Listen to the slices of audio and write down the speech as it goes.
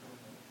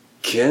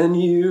Can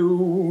you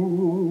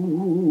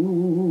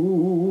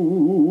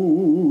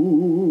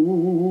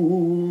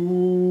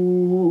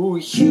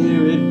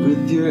hear it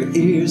with your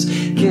ears?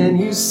 Can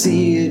you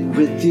see it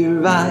with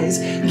your eyes?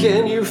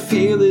 Can you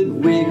feel it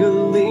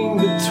wiggling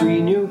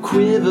between your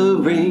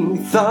quivering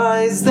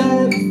thighs?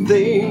 That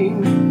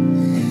thing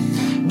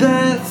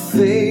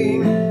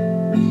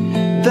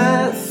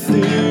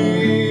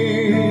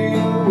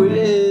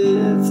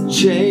with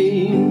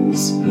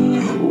James.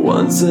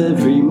 Once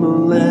every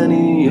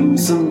millennium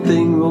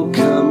something will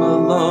come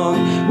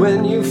along.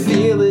 When you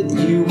feel it,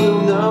 you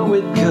will know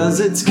it, 'cause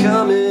it's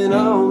coming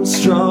on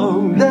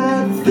strong.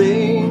 That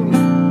thing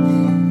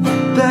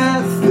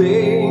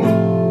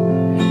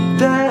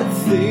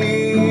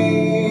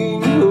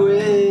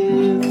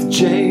with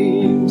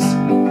James.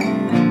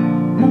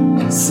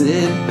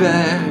 Sit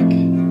back,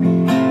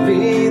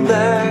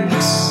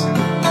 relax,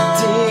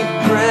 deep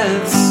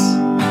breaths,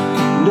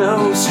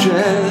 no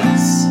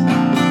stress.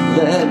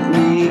 Let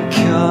me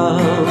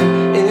come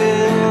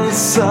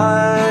inside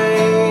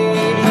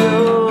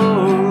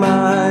your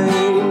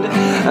mind.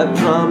 I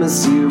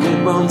promise you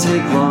it won't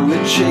take long,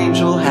 the change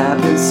will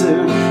happen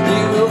soon.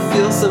 You will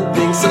feel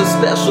something so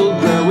special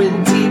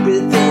growing deep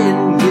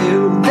within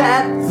you.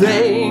 That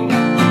thing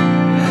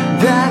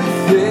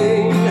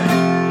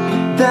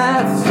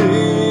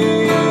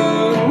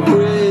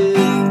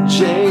with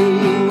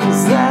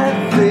James.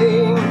 That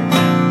thing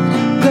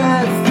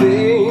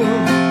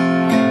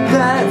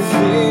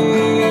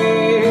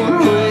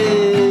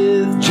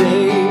with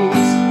James.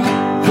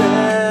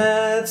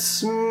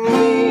 That's me.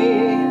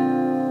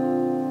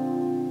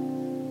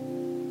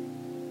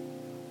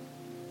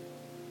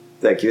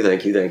 Thank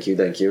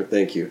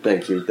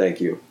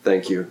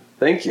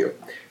you.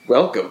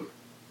 Welcome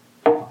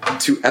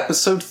to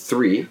episode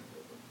 3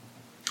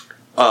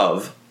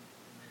 of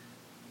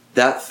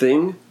That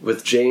Thing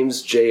with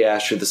James J.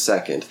 Asher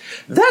II.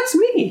 That's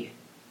me!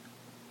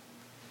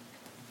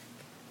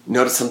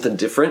 Notice something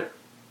different?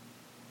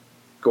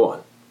 Go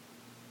on.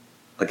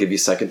 I'll give you a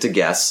second to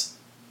guess.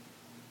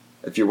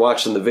 If you're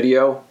watching the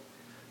video,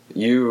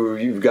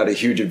 you've got a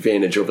huge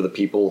advantage over the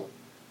people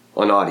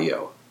on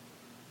audio.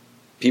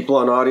 People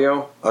on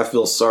audio, I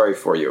feel sorry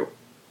for you.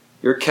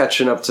 You're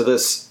catching up to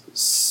this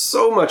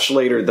so much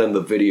later than the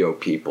video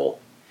people.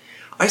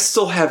 I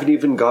still haven't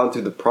even gone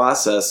through the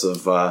process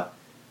of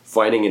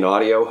finding an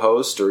audio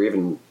host or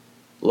even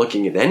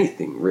looking at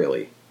anything,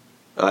 really,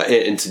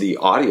 into the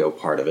audio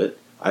part of it.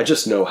 I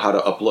just know how to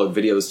upload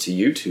videos to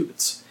YouTube.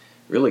 It's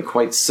really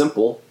quite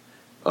simple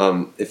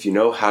if you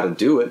know how to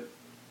do it.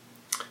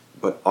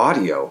 But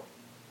audio,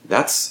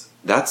 that's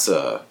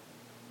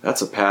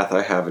a path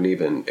I haven't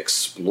even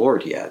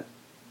explored yet.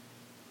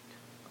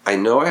 I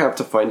know I have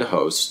to find a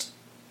host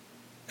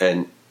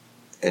and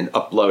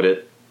upload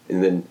it,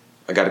 and then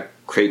I got to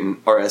create an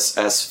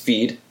RSS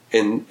feed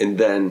and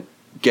then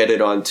get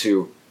it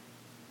onto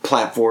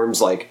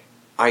platforms like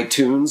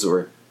iTunes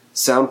or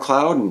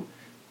SoundCloud, and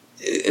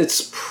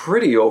it's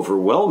pretty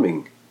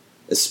overwhelming,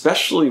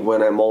 especially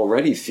when I'm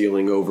already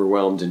feeling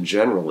overwhelmed in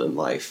general in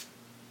life.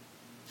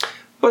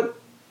 But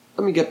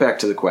let me get back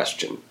to the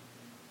question.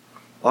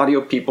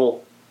 Audio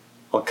people,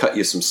 I'll cut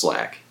you some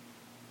slack.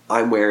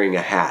 I'm wearing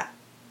a hat.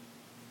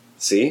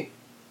 See?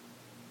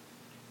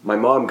 My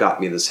mom got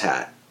me this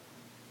hat.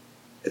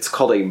 It's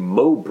called a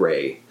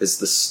Mowbray, is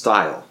the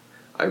style.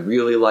 I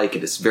really like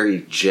it. It's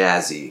very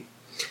jazzy.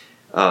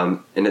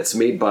 And it's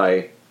made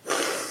by...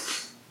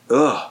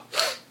 God,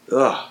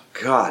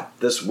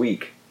 this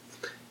week.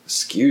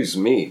 Excuse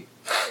me.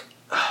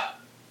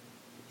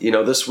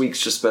 This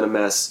week's just been a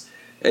mess.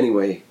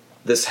 Anyway,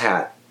 this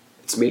hat,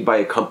 it's made by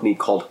a company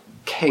called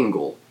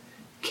Kangol.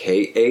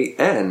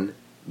 Kangol.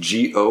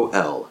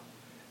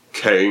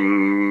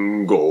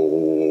 Kangol.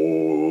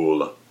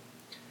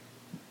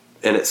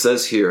 And it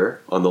says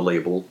here on the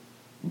label,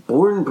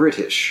 born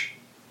British,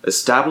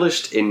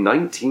 established in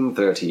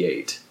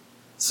 1938.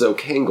 So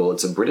Kangol,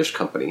 it's a British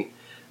company.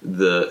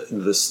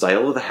 The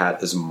style of the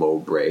hat is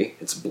Mowbray.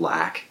 It's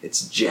black.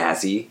 It's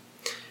jazzy.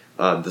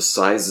 The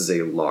size is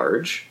a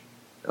large.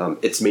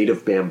 It's made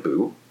of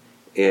bamboo.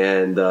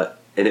 And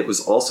it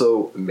was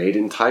also made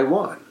in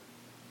Taiwan.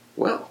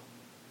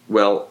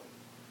 Well,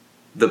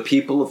 the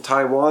people of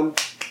Taiwan,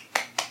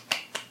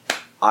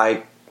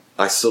 I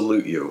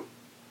salute you.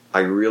 I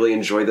really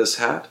enjoy this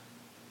hat,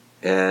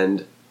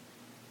 and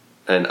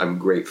I'm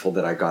grateful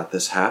that I got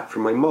this hat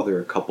from my mother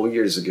a couple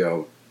years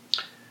ago.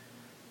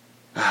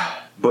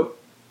 But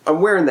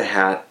I'm wearing the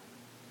hat,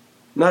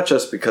 not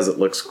just because it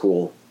looks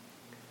cool,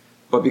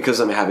 but because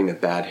I'm having a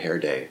bad hair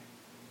day.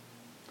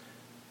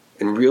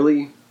 And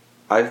really,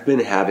 I've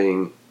been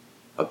having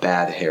a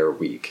bad hair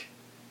week.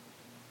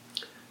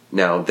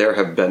 Now, there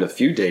have been a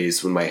few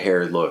days when my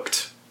hair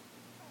looked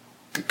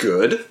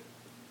good,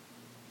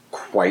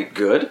 quite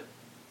good,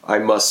 I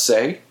must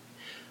say.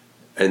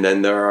 And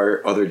then there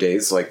are other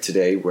days like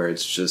today where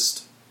it's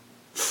just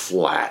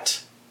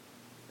flat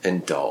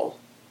and dull.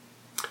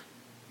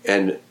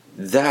 And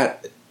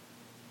that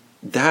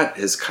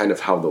is kind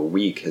of how the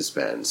week has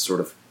been, sort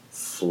of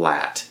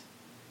flat,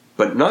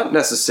 but not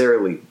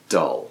necessarily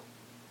dull.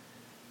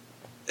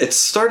 it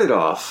started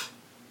off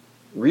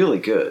really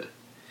good.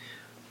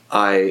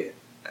 I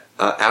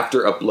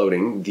after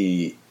uploading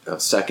the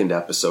second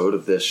episode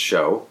of this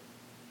show,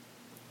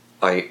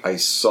 I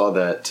saw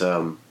that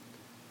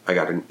I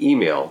got an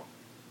email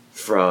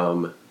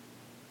from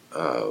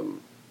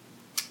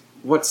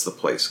what's the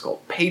place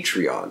called?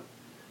 Patreon.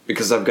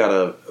 Because I've got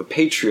a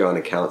Patreon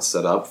account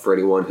set up for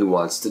anyone who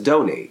wants to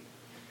donate.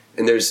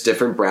 And there's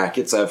different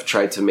brackets. I've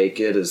tried to make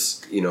it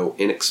as,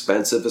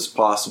 inexpensive as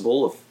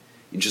possible. If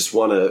you just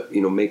want to,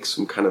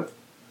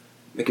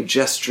 make a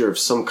gesture of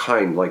some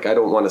kind. Like, I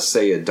don't want to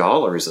say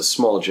 $1 is a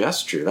small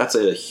gesture. That's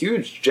a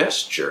huge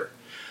gesture.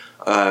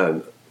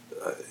 But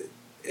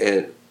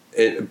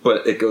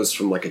it goes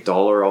from like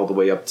 $1 all the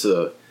way up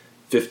to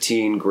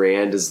 15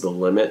 grand is the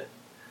limit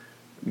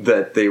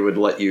that they would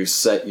let you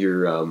set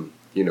your,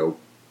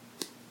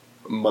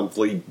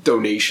 monthly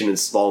donation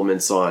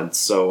installments on.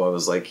 So I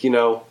was like,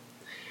 it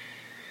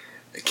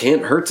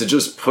can't hurt to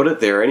just put it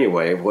there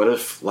anyway. What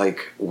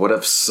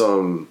if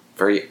some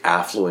very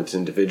affluent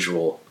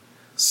individual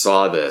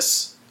saw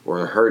this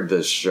or heard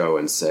this show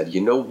and said,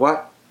 you know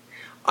what?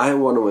 I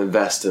want to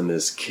invest in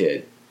this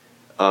kid.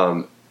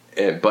 But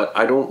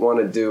I don't want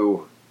to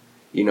do,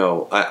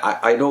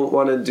 I don't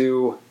want to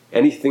do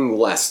anything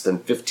less than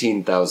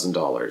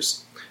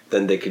 $15,000.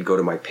 Then they could go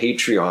to my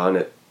Patreon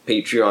at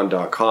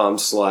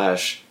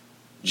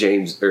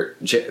patreon.com/James,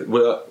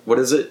 what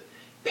is it?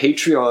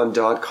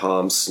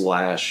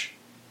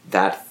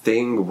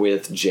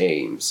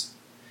 Patreon.com/thatthingwithjames.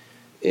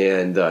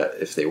 And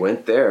if they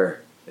went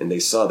there and they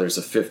saw there's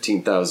a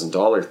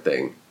 $15,000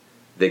 thing,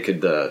 they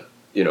could,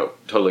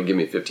 totally give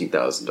me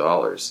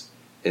 $15,000.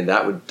 And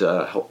that would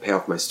help pay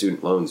off my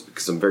student loans,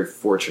 because I'm very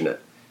fortunate.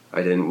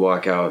 I didn't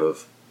walk out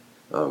of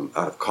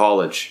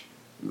college,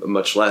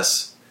 much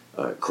less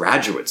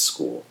graduate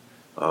school,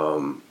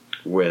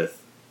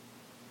 with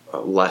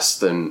less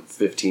than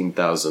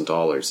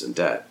 $15,000 in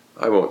debt.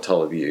 I won't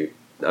tell you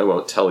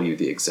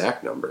the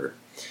exact number,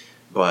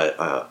 but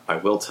I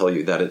will tell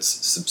you that it's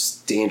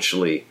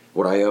substantially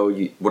what I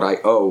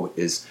owe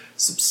is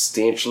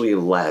substantially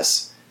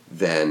less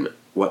than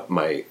what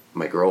my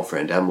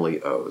girlfriend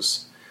Emily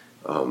owes.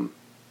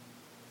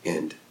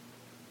 And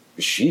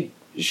she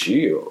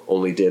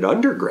only did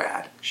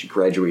undergrad. She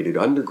graduated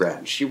undergrad,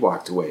 and she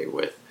walked away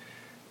with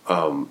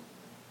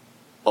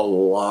a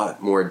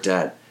lot more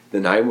debt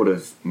than I would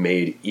have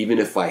made even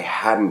if I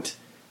hadn't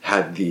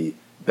had the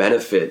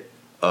benefit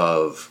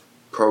of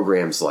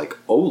programs like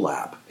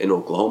OLAP in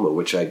Oklahoma,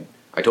 which I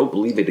don't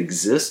believe it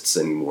exists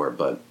anymore,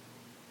 but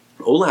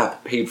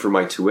OLAP paid for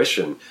my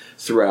tuition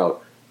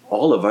throughout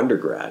all of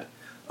undergrad.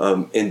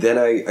 And then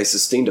I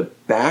sustained a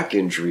back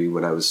injury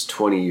when I was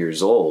 20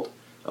 years old.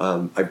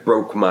 I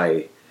broke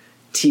my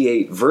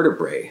T8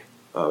 vertebrae.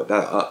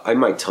 I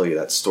might tell you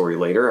that story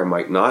later. I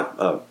might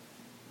not.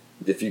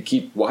 If you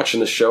keep watching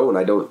the show and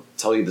I don't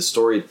tell you the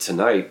story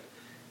tonight,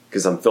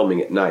 because I'm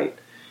filming at night,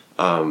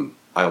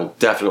 I'll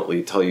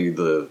definitely tell you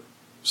the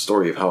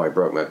story of how I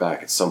broke my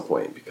back at some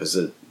point, because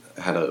it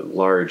had a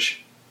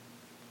large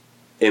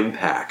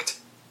impact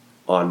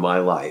on my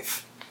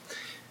life.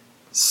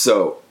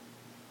 So,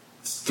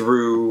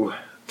 through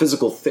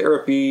physical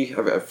therapy,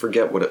 I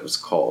forget what it was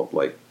called,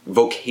 like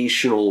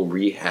vocational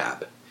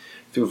rehab.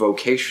 Through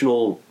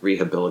vocational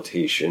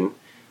rehabilitation,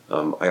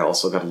 I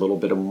also got a little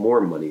bit of more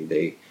money.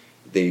 They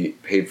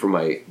paid for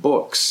my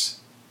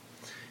books.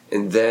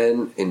 And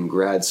then in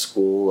grad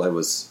school, I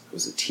was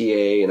a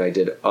TA, and I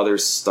did other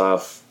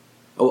stuff.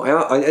 Oh,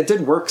 I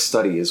did work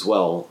study as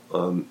well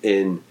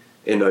in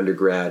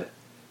undergrad,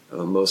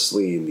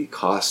 mostly in the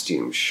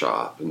costume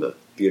shop, in the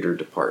theater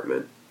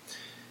department.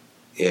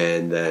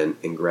 And then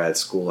in grad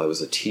school, I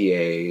was a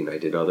TA, and I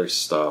did other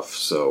stuff.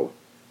 So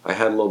I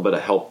had a little bit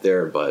of help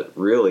there, but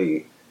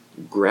really,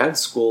 grad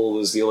school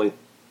was the only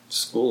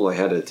school I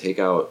had to take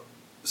out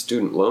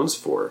student loans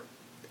for.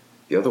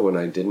 The other one,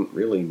 I didn't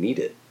really need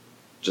it.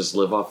 Just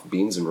live off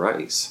beans and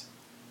rice.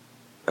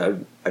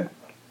 I'd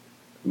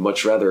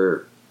much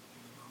rather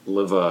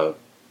live a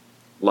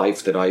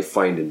life that I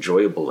find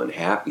enjoyable and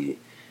happy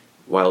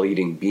while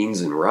eating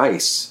beans and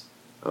rice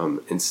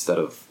instead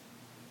of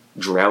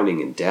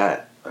drowning in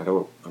debt. I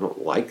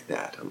don't like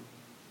that.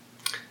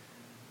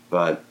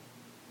 But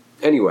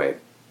anyway,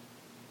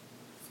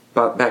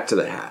 back to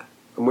the hat.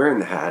 I'm wearing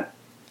the hat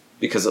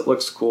because it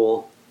looks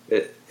cool,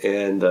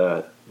 and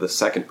the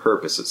second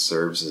purpose it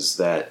serves is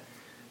that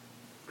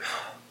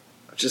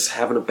I'm just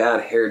having a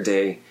bad hair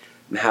day.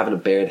 I'm having a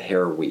bad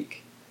hair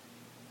week.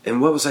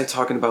 And what was I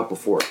talking about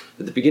before?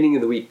 At the beginning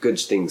of the week, good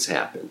things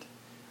happened.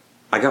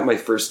 I got my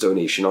first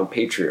donation on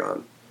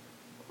Patreon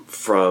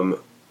from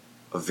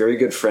a very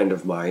good friend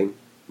of mine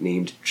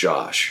named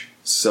Josh.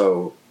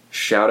 So,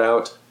 shout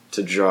out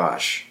to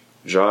Josh.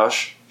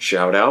 Josh,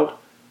 shout out.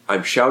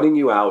 I'm shouting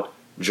you out,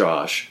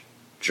 Josh.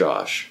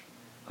 Josh.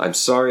 I'm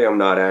sorry I'm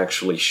not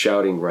actually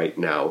shouting right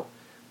now,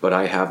 but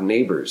I have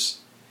neighbors,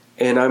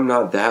 and I'm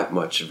not that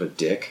much of a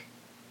dick.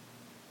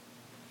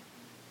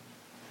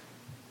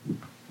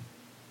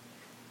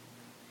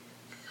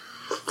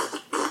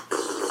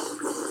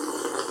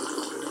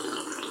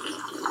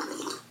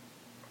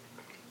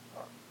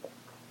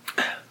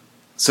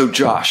 So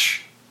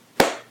Josh,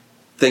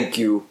 thank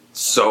you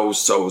so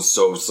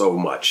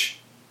much.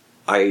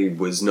 I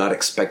was not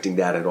expecting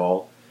that at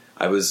all.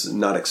 I was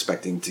not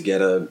expecting to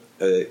get a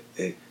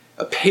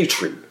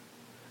patron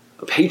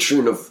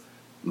of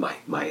my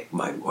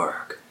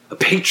work, a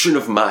patron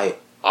of my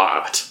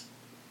art.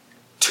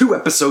 2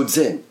 episodes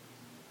in,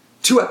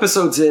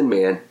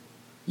 man,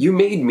 you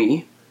made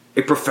me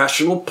a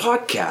professional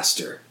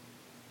podcaster.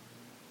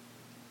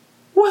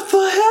 What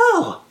the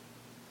hell?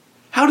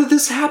 How did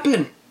this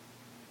happen?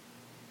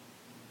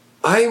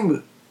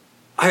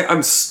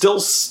 I'm still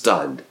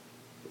stunned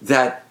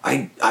that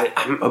I'm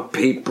a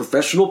paid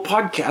professional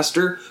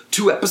podcaster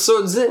 2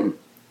 episodes in.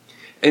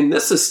 And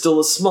this is still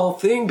a small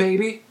thing,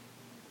 baby.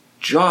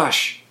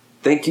 Josh,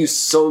 thank you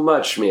so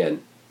much,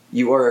 man.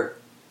 You are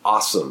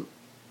awesome.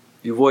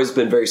 You've always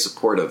been very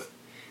supportive.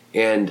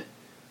 And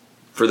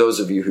for those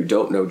of you who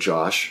don't know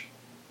Josh,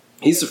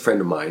 he's a friend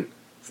of mine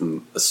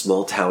from a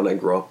small town I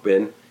grew up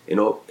in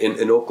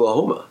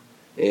Oklahoma.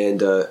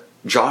 And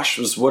Josh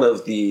was one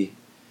of the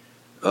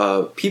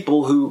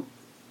people who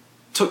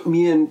took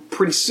me in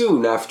pretty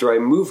soon after I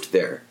moved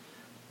there.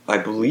 I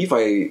believe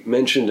I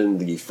mentioned in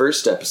the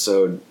first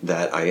episode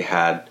that I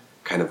had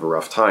kind of a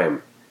rough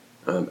time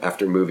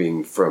after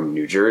moving from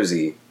New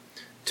Jersey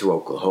to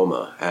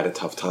Oklahoma. I had a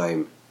tough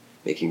time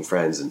making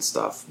friends and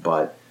stuff,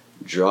 but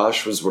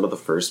Josh was one of the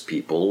first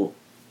people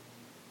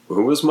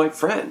who was my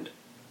friend.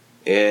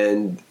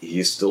 And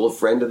he's still a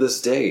friend to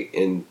this day,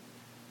 and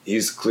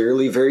he's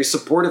clearly very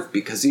supportive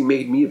because he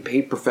made me a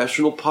paid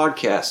professional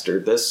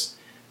podcaster this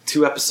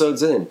 2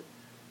 episodes in.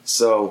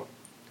 So,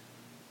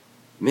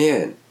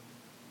 man,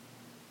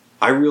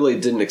 I really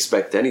didn't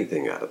expect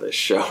anything out of this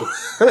show.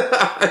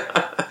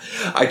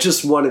 I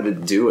just wanted to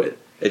do it.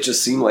 It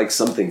just seemed like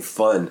something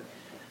fun.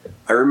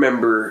 I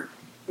remember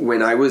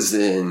when I was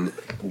in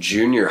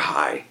junior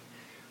high,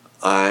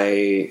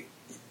 I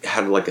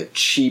had like a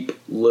cheap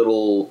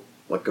little,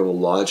 like a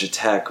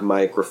Logitech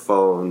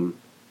microphone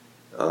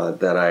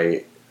that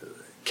I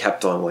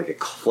kept on like a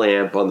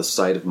clamp on the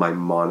side of my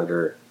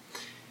monitor,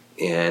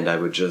 and I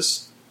would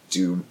just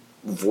do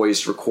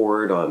voice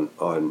record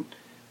on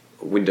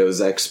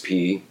Windows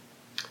XP,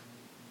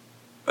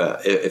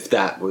 if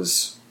that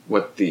was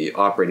what the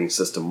operating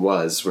system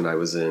was when I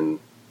was in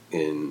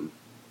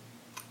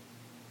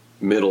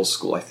middle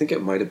school. I think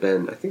it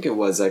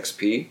was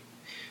XP.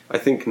 I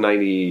think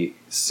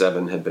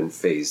 97 had been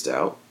phased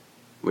out.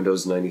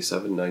 Windows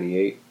 97,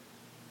 98.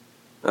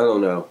 I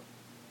don't know.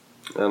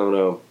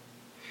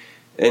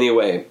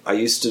 Anyway, I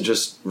used to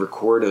just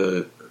record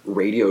a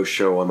radio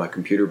show on my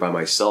computer by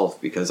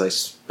myself because I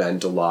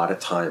spent a lot of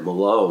time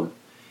alone.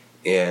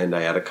 And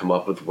I had to come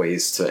up with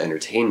ways to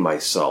entertain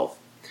myself.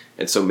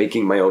 And so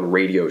making my own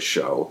radio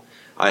show,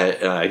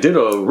 I did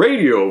a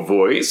radio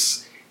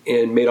voice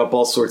and made up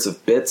all sorts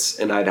of bits,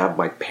 and I'd have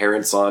my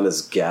parents on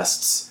as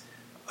guests.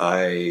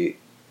 I'm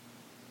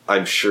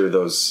sure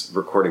those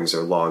recordings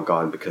are long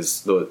gone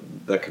because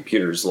the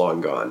computer's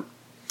long gone.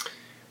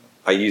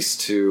 I used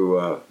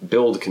to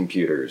build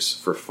computers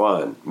for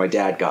fun. My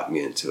dad got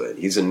me into it.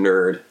 He's a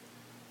nerd.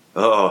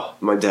 Oh,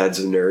 my dad's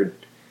a nerd.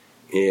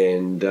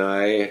 And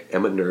I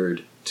am a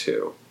nerd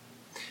too.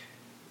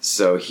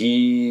 So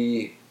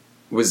he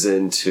was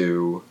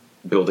into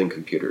building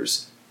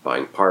computers,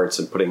 buying parts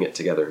and putting it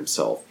together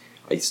himself.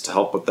 I used to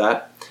help with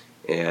that,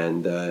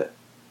 and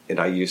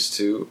I used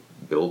to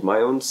build my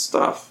own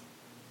stuff.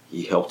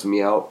 He helped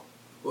me out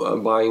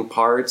buying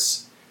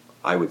parts.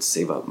 I would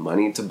save up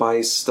money to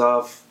buy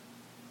stuff,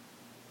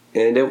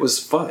 and it was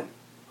fun.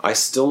 I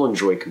still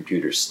enjoy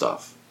computer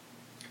stuff.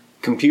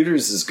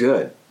 Computers is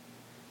good.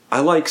 I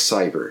like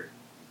cyber.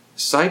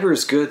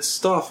 Cyber's good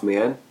stuff,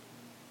 man.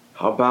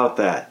 How about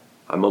that?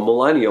 I'm a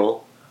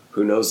millennial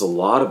who knows a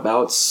lot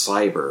about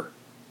cyber.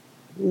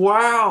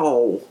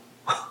 Wow!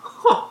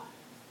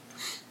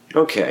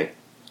 Okay.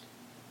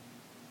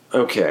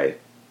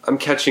 I'm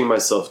catching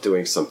myself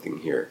doing something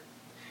here.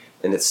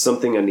 And it's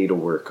something I need to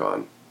work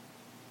on.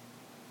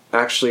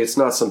 Actually, it's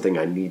not something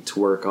I need to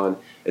work on.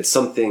 It's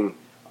something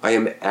I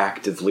am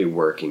actively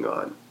working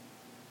on.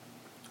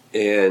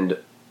 And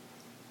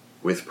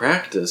with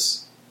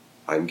practice,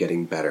 I'm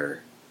getting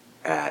better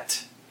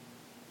at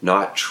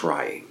not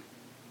trying.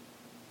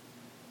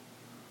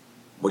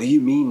 What do you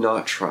mean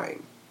not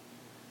trying?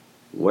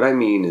 What I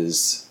mean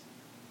is,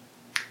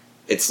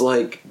 it's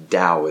like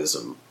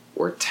Taoism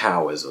or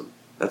Taoism.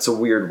 That's a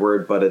weird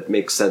word, but it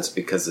makes sense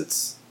because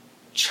it's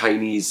a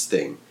Chinese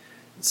thing.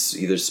 It's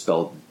either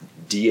spelled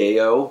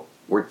D-A-O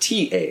or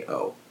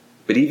T-A-O.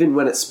 But even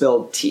when it's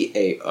spelled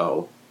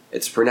T-A-O,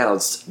 it's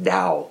pronounced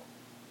Tao.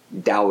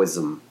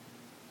 Taoism.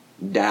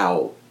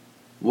 Tao.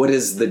 What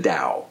is the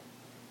Tao?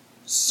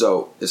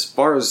 So, as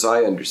far as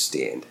I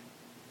understand,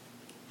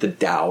 the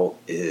Tao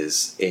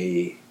is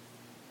a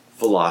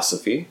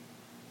philosophy.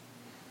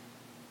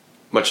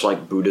 Much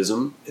like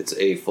Buddhism, it's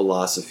a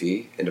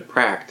philosophy and a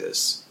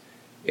practice.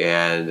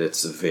 And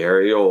it's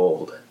very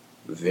old.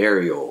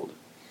 Very old.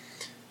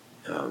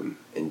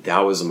 And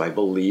Taoism, I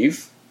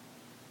believe,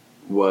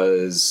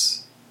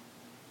 was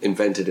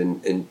invented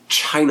in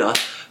China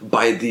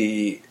by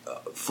the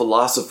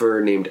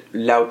philosopher named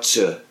Lao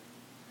Tzu.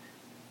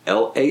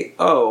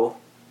 Laotzu,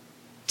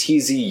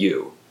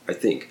 I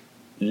think.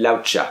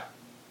 Lao Tzu.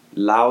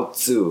 Lao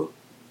Tzu.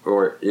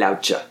 Or Lao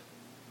Tzu.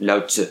 Lao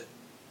Tzu.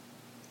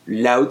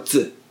 Lao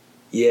Tzu.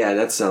 Yeah,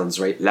 that sounds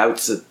right. Lao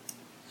Tzu.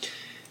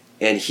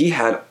 And he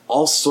had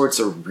all sorts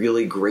of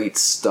really great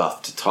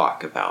stuff to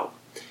talk about.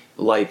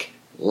 Like,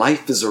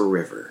 life is a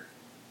river.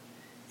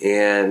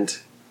 And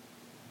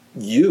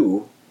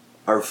you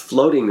are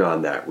floating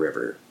on that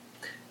river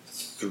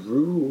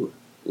through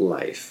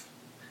life.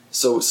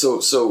 So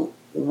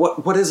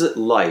what is it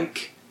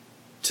like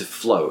to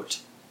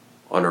float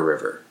on a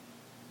river?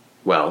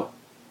 Well,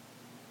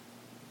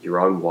 you're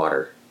on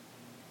water.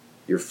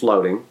 You're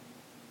floating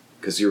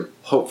because you're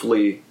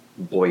hopefully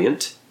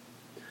buoyant.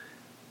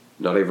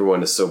 Not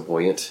everyone is so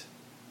buoyant.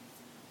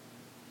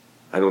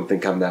 I don't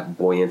think I'm that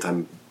buoyant.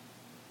 I'm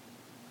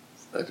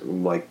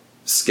like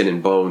skin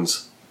and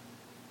bones.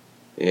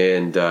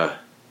 And,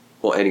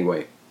 well,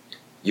 anyway,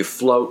 you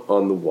float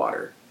on the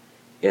water.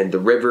 And the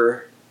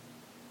river,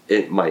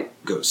 it might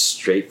go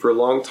straight for a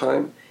long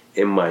time.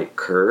 It might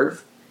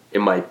curve. It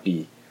might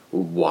be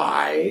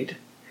wide.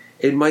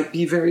 It might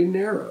be very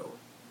narrow.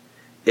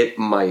 It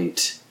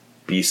might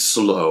be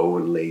slow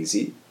and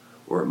lazy.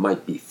 Or it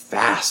might be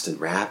fast and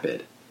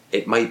rapid.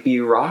 It might be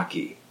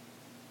rocky.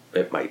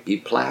 It might be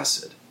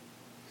placid.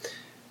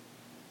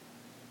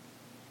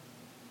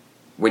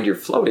 When you're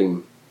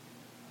floating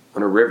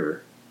on a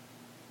river,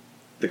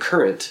 the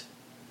current,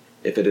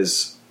 if it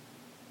is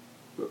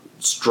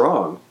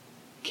strong,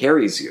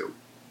 carries you.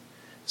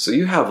 So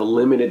you have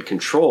limited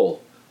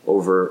control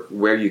over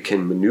where you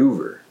can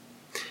maneuver.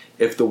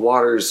 If the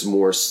water's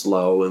more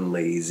slow and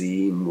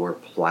lazy, more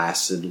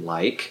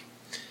placid-like,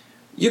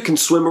 you can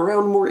swim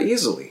around more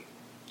easily.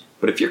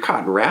 But if you're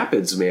caught in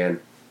rapids, man,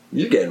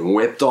 you're getting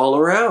whipped all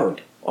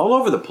around, all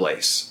over the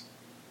place.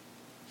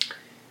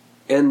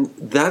 And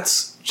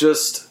that's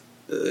just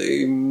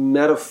a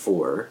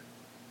metaphor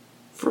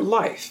for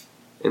life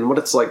and what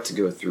it's like to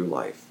go through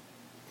life.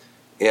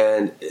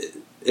 And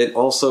it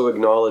also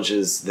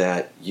acknowledges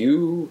that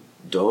you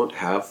don't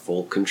have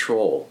full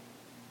control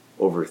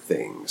over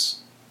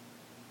things.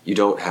 You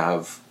don't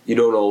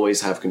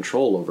always have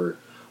control over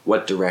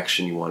what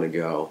direction you want to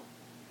go,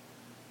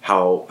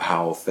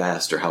 how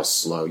fast or how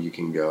slow you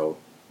can go.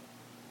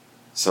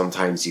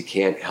 Sometimes you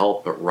can't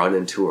help but run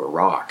into a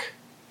rock.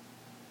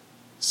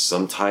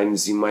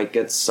 Sometimes you might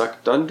get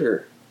sucked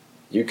under.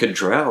 You could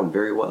drown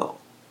very well.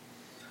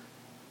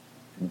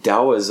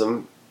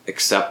 Taoism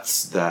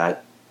accepts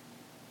that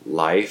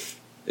life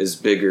is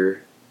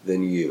bigger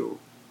than you,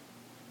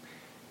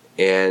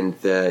 and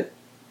that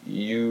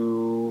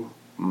you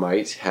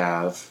might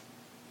have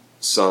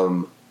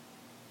some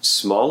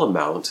small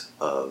amount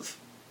of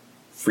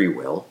free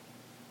will.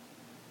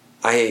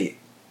 I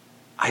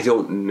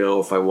don't know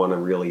if I want to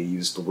really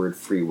use the word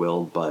free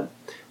will, but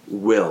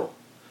will.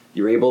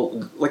 You're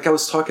able, like I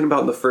was talking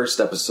about in the first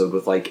episode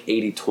with like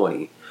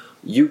 80-20,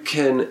 you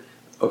can,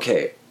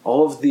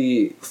 all of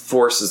the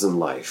forces in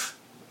life,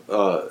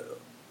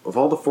 of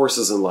all the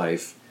forces in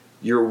life,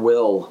 your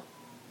will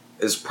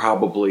is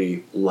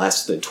probably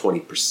less than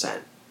 20%.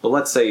 But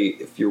let's say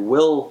if your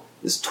will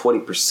is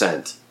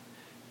 20%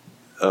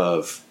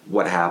 of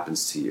what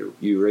happens to you,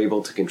 you're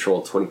able to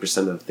control 20%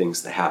 of the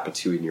things that happen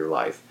to you in your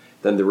life,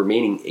 then the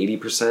remaining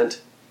 80%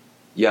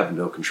 you have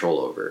no control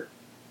over.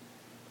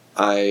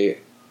 I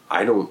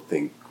don't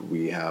think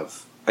we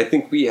have. I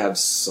think we have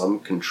some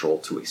control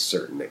to a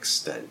certain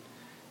extent,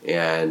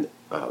 and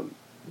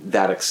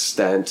that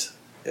extent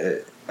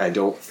I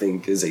don't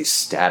think is a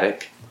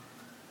static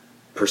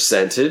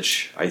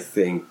percentage. I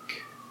think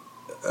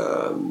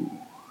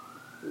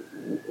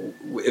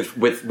if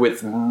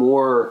with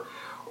more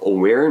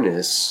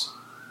awareness,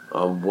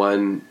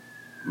 one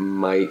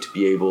might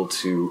be able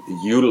to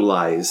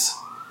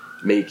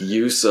make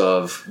use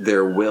of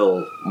their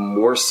will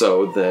more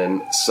so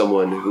than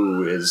someone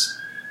who is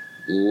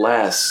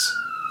less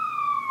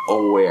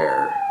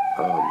aware.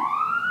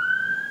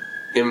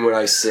 And when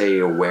I say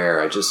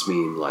aware, I just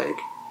mean like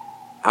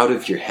out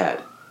of your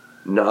head.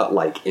 Not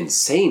like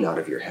insane out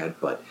of your head,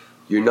 but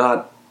you're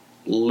not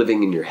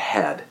living in your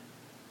head.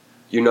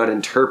 You're not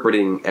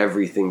interpreting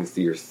everything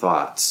through your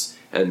thoughts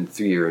and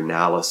through your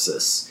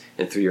analysis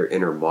and through your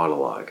inner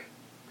monologue.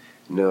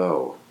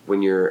 No,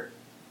 when you're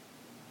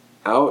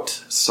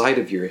outside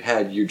of your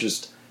head, you're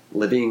just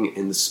living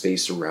in the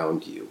space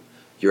around you.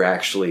 You're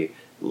actually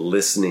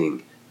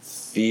listening,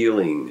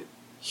 feeling,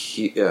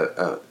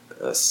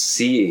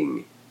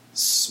 seeing,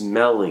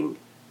 smelling,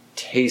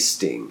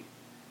 tasting,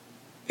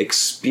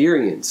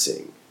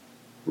 experiencing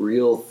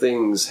real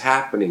things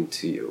happening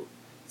to you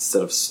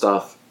instead of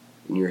stuff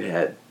in your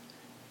head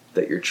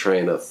that you're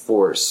trying to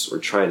force or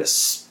trying to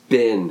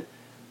spin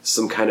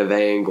some kind of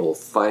angle,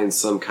 find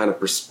some kind of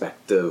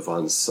perspective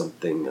on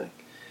something.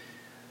 Like,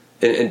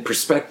 and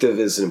perspective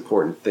is an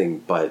important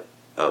thing, but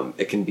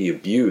it can be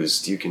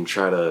abused. You can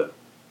try to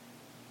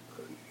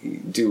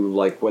do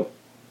like what,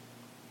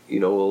 a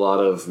lot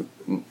of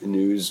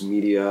news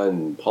media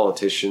and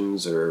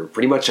politicians, or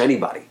pretty much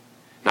anybody,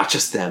 not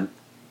just them,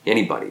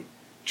 anybody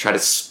try to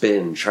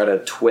spin, try to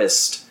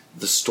twist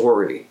the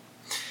story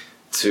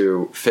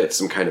to fit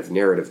some kind of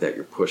narrative that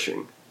you're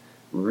pushing.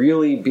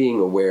 Really being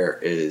aware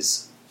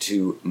is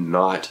to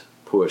not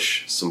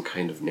push some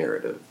kind of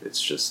narrative.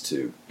 It's just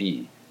to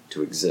be,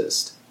 to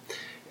exist.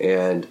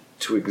 And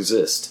to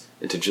exist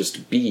and to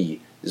just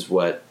be is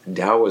what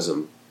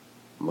Taoism,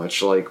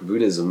 much like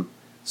Buddhism,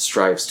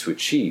 strives to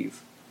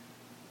achieve.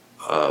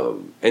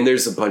 And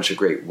there's a bunch of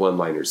great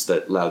one-liners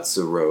that Lao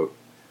Tzu wrote.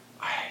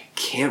 I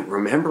can't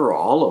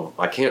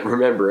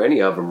remember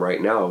any of them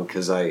right now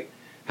because I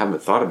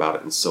haven't thought about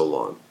it in so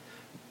long.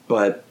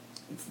 But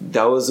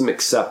Taoism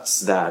accepts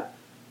that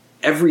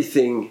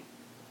everything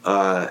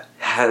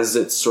has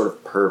its sort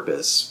of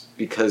purpose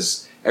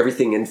because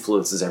everything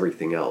influences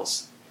everything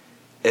else.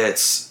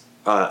 It's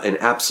an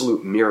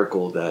absolute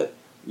miracle that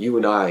you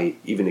and I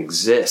even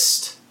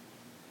exist.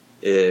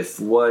 If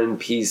one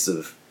piece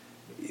of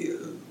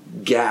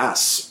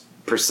gas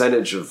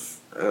percentage of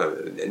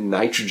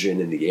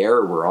nitrogen in the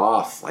air were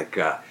off like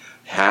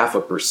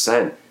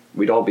 0.5%,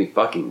 we'd all be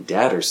fucking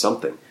dead or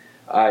something.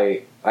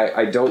 I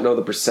don't know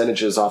the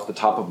percentages off the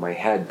top of my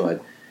head,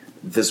 but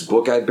this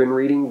book I've been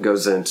reading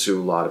goes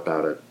into a lot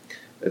about it.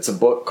 It's a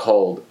book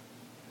called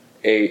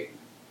A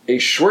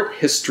Short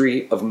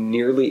History of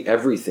Nearly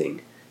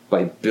Everything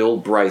by Bill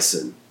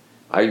Bryson.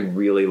 I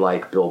really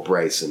like Bill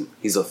Bryson.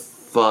 He's a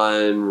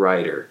fun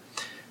writer.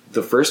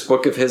 The first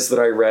book of his that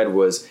I read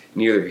was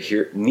Neither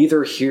Here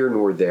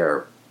Nor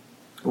There,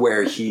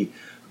 where he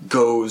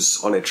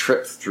goes on a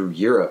trip through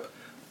Europe,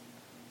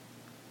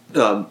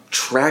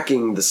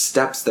 tracking the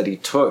steps that he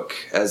took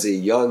as a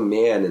young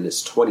man in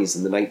his 20s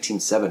in the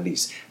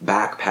 1970s,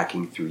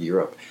 backpacking through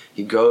Europe.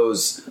 He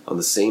goes on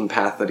the same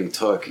path that he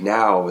took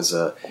now as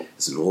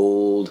an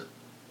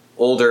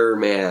older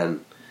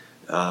man.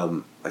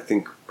 I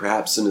think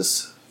perhaps in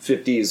his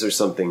 50s or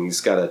something.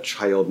 He's got a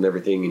child and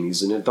everything, and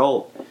he's an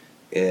adult.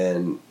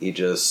 And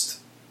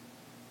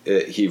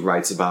he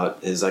writes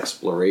about his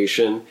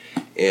exploration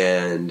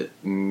and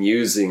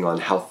musing on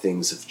how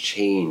things have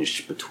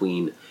changed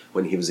between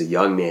when he was a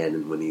young man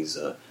and when he's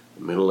a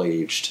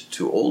middle-aged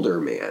to older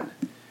man.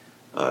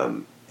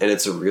 And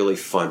it's a really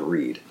fun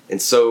read.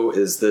 And so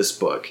is this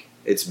book.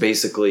 It's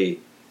basically,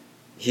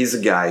 he's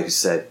a guy who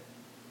said,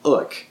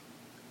 look,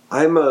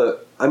 I'm a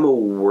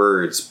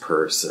words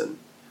person.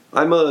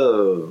 I'm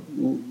a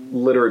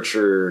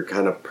literature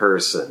kind of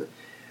person.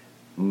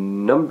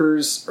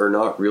 Numbers are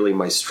not really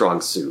my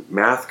strong suit.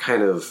 Math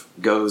kind of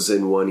goes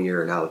in one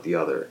ear and out the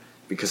other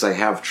because I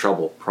have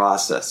trouble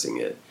processing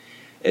it.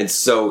 And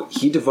so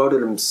he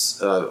devoted him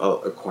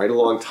quite a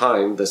long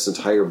time. This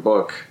entire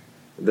book,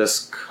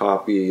 this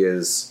copy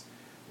is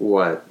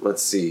what?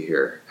 Let's see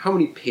here. How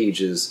many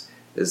pages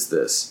is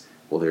this?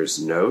 Well,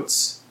 there's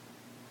notes.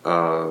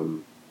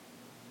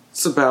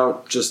 It's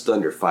about just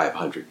under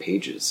 500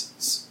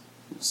 pages.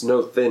 It's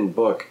no thin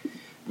book,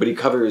 but he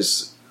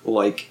covers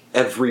like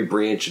every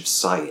branch of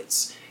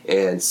science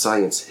and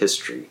science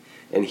history,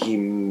 and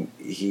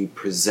he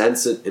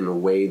presents it in a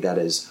way that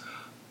is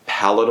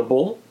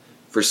palatable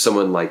for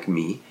someone like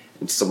me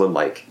and someone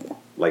like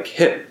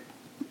him.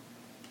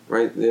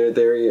 Right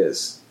there he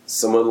is,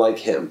 someone like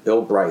him,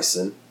 Bill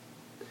Bryson,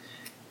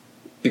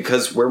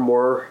 because we're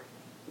more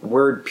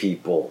word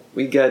people.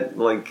 We get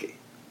like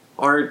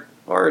art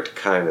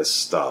kind of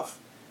stuff.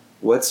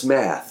 What's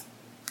math?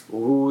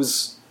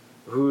 Who's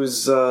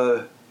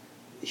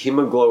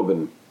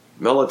hemoglobin,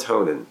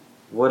 melatonin?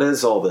 What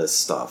is all this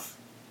stuff?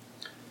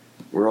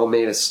 We're all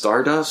made of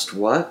stardust?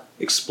 What?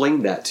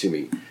 Explain that to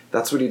me.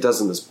 That's what he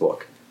does in this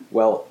book.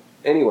 Well,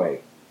 anyway,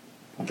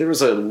 there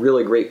was a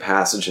really great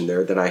passage in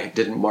there that I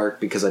didn't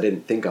mark because I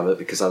didn't think of it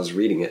because I was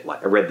reading it.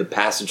 I read the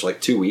passage like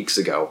 2 weeks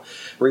ago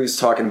where he was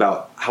talking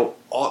about how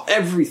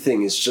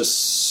everything is just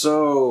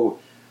so...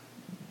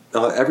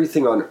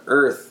 everything on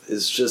Earth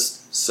is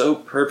just so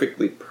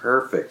perfectly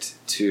perfect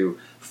to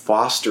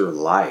foster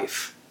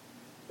life.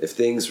 If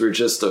things were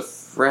just a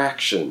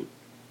fraction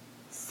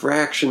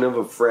of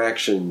a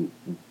fraction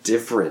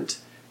different,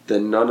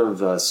 then none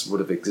of us would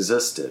have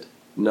existed.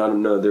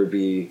 There'd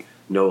be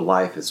no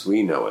life as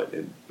we know it.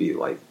 It'd be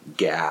like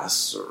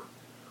gas or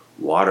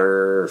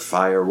water or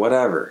fire,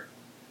 whatever.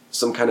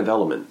 Some kind of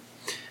element.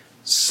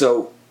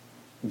 So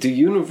the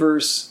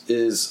universe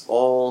is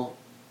all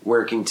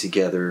working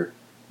together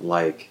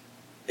like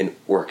an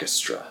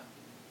orchestra.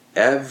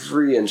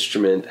 Every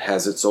instrument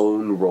has its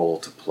own role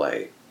to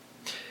play.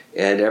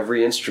 And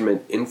every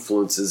instrument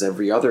influences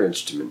every other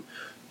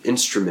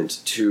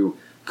instrument to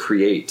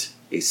create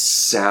a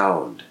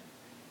sound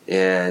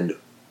and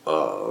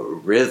a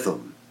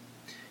rhythm.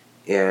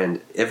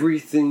 And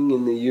everything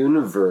in the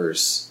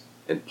universe,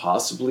 and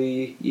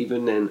possibly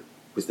even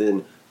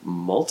within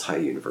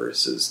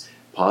multi-universes,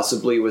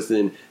 possibly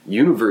within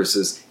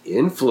universes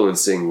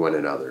influencing one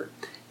another,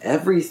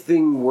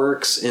 everything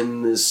works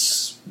in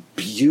this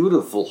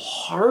beautiful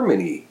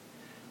harmony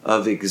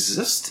of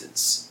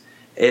existence.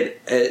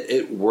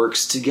 It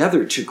works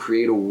together to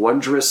create a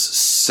wondrous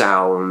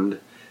sound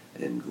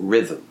and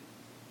rhythm.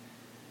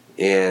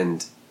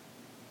 And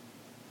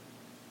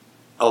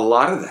a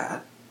lot of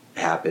that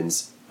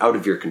happens out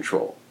of your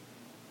control.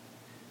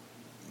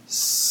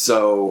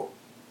 So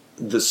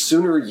the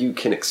sooner you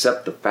can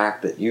accept the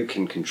fact that you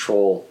can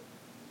control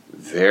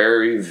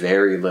very,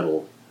 very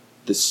little,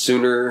 the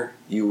sooner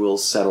you will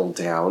settle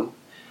down,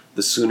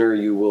 the sooner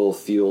you will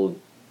feel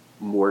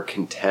more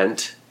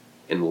content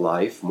in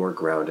life, more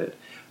grounded,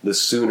 the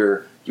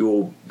sooner you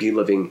will be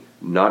living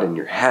not in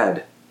your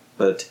head,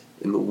 but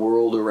in the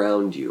world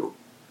around you,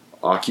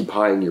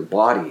 occupying your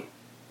body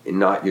and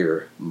not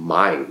your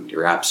mind,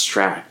 your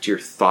abstract, your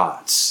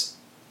thoughts.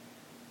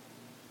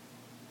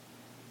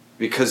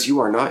 Because you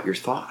are not your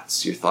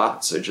thoughts. Your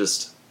thoughts are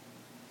just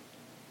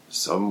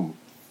some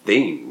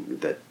thing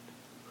that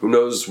who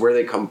knows where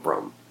they come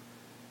from.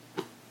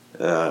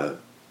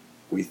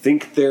 We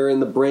think they're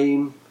in the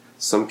brain.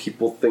 Some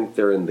people think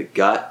they're in the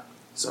gut.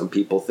 Some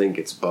people think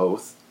it's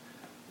both.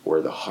 Or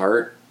the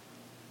heart.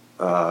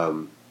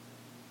 I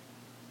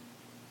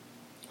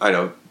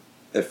know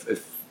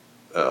if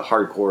a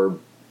hardcore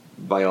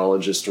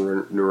biologist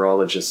or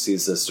neurologist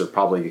sees this, they're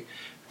probably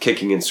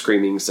kicking and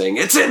screaming, saying,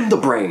 "It's in the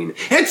brain!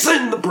 It's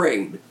in the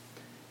brain!"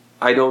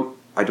 I don't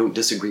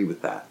disagree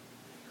with that.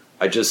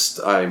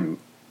 I'm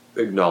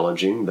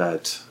acknowledging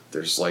that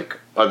there's like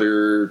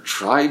other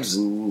tribes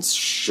and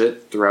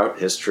shit throughout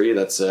history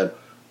that said,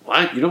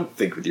 "What? You don't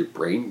think with your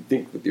brain, you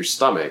think with your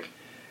stomach."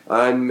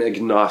 I'm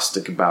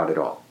agnostic about it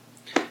all.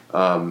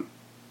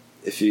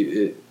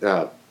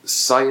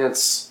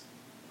 Science,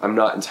 I'm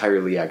not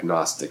entirely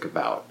agnostic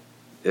about.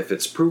 If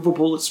it's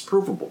provable, it's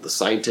provable. The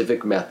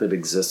scientific method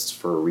exists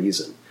for a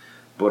reason.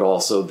 But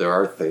also there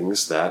are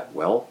things that,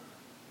 well,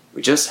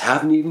 we just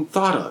haven't even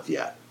thought of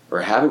yet,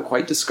 or haven't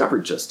quite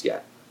discovered just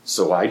yet.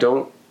 So I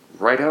don't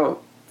write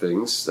out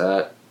things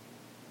that,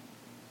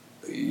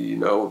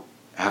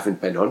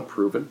 haven't been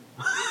unproven.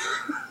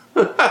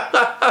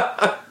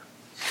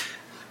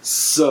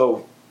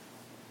 So,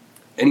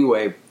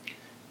 anyway,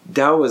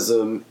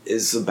 Taoism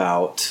is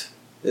about,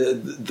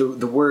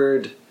 the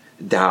word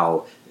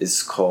Tao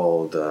is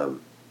called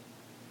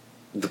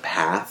the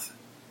path,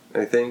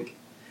 I think.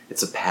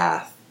 It's a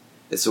path.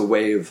 It's a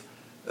way of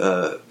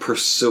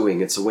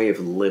pursuing. It's a way of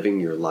living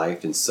your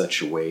life in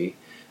such a way,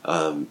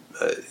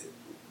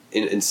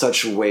 in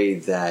such a way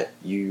that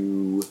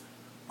you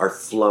are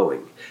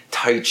flowing.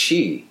 Tai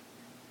Chi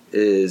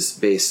is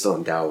based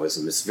on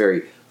Taoism. It's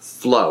very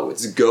flow.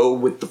 It's go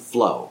with the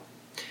flow.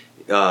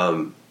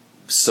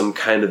 Some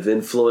kind of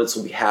influence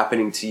will be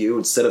happening to you.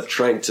 Instead of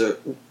trying to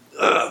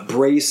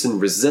brace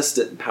and resist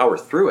it and power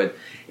through it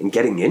and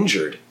getting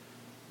injured,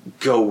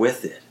 go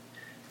with it.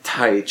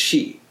 Tai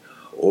Chi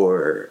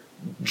or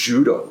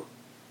Judo,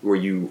 where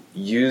you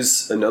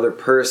use another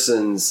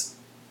person's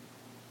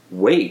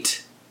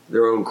weight,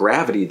 their own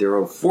gravity, their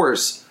own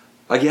force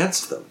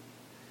against them.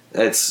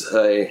 It's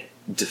a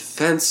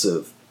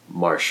defensive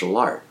martial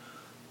art.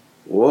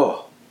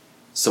 Whoa,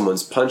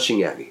 someone's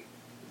punching at me.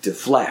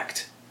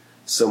 Deflect.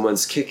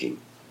 Someone's kicking.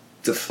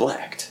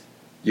 Deflect.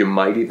 You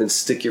might even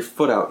stick your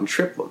foot out and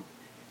trip them.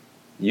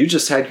 You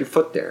just had your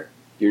foot there.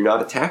 You're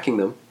not attacking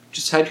them.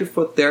 Just had your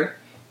foot there,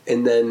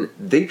 and then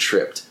they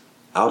tripped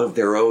out of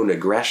their own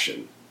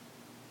aggression.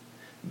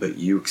 But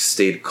you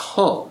stayed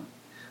calm.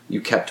 You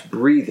kept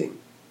breathing.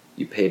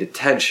 You paid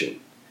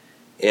attention.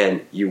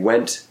 And you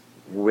went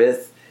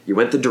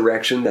the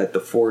direction that the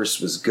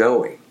force was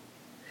going.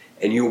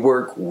 And you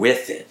work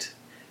with it.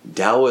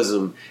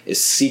 Taoism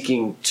is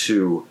seeking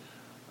to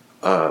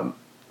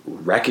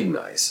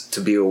recognize,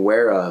 to be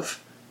aware of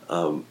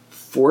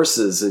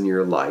forces in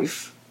your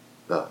life,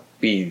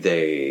 be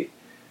they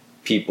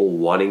people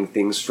wanting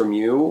things from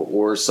you,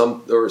 or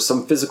some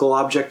physical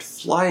object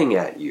flying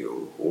at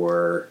you,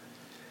 or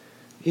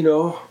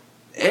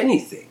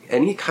anything,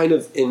 any kind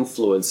of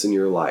influence in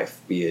your life,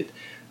 be it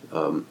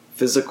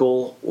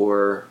physical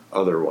or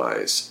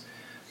otherwise.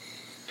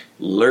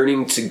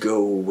 Learning to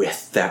go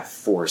with that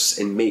force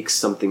and make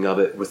something of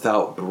it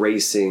without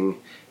bracing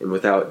and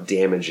without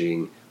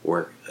damaging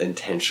or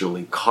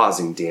intentionally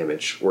causing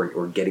damage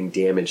or getting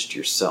damaged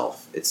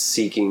yourself. It's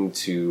seeking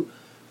to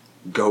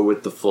go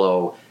with the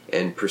flow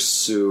and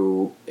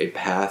pursue a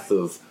path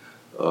of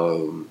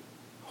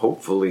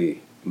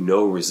hopefully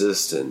no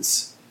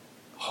resistance,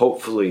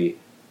 hopefully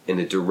in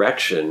a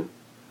direction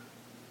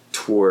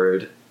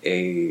toward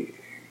a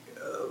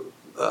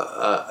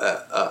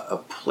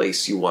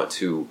place you want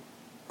to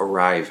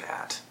arrive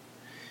at.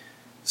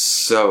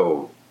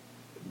 So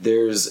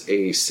there's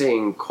a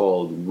saying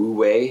called Wu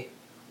Wei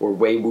or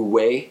Wei Wu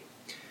Wei.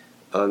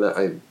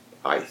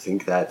 I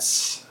think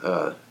that's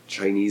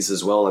Chinese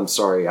as well. I'm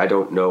sorry, I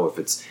don't know if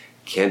it's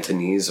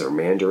Cantonese or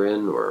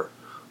Mandarin or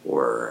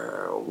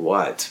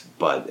what,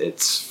 but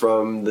it's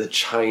from the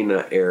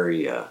China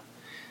area.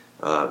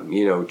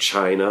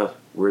 China,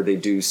 where they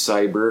do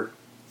cyber,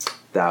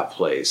 that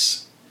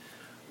place.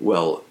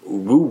 Well,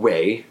 Wu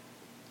Wei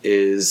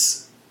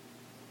is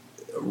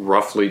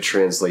roughly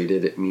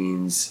translated, it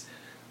means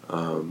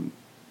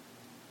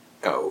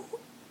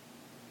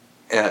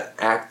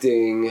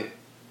acting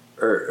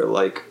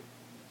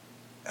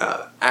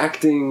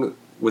acting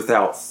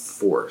without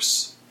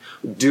force,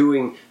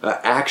 doing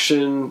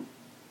action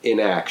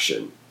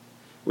inaction,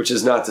 which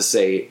is not to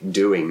say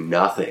doing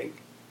nothing,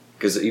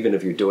 because even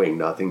if you're doing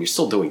nothing, you're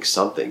still doing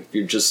something. If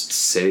you're just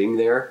sitting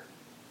there,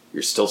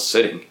 you're still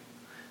sitting.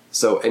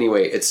 So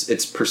anyway,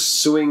 it's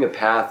pursuing a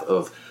path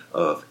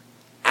of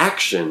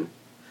action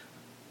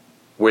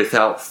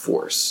without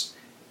force.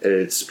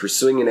 It's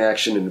pursuing an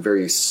action in a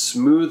very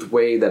smooth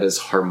way that is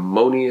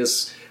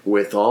harmonious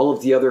with all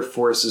of the other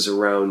forces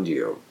around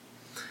you.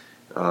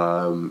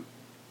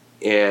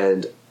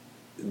 And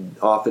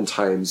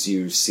oftentimes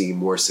you see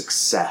more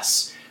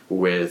success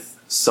with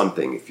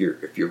something. If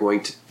you're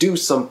going to do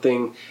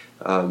something,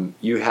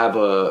 you have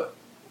a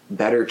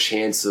better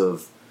chance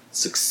of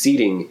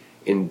succeeding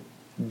in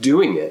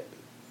doing it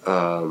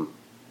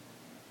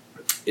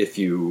if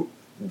you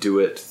do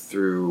it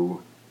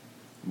through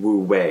wu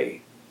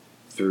wei,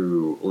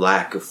 through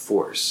lack of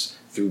force,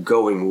 through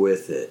going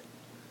with it,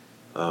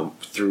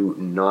 through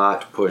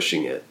not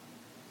pushing it.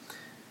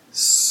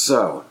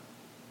 So,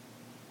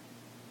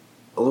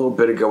 a little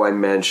bit ago I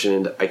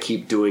mentioned I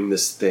keep doing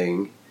this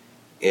thing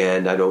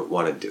and I don't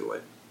want to do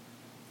it.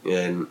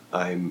 And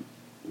I'm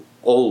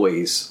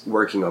always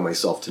working on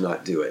myself to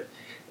not do it.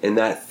 And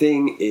that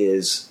thing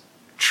is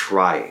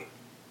trying.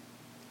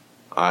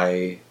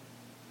 I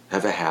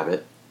have a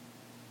habit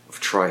of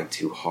trying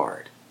too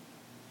hard.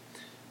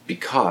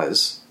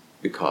 Because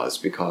of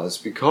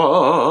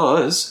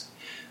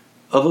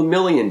a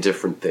million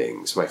different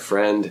things, my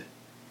friend.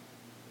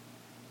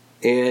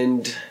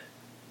 And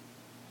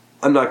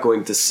I'm not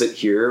going to sit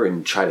here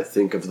and try to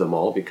think of them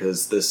all,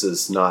 because this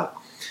is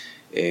not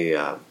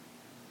a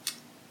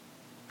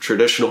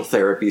traditional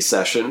therapy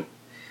session.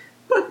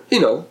 But,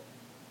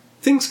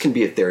 things can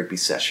be a therapy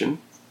session.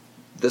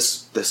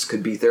 This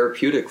could be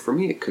therapeutic for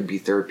me. It could be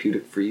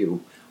therapeutic for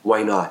you.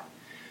 Why not?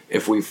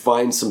 If we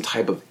find some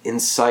type of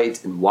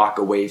insight and walk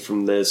away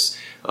from this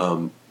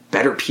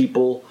better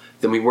people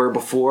than we were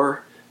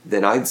before,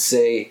 then I'd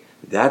say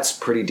that's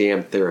pretty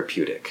damn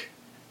therapeutic,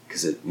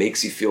 because it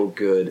makes you feel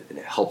good and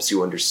it helps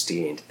you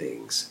understand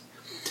things.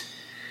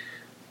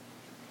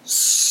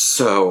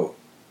 So,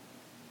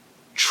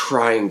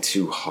 trying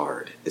too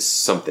hard is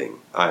something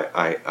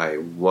I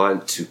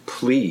want to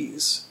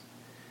please.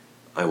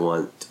 I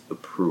want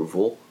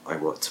approval. I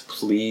want to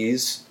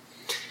please.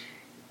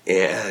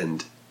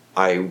 And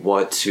I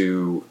want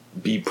to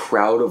be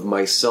proud of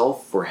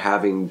myself for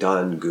having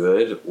done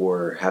good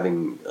or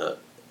having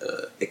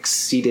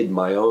exceeded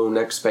my own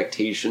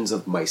expectations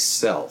of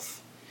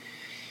myself.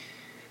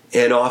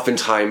 And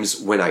oftentimes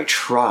when I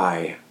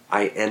try,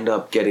 I end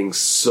up getting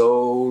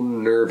so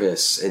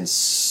nervous and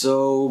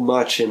so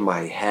much in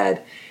my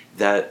head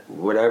that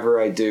whatever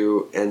I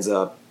do ends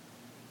up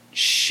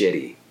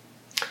shitty.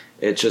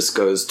 It just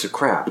goes to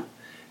crap.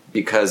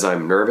 Because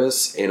I'm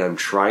nervous and I'm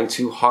trying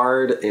too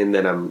hard, and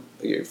then I'm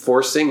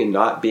forcing and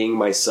not being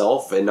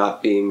myself and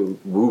not being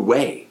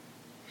wu-wei.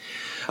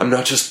 I'm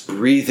not just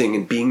breathing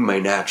and being my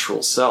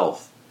natural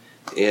self.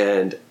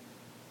 And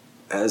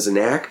as an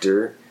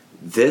actor,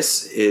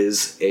 this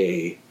is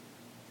a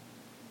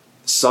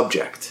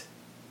subject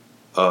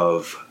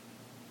of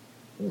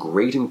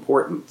great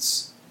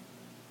importance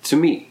to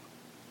me.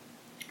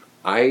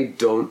 I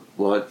don't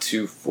want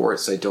to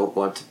force. I don't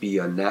want to be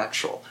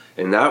unnatural.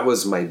 And that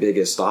was my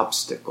biggest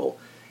obstacle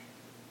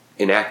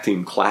in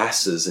acting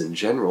classes in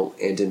general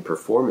and in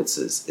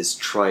performances, is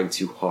trying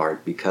too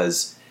hard,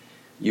 because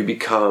you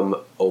become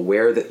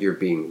aware that you're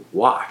being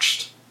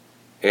watched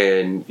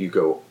and you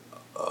go,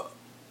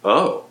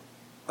 oh,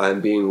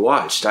 I'm being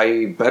watched.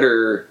 I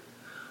better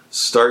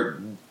start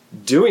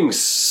doing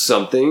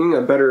something.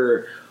 I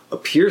better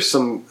appear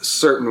some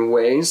certain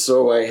way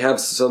so I have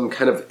some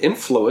kind of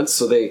influence,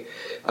 so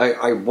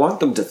I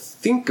want them to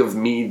think of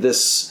me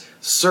this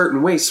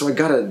certain way, so I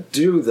gotta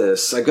do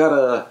this. I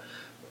gotta,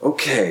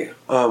 okay,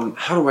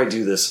 how do I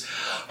do this?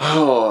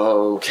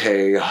 Oh,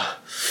 okay,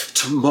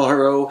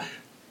 tomorrow,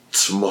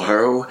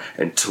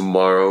 and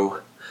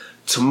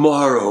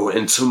tomorrow,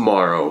 and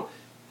tomorrow.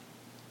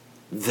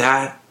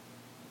 That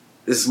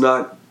is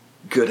not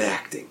good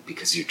acting,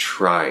 because you're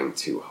trying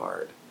too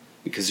hard,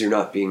 because you're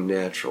not being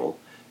natural,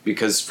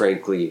 because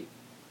frankly,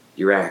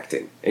 you're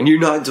acting, and you're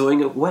not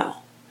doing it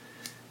well.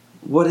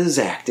 What is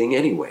acting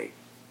anyway?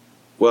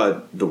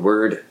 Well, the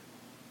word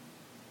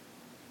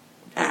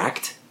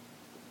act.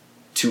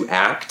 To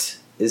act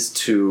is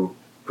to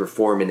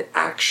perform an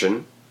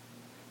action.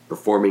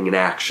 Performing an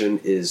action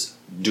is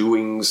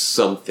doing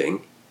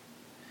something.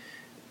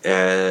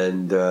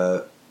 And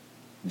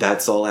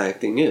that's all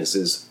acting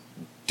is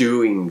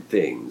doing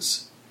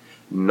things.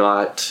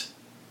 Not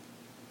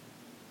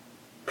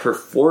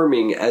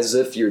performing as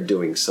if you're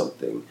doing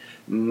something.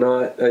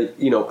 Not,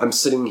 I'm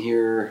sitting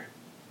here.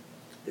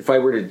 If I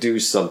were to do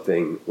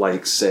something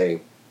like,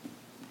 say,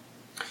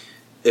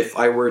 if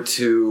I were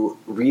to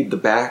read the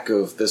back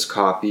of this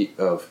copy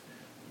of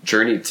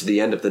Journey to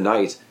the End of the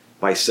Night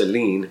by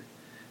Celine,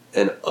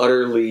 an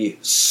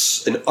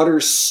utter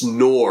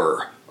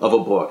snore of a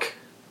book.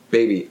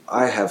 Baby,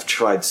 I have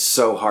tried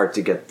so hard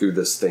to get through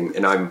this thing,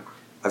 and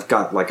I've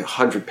got like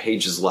 100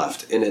 pages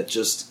left, and it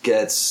just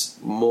gets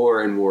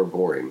more and more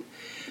boring.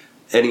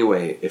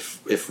 Anyway,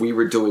 if we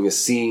were doing a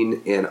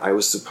scene and I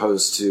was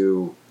supposed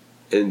to,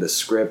 in the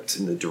script,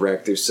 and the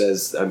director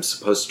says I'm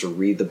supposed to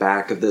read the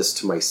back of this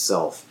to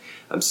myself,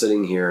 I'm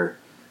sitting here,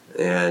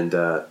 and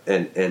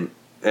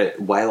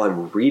while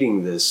I'm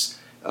reading this,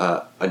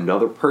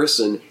 another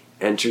person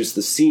enters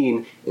the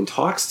scene and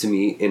talks to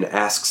me and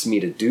asks me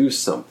to do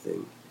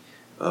something.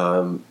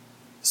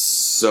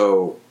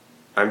 So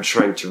I'm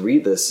trying to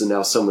read this, and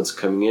now someone's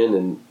coming in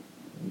and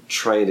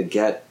trying to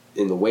get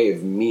in the way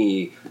of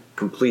me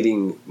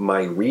completing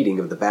my reading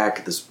of the back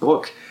of this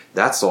book.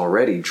 That's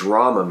already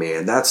drama,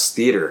 man. That's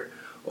theater.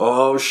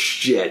 Oh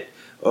shit.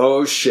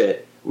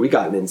 We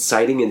got an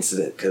inciting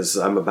incident because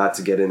I'm about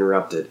to get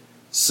interrupted.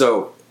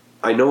 So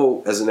I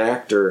know as an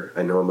actor,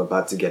 I know I'm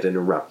about to get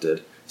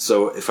interrupted.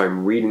 So if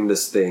I'm reading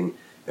this thing,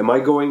 am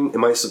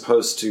I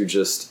supposed to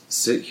just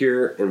sit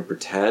here and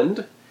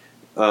pretend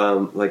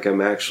like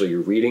I'm actually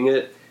reading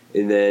it,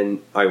 and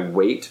then I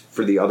wait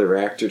for the other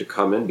actor to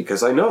come in,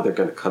 because I know they're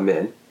going to come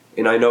in,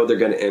 and I know they're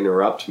going to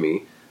interrupt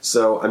me,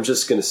 so I'm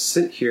just going to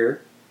sit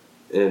here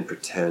and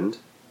pretend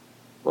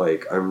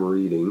like I'm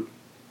reading,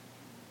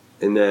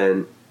 and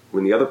then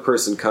when the other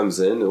person comes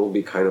in, it will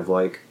be kind of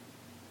like,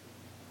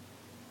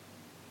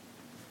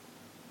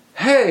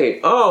 hey,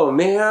 oh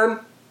man,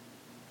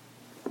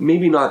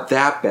 maybe not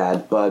that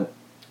bad, but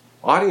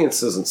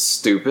audience isn't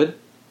stupid.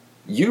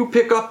 You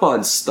pick up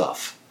on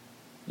stuff.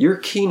 You're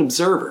a keen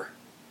observer.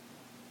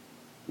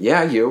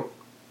 Yeah, you're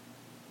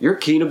a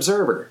keen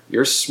observer.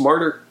 You're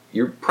smarter.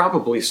 You're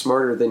probably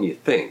smarter than you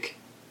think.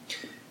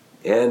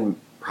 And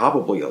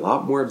probably a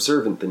lot more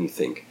observant than you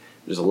think.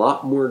 There's a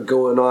lot more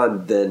going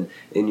on than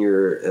in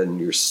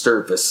your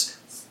surface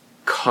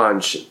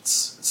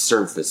consciousness.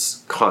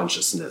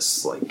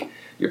 Like,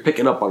 you're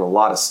picking up on a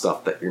lot of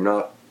stuff that you're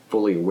not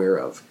fully aware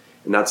of.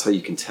 And that's how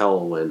you can tell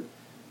when,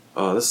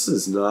 oh, this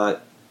is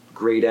not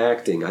great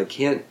acting. I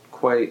can't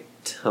quite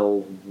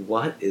tell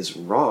what is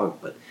wrong,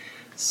 but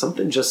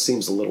something just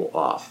seems a little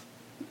off.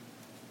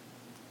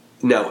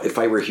 Now, if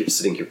I were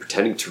sitting here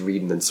pretending to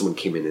read and then someone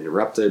came in and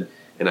interrupted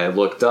and I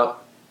looked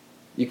up,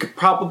 you could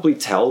probably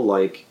tell,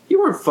 like, you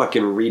weren't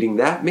fucking reading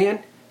that,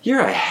 man.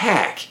 You're a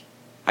hack.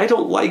 I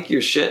don't like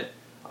your shit.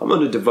 I'm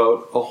going to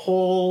devote a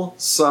whole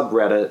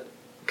subreddit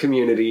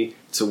community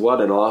to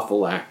what an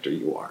awful actor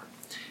you are.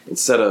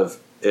 Instead of,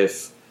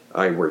 if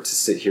I were to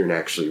sit here and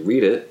actually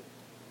read it,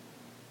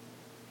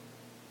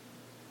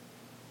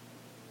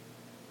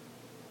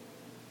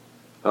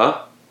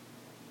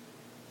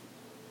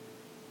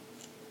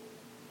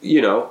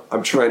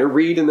 I'm trying to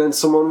read and then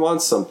someone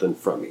wants something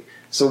from me.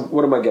 So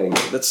what am I getting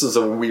at? This is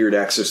a weird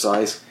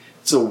exercise.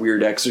 It's a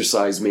weird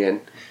exercise,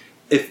 man.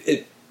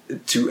 If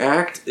to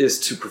act is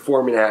to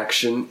perform an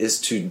action, is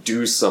to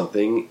do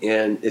something,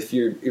 and if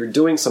you're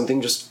doing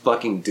something, just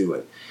fucking do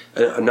it.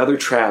 Another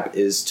trap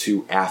is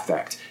to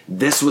affect.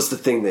 This was the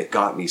thing that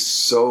got me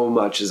so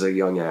much as a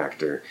young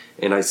actor,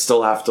 and I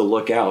still have to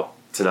look out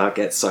to not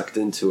get sucked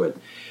into it.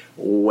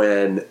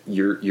 When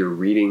you're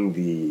reading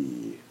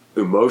the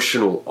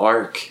emotional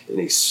arc in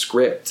a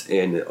script,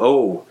 and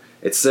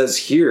it says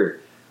here,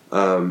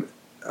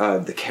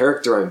 the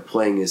character I'm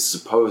playing is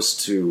supposed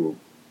to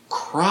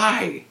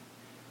cry.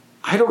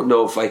 I don't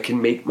know if I can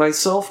make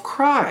myself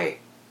cry.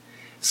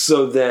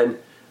 So then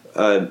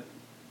a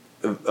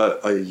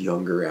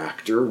younger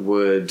actor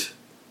would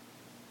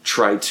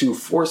try to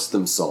force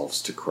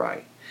themselves to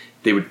cry.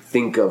 They would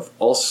think of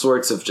all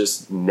sorts of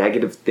just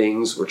negative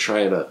things, or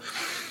try to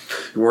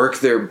work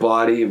their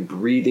body and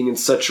breathing in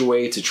such a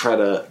way to try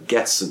to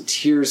get some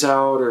tears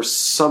out or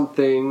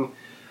something.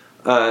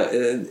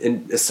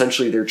 And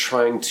essentially they're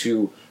trying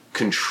to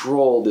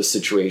control the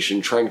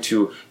situation, trying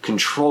to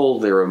control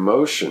their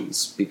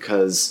emotions,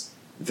 because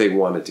they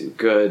want to do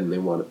good and they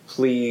want to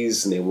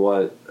please, and they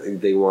want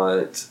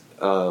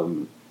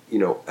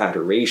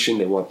adoration.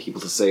 They want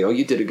people to say, "Oh,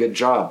 you did a good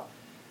job."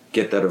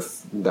 Get that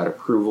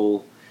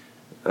approval.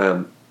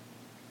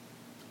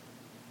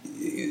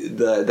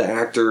 The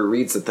actor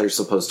reads that they're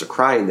supposed to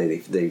cry, and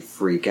they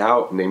freak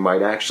out, and they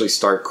might actually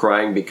start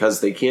crying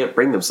because they can't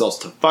bring themselves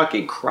to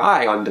fucking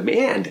cry on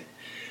demand.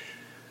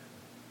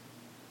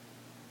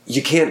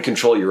 You can't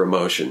control your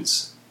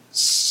emotions,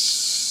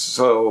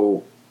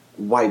 so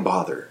why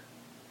bother?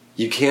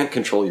 You can't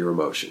control your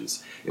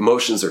emotions.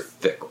 Emotions are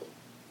fickle.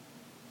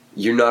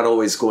 You're not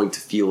always going to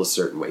feel a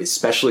certain way,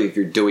 especially if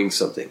you're doing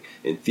something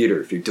in theater.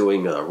 If you're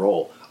doing a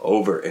role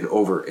over and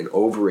over and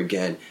over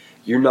again,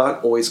 you're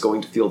not always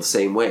going to feel the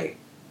same way,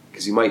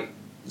 because you might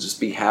just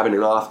be having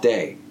an off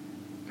day,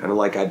 kind of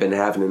like I've been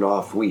having an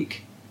off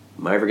week.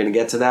 Am I ever going to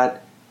get to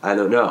that? I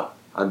don't know.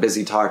 I'm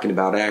busy talking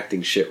about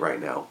acting shit right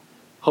now.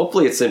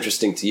 Hopefully it's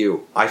interesting to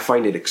you. I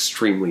find it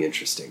extremely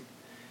interesting.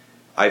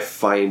 I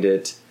find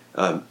it,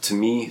 to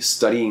me,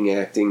 studying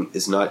acting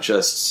is not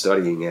just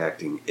studying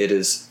acting. It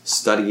is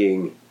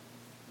studying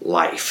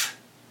life,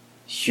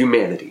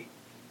 humanity,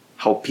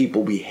 how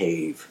people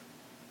behave,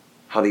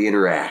 how they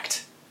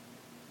interact,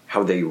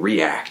 how they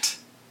react,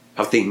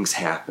 how things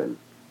happen,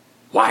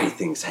 why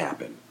things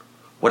happen,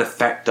 what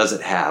effect does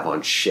it have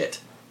on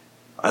shit.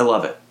 I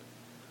love it.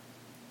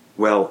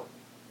 Well,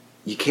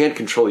 you can't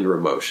control your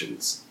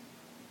emotions.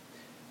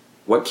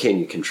 What can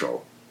you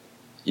control?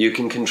 You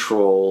can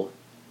control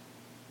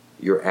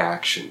your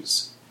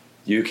actions.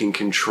 You can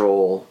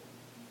control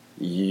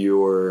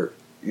your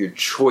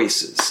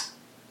choices.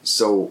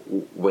 So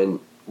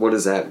what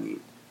does that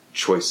mean?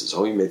 Choices.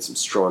 Oh, you made some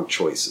strong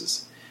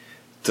choices.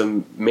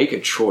 To make a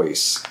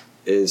choice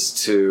is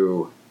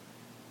to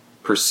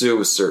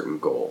pursue a certain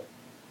goal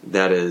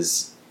that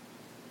is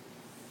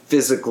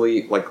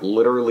physically, like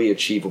literally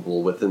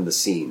achievable within the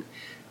scene.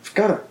 I've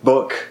got a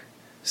book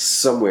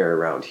somewhere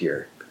around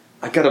here.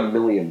 I got a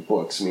million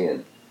books,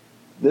 man.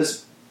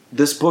 This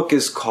book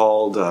is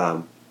called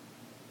the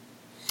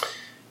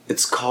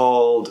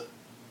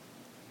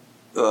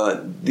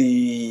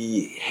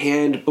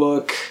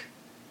Handbook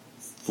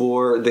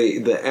for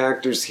the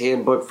Actor's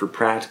Handbook for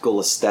Practical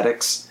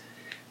Aesthetics.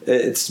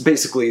 It's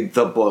basically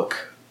the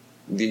book,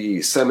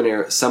 the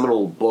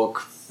seminal book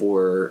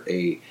for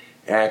a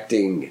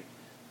acting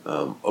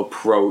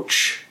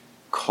approach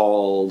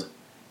called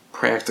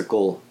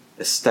Practical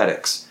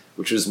Aesthetics,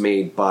 which was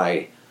made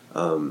by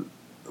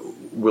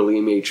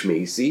William H.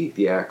 Macy,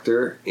 the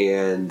actor,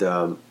 and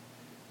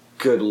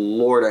good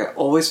Lord, I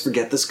always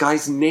forget this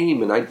guy's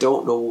name, and I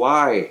don't know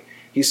why.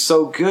 He's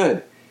so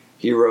good.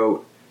 He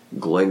wrote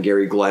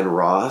Glengarry Glen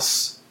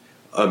Ross,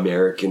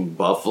 American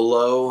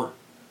Buffalo,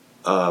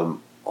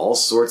 all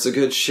sorts of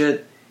good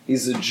shit.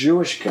 He's a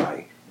Jewish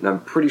guy, and I'm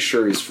pretty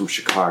sure he's from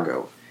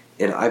Chicago.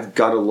 And I've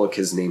got to look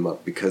his name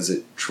up because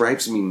it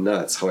drives me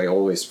nuts how I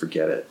always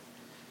forget it.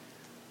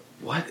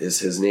 What is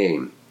his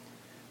name?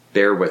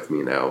 Bear with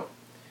me now.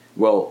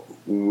 Well,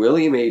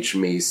 William H.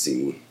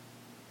 Macy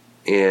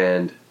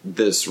and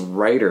this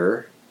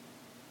writer,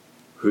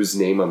 whose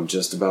name I'm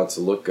just about to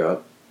look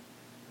up,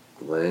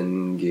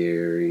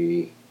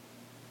 Glengarry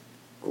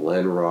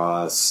Glen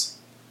Ross,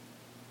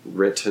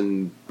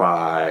 written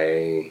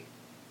by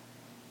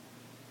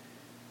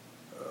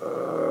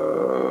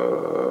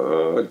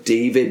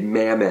David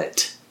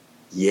Mamet.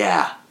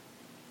 Yeah.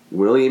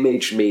 William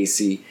H.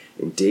 Macy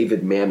and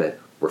David Mamet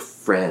were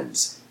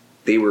friends.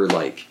 They were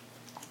like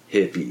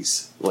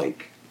hippies,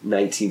 like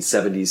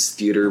 1970s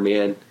theater,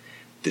 man.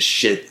 The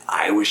shit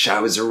I wish I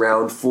was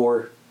around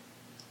for.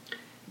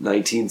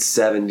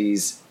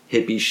 1970s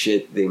hippie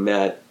shit. They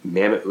met.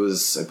 Mamet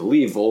was, I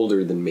believe,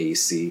 older than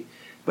Macy,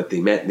 but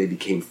they met and they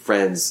became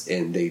friends,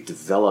 and they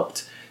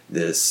developed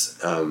this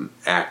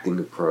acting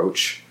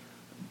approach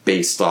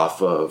based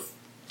off of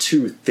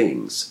two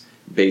things.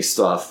 Based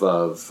off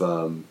of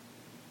the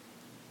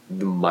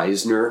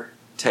Meisner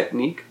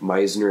technique,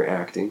 Meisner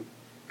acting,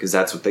 because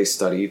that's what they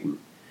studied. And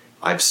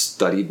I've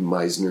studied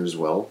Meisner as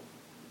well,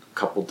 a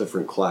couple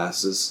different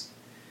classes.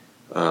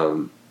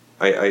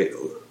 I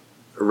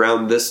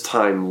around this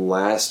time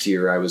last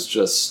year, I was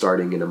just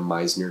starting in a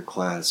Meisner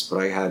class, but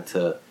I had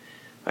to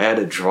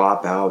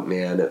drop out,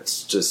 man.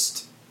 It's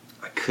just,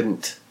 I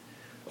couldn't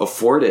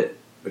afford it,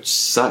 which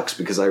sucks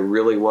because I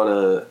really want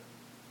to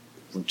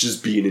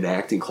just be in an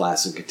acting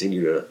class and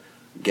continue to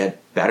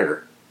get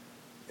better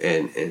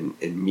and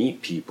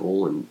meet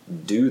people and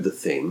do the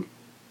thing.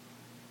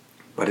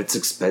 But it's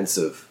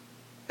expensive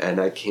and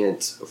I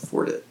can't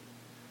afford it.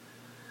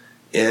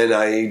 And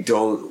I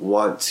don't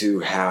want to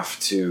have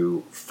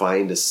to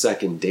find a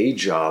second day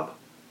job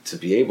to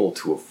be able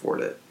to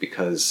afford it,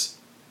 because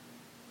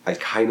I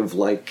kind of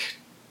like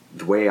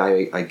the way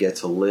I get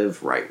to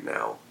live right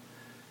now.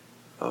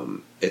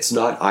 It's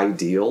not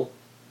ideal,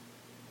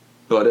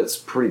 but it's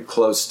pretty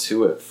close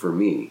to it for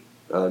me.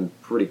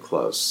 Pretty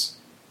close.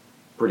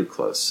 Pretty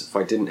close. If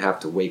I didn't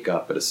have to wake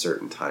up at a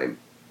certain time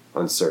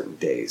on certain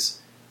days,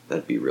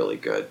 that'd be really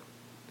good.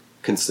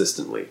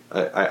 Consistently.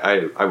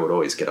 I would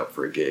always get up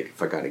for a gig.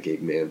 If I got a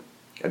gig, man,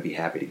 I'd be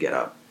happy to get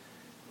up.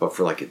 But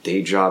for like a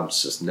day job,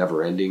 it's just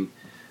never ending.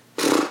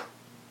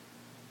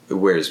 It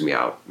wears me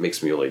out.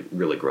 Makes me really,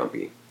 really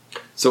grumpy.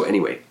 So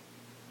anyway,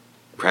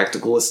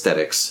 Practical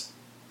Aesthetics,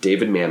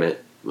 David Mamet,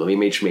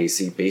 William H.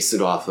 Macy, based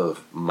it off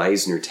of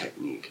Meisner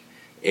technique.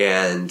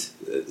 And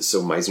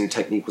so Meisner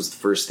technique was the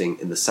first thing.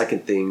 And the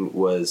second thing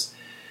was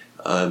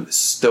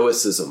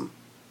Stoicism.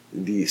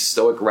 The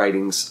Stoic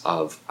writings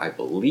of, I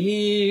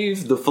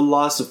believe the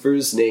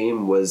philosopher's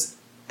name was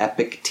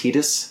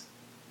Epictetus.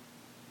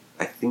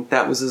 I think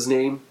that was his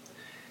name.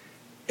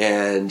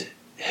 And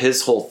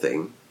his whole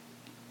thing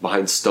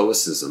behind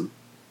Stoicism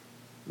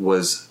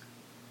was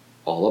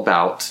all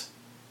about,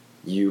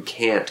 you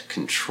can't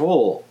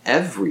control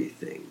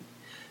everything,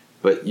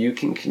 but you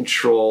can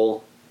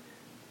control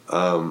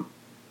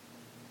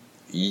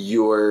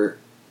your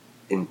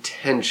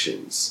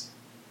intentions.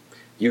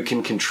 You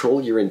can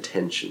control your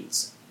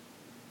intentions.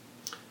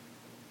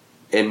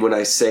 And when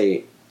I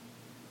say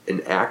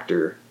an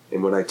actor,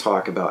 and when I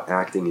talk about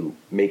acting and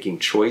making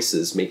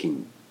choices,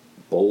 making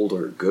bold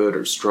or good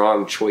or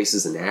strong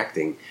choices in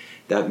acting,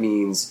 that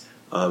means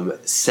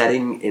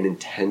setting an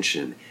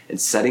intention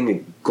and setting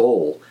a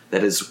goal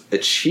that is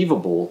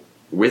achievable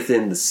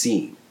within the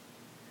scene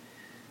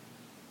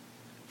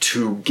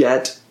to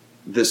get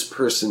this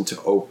person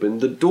to open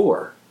the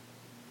door.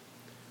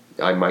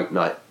 I might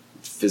not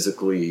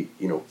physically,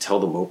 tell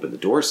them open the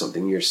door or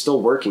something. You're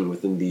still working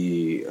within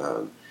the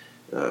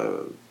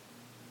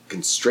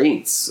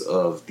constraints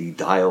of the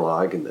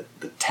dialogue and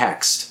the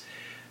text,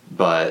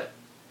 but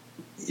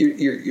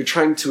you're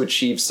trying to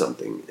achieve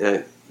something.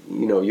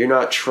 You're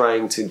not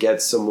trying to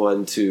get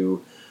someone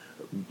to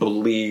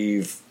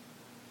believe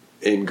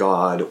in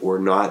God or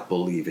not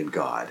believe in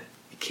God.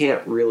 You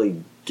can't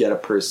really get a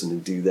person to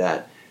do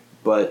that,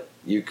 but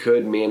you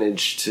could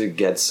manage to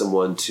get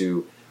someone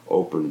to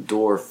open the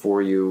door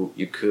for you.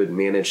 You could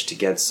manage to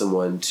get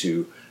someone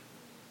to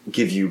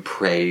give you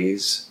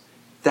praise,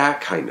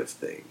 that kind of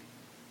thing.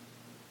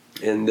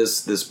 And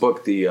this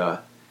book, the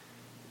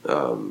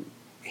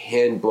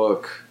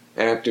handbook,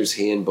 Actor's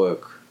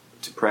Handbook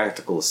to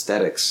Practical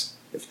Aesthetics,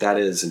 if that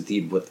is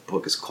indeed what the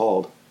book is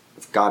called,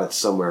 I've got it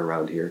somewhere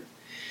around here,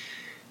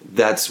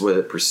 that's what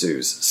it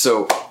pursues.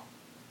 So,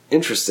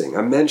 interesting.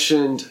 I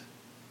mentioned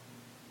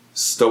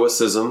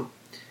Stoicism,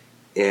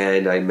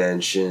 and I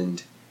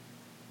mentioned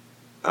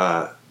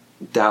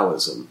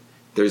Taoism.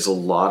 There's a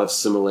lot of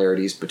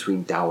similarities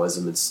between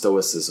Taoism and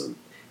Stoicism,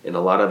 and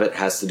a lot of it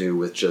has to do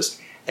with just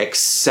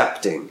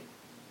accepting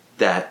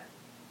that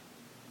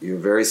you're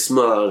very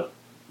small,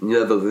 you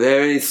have a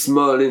very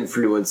small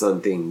influence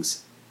on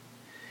things.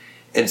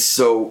 And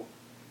so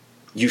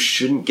you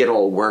shouldn't get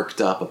all worked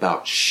up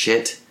about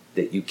shit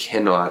that you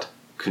cannot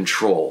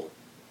control.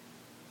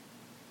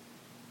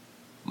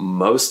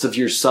 Most of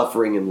your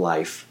suffering in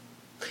life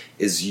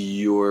is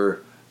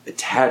your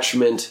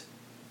attachment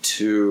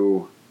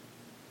to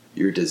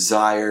your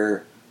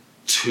desire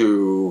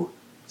to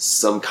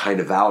some kind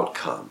of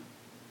outcome.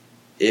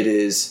 It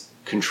is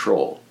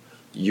control.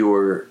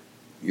 Your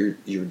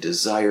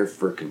desire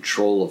for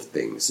control of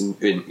things,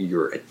 and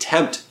your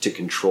attempt to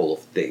control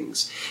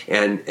things,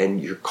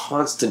 and your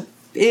constant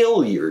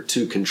failure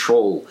to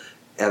control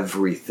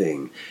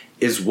everything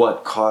is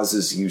what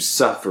causes you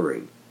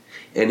suffering.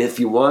 And if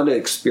you want to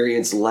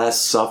experience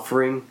less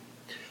suffering,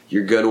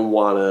 you're going to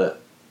want to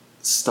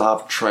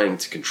stop trying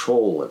to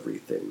control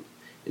everything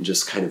and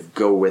just kind of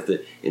go with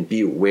it and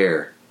be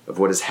aware of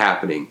what is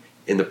happening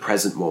in the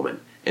present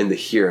moment, in the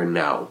here and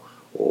now.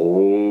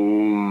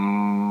 Om.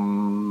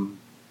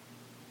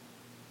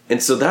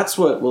 And so that's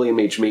what William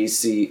H.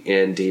 Macy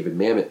and David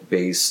Mamet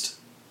based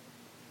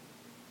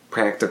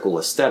practical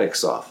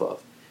aesthetics off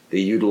of. They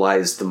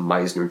utilized the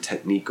Meisner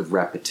technique of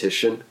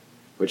repetition,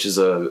 which is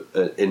an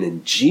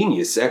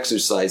ingenious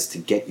exercise to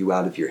get you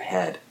out of your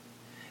head.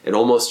 It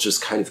almost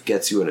just kind of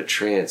gets you in a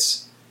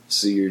trance.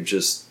 So you're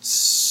just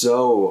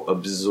so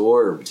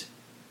absorbed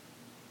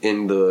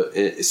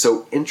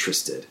so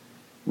interested.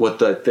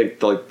 What I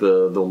think like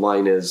the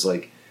line is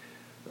like,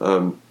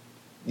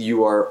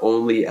 you are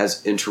only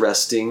as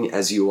interesting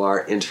as you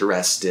are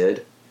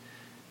interested.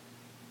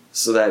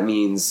 So that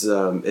means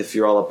if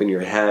you're all up in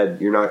your head,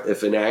 you're not.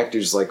 If an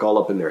actor's like all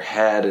up in their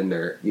head and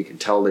you can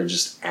tell they're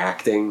just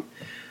acting,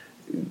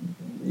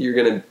 you're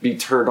gonna be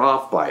turned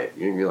off by it.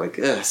 You're gonna be like,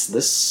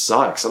 this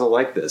sucks. I don't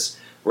like this.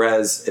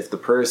 Whereas if the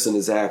person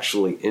is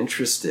actually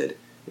interested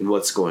in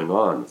what's going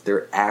on, if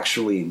they're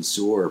actually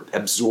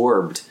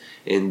absorbed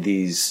in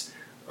these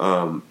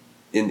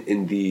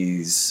in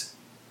these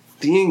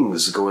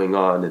things going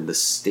on in the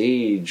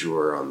stage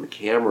or on the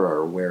camera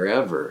or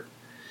wherever,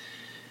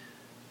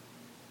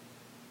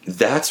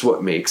 that's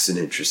what makes an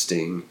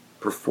interesting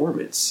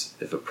performance.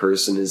 If a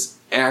person is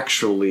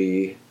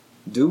actually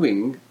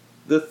doing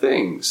the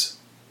things.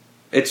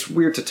 It's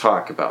weird to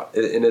talk about,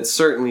 and it's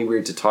certainly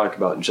weird to talk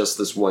about in just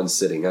this one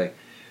sitting.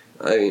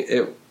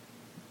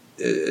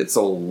 It's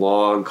a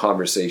long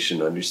conversation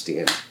to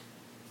understand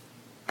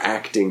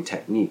acting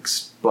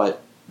techniques,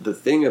 but the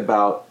thing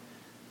about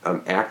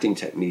acting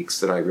techniques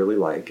that I really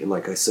like, and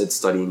like I said,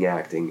 studying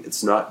acting,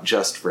 it's not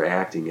just for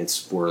acting, it's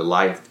for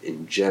life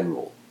in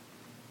general.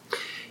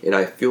 And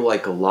I feel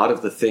like a lot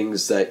of the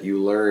things that you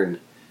learn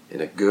in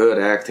a good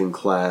acting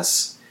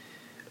class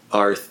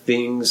are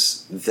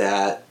things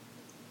that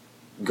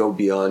go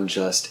beyond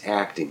just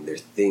acting. They're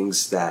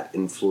things that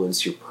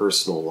influence your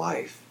personal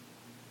life.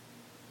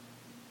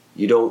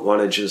 You don't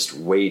want to just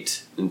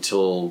wait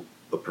until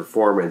a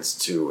performance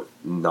to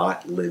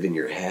not live in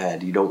your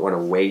head. You don't want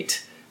to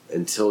wait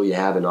until you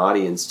have an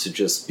audience to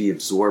just be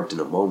absorbed in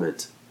a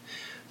moment.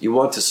 You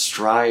want to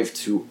strive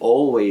to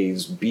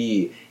always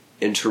be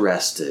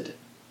interested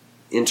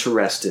in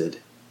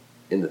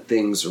the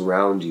things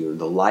around you and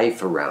the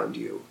life around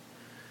you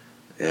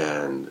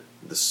and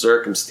the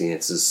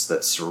circumstances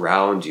that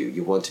surround you.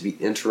 You want to be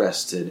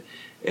interested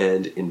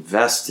and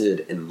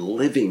invested in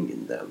living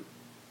in them.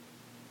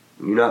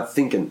 You're not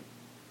thinking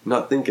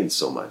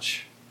so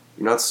much.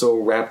 You're not so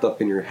wrapped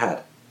up in your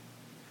head.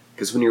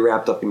 Because when you're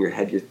wrapped up in your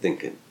head, you're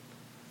thinking.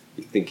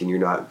 You're thinking you're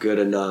not good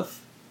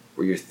enough,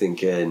 or you're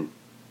thinking,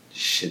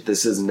 shit,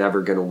 this is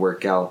never going to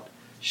work out.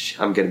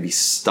 I'm going to be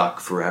stuck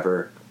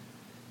forever.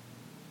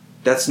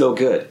 That's no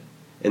good.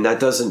 And that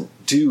doesn't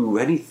do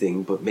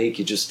anything but make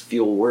you just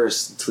feel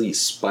worse until you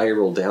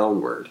spiral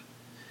downward.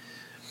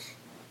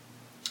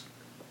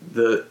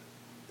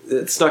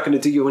 It's not going to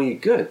do you any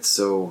good,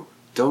 so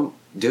don't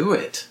do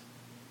it.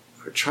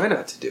 Or try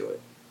not to do it.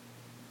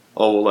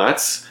 Oh, well,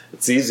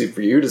 it's easy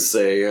for you to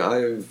say,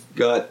 I've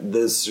got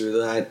this or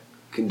that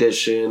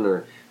condition,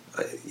 or,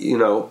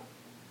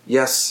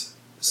 yes,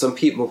 some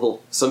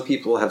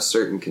people have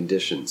certain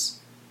conditions.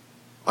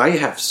 I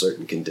have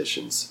certain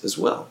conditions as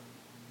well.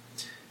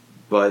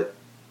 But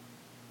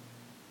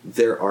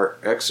there are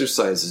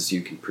exercises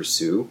you can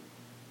pursue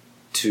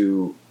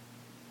to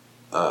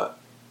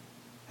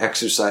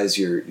exercise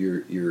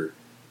your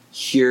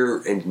here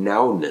and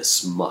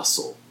nowness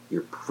muscle,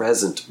 your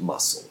present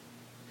muscle.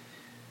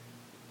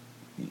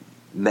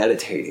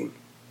 Meditating.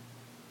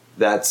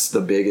 That's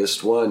the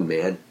biggest one,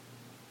 man.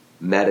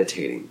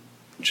 Meditating.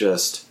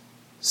 Just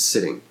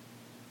sitting.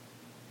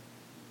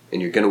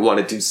 And you're going to want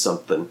to do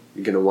something.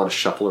 You're going to want to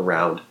shuffle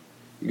around.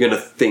 You're going to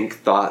think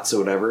thoughts or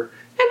whatever.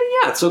 And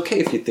yeah, it's okay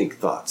if you think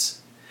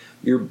thoughts.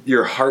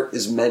 Your heart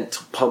is meant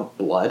to pump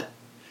blood.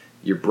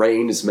 Your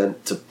brain is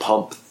meant to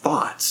pump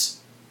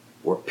thoughts.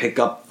 Or pick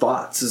up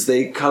thoughts as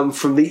they come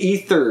from the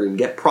ether and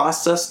get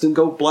processed and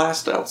go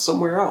blast out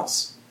somewhere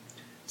else.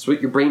 That's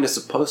what your brain is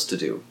supposed to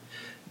do.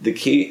 The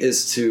key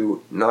is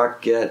to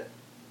not get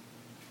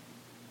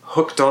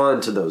hooked on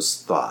to those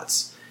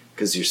thoughts.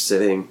 Because you're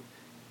sitting,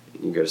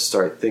 and you got to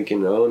start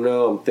thinking, oh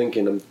no, I'm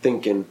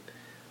thinking.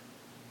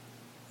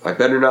 I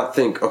better not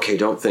think. Okay,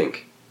 don't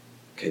think.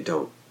 Okay,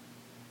 don't.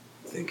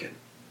 I'm thinking.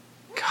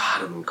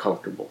 God, I'm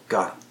uncomfortable.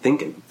 God, I'm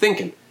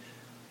thinking.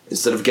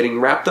 Instead of getting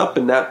wrapped up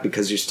in that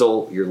because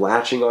you're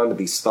latching onto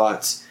these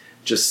thoughts,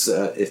 just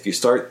if you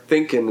start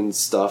thinking and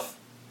stuff,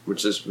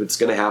 which is what's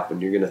going to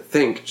happen, you're going to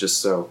think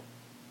just so.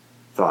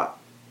 Thought.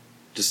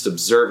 Just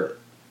observe it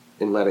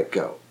and let it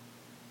go.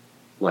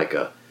 Like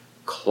a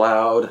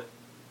cloud,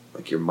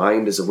 like your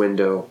mind is a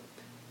window,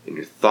 and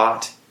your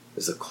thought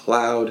is a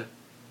cloud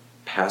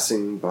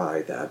passing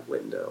by that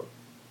window.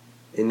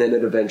 And then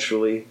it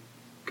eventually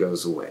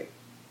goes away.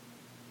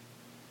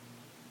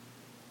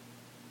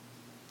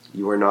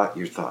 You are not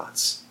your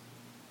thoughts.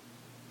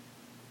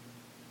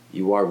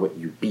 You are what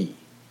you be.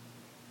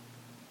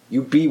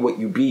 You be what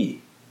you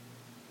be.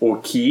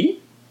 Okay?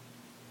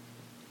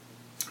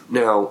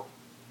 Now,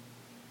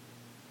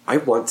 I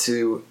want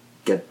to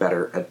get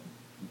better at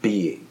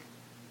being.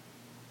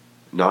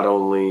 Not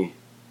only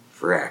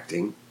for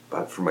acting,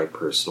 but for my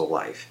personal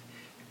life.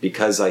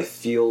 Because I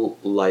feel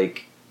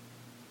like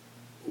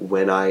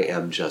when I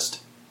am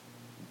just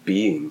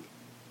being,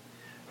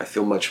 I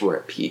feel much more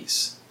at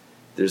peace.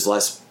 There's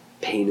less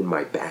pain in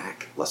my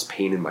back, less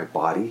pain in my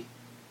body,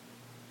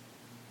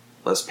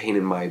 less pain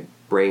in my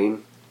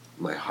brain,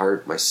 my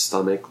heart, my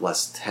stomach,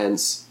 less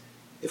tense,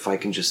 if I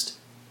can just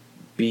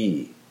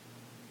be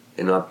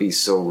and not be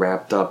so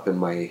wrapped up in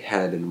my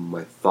head and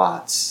my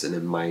thoughts and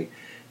in my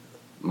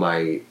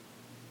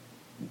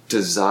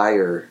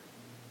desire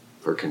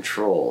for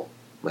control,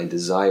 my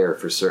desire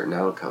for certain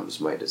outcomes,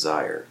 my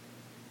desire.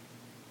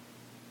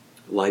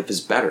 Life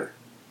is better.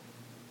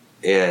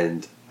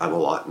 And I'm a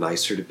lot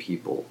nicer to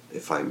people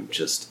if I'm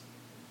just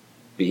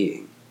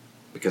being.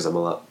 Because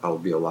I'll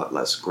be a lot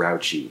less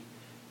grouchy.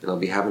 And I'll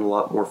be having a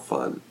lot more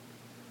fun.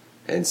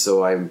 And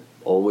so I'm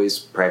always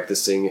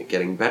practicing at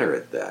getting better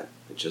at that.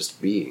 At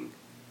just being.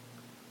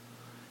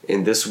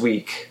 And this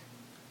week,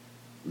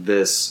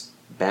 this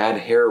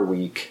bad hair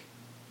week,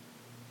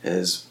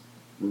 has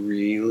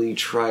really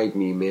tried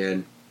me,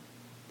 man.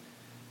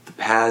 The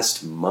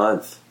past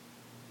month,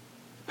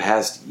 the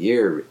past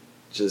year,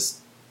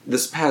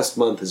 this past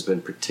month has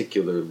been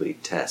particularly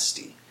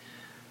testy.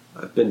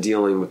 I've been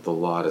dealing with a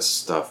lot of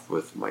stuff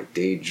with my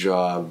day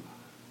job.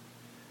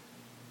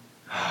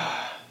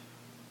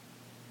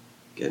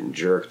 Getting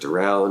jerked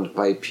around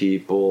by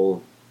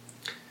people.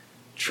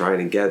 Trying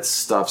to get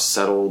stuff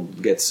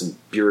settled, get some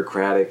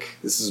bureaucratic.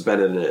 This has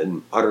been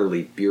an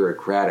utterly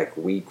bureaucratic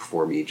week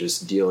for me,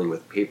 just dealing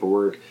with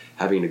paperwork,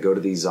 having to go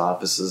to these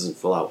offices and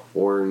fill out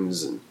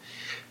forms and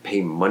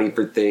pay money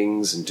for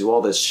things and do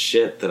all this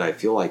shit that I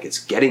feel like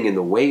it's getting in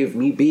the way of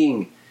me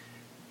being.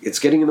 It's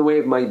getting in the way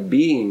of my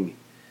being.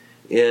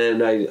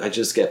 And I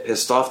just get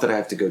pissed off that I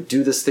have to go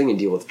do this thing and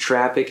deal with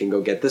traffic and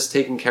go get this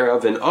taken care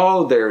of. And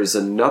there's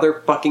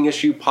another fucking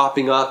issue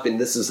popping up, and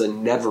this is a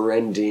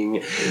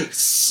never-ending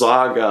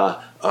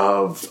saga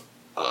of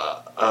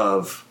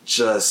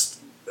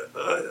just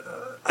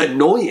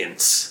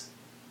annoyance.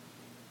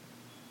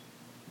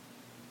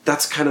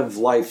 That's kind of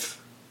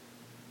life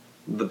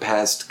the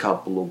past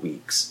couple of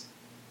weeks.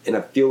 And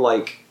I feel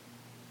like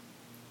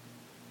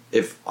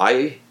if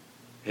I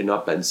had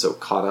not been so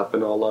caught up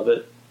in all of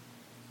it,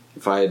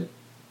 if I had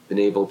been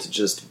able to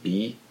just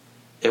be,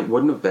 it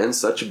wouldn't have been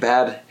such a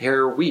bad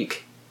hair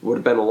week. It would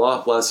have been a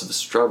lot less of a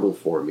struggle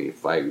for me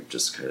if I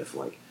just kind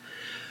of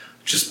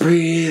just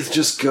breathe,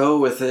 just go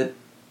with it.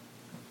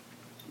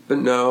 But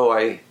no,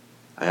 I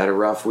had a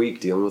rough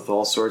week dealing with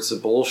all sorts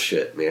of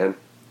bullshit, man.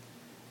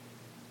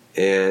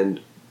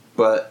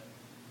 But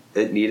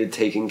it needed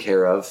taken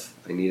care of.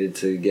 I needed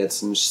to get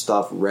some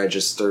stuff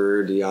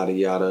registered, yada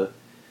yada.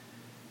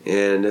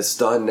 And it's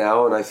done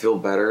now, and I feel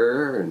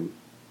better, and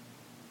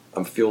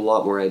I feel a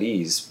lot more at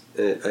ease.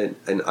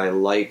 And I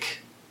like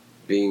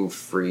being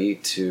free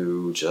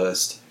to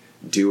just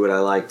do what I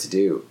like to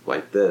do,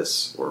 like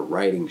this, or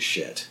writing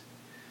shit.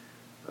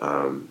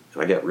 And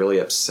I get really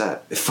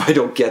upset if I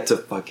don't get to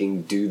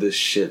fucking do the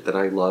shit that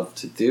I love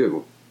to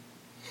do.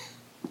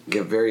 I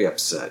get very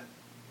upset.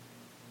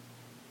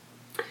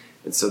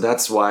 And so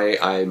that's why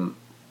I'm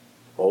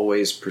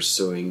always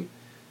pursuing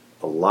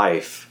a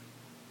life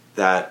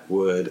that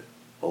would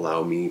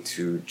allow me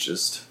to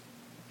just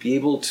be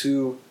able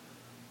to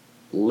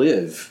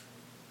live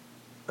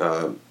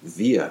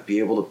be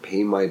able to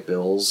pay my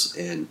bills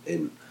and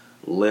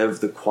live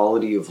the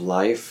quality of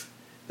life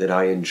that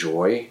I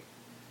enjoy.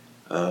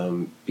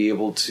 Be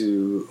able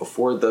to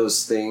afford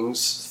those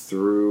things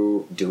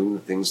through doing the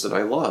things that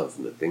I love.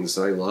 And the things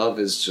that I love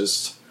is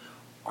just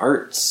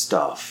art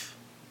stuff.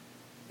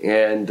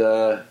 And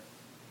it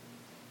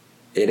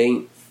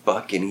ain't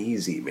fucking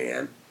easy,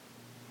 man.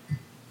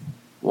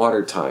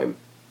 Water time.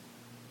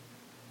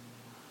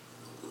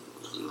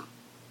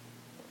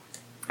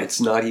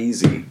 It's not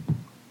easy.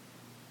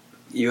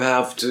 You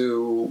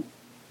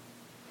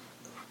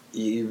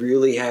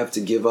really have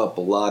to give up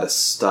a lot of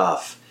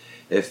stuff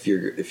if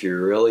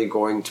you're really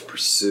going to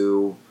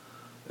pursue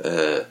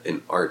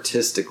an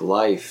artistic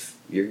life.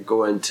 You're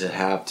going to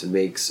have to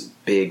make some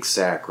big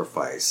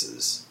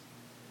sacrifices.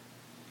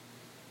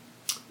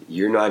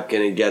 You're not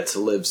going to get to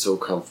live so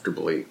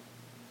comfortably.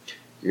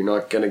 You're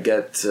not going to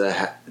get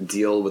to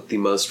deal with the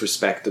most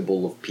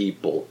respectable of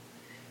people.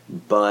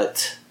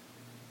 But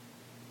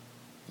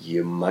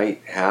you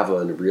might have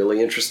a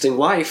really interesting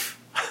life.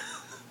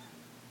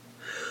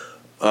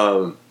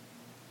 And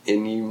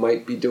you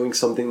might be doing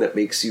something that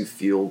makes you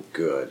feel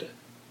good,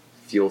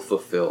 feel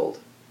fulfilled,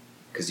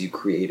 because you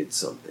created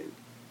something.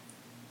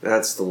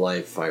 That's the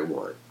life I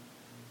want.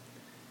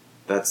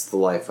 That's the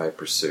life I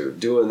pursue.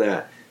 Doing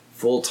that,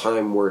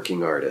 full-time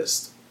working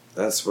artist.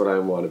 That's what I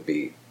want to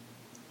be.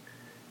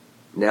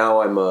 Now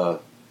I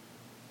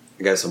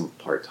guess I'm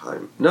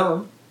part-time. No,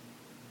 I'm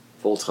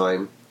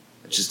full-time.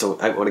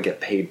 I want to get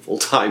paid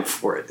full-time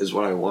for it, is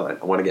what I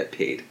want. I want to get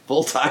paid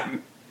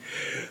full-time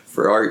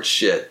for art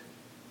shit.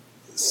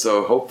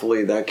 So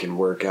hopefully that can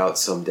work out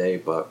someday,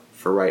 but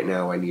for right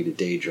now I need a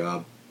day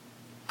job.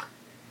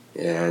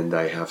 And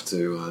I have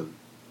to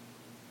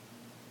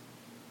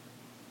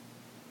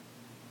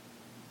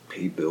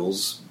pay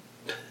bills.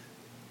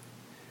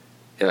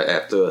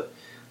 I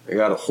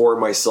gotta whore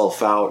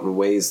myself out in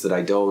ways that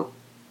I don't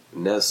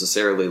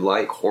necessarily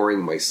like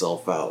whoring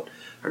myself out.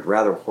 I'd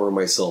rather whore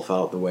myself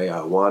out the way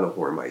I want to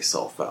whore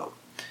myself out.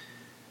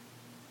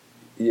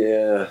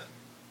 Yeah,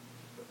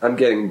 I'm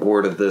getting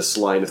bored of this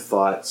line of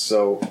thought,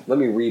 so let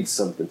me read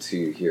something to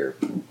you here.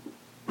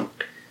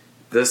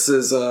 This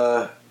is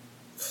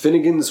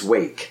Finnegan's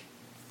Wake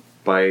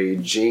by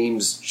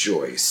James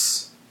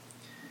Joyce.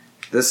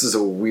 This is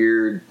a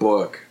weird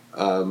book.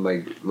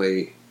 My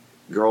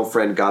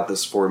girlfriend got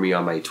this for me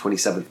on my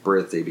 27th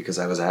birthday because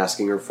I was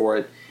asking her for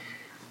it.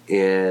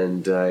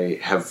 And I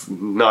have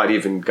not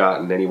even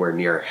gotten anywhere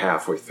near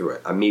halfway through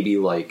it. I'm maybe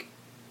like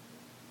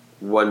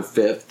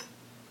 1/5.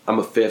 I'm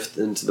a fifth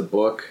into the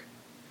book.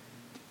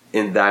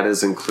 And that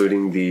is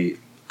including the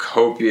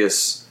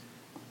copious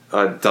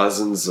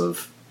dozens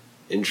of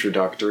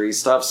introductory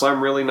stuff. So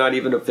I'm really not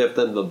even a fifth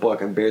into the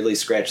book. I'm barely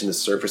scratching the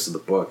surface of the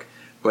book.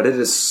 But it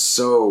is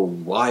so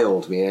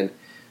wild, man.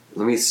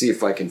 Let me see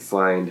if I can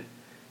find...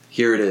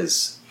 Here it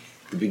is.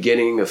 The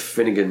beginning of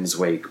Finnegan's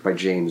Wake by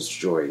James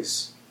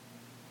Joyce.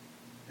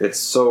 It's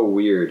so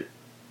weird.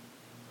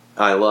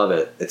 I love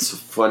it. It's a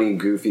funny,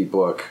 goofy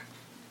book.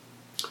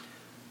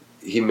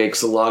 He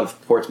makes a lot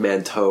of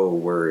portmanteau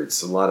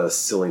words, a lot of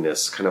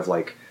silliness, kind of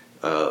like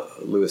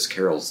Lewis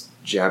Carroll's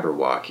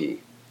Jabberwocky.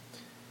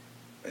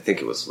 I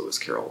think it was Lewis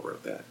Carroll who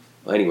wrote that.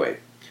 Anyway,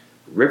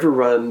 river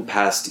run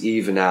past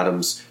Eve and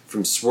Adams,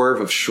 from swerve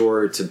of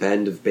shore to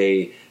bend of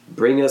bay,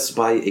 bring us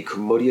by a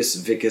commodious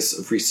vicus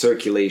of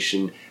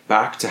recirculation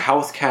back to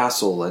Howth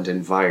Castle and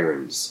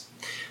environs.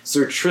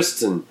 Sir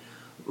Tristan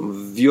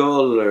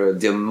Violer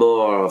de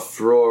Moor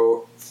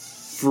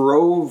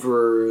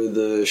frover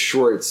the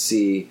short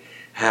sea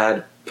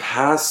had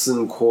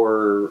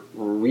Passencore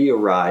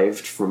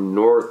re-arrived from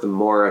North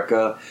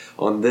America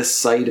on this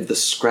side of the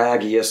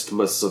scraggy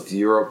isthmus of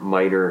Europe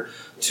Minor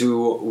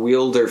to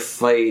wielder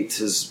fight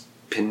his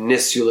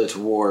peninsulate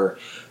war,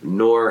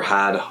 nor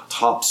had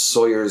Top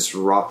Sawyer's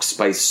rocks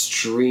by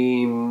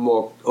stream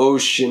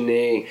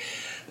oceane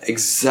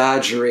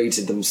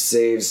exaggerated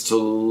themselves to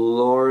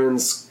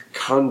Lawrence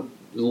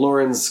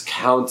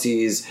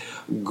County's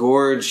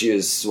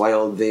gorgeous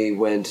while they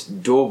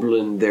went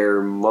doubling their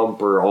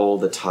mumper all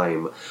the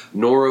time,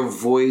 nor a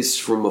voice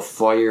from a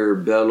fire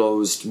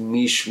bellows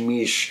mish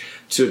mish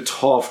to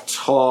toff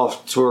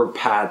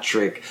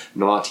Patrick,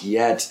 not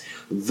yet,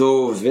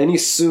 though very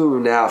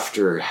soon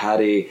after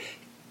had a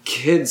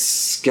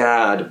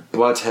kid-scad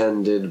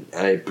butt-ended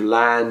a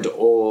bland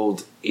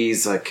old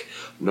Isaac,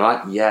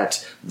 not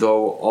yet,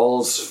 though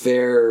all's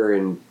fair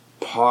in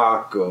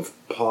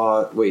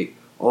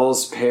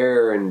all's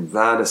pair and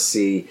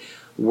vanity,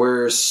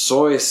 where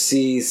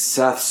Soisy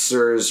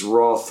Sethsers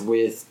wroth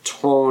with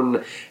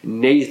Tone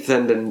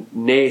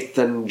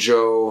Nathan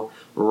Joe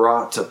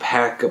wrought a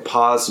peck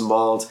upos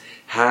malt,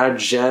 had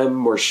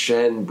gem or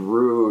shen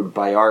brewed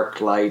by arc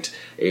light,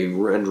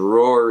 and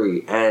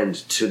rory end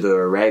to the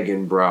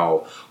regan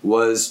brow,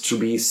 was to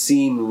be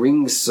seen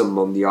ringsome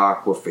on the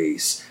aqua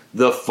face,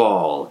 the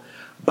fall.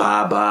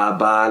 Ba ba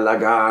ba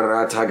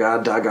lagara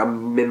taga daga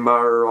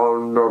mimar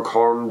on the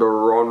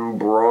condoron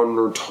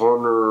bron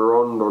toner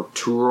on the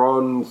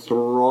turon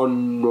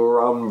thron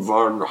ram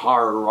van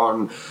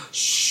haron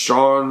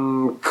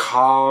shon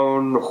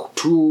kan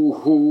tu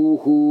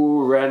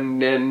hu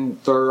renin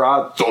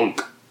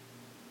thunk.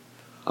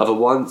 Of a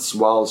once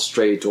while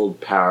straight old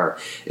power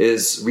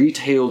is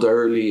retailed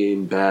early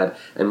in bed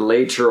and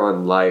later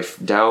on life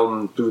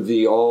down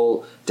through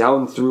all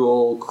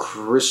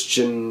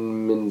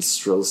Christian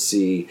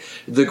minstrelsy.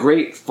 The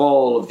great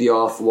fall of the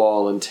off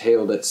wall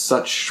entailed at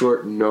such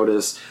short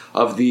notice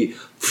of the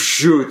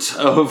shoot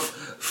of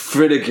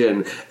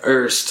Finnegan,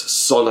 erst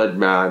solid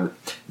man,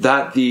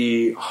 that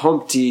the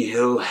Humpty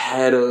Hill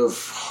head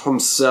of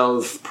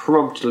himself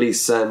promptly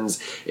sends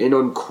an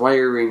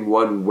inquiring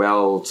one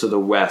well to the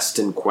west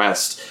in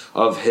quest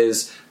of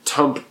his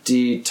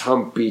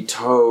tumpty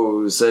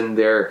toes, and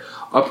their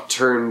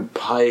upturned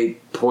pike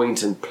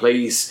point and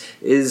place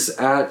is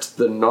at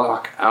the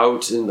knock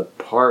out in the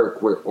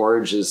park where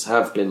oranges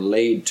have been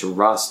laid to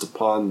rust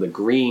upon the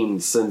green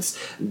since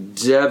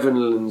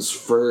Devonland's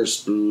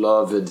first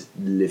loved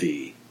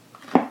Livy.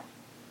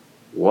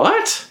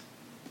 What?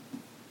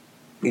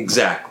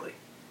 Exactly.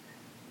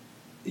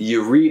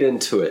 You read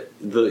into it.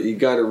 You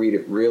gotta read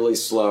it really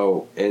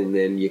slow, and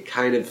then you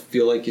kind of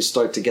feel like you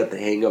start to get the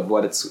hang of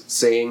what it's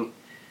saying,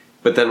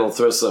 but then it'll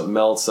throw something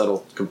else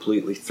that'll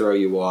completely throw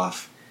you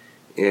off.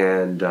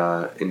 And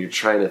you're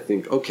trying to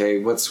think, okay,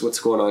 what's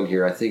going on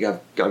here? I think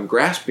I'm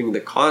grasping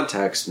the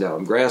context now.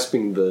 I'm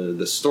grasping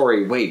the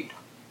story. Wait,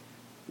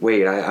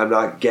 I'm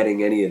not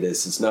getting any of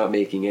this. It's not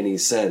making any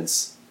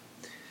sense.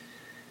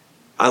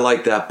 I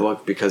like that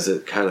book because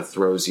it kind of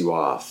throws you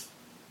off.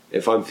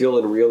 If I'm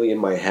feeling really in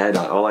my head,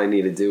 all I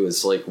need to do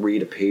is like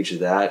read a page of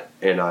that,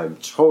 and I'm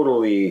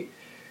totally,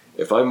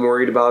 if I'm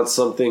worried about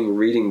something,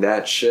 reading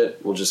that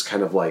shit will just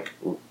kind of like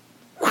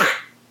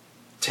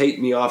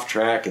take me off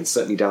track and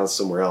set me down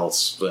somewhere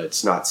else, but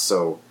it's not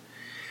so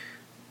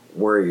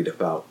worried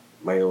about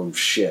my own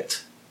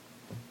shit.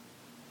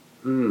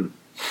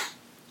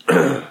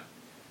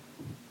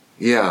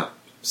 Yeah,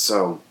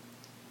 so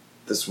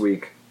this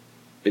week,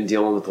 been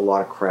dealing with a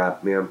lot of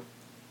crap, man.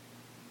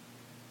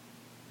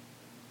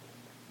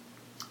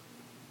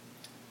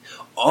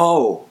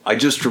 Oh, I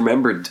just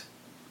remembered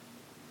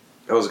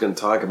I was going to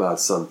talk about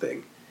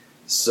something.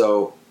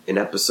 So, in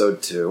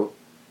episode 2,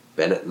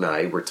 Bennett and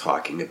I were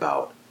talking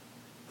about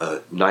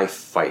knife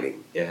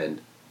fighting, and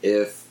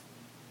if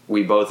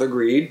we both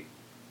agreed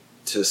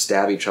to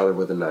stab each other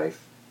with a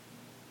knife,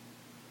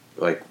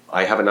 like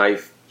I have a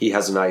knife, he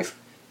has a knife,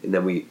 and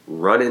then we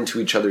run into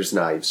each other's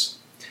knives,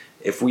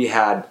 if we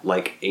had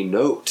like a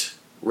note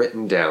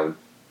written down,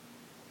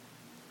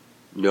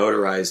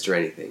 notarized or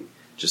anything,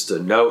 just a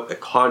note, a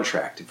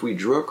contract, if we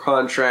drew a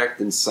contract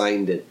and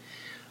signed it,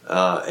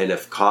 and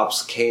if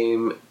cops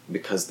came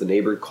because the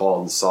neighbor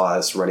called and saw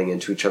us running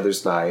into each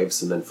other's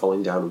knives and then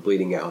falling down and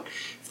bleeding out,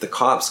 if the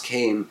cops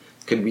came,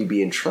 could we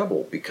be in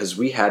trouble because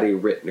we had a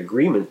written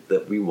agreement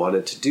that we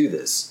wanted to do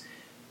this?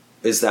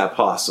 Is that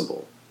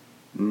possible?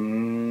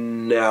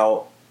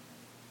 Now,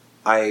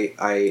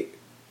 I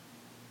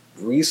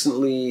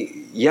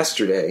recently,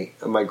 yesterday,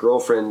 my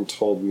girlfriend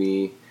told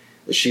me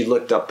that she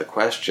looked up the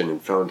question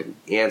and found an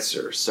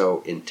answer.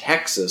 So in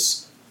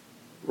Texas,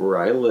 where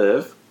I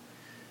live,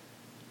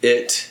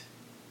 it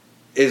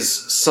is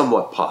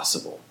somewhat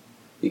possible.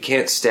 You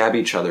can't stab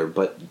each other,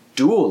 but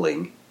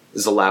dueling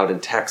is allowed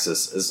in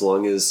Texas as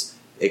long as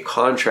a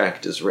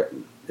contract is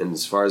written. And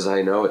as far as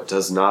I know, it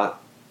does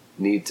not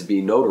need to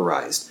be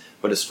notarized.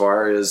 But as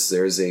far as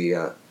there's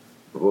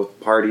both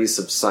parties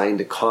have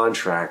signed a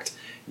contract,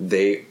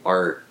 they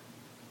are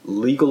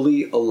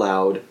legally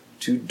allowed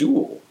to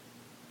duel.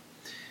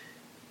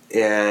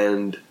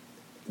 And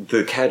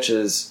the catch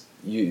is,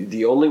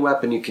 the only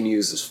weapon you can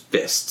use is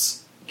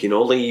fists. You can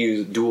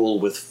only duel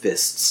with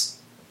fists.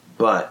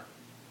 But,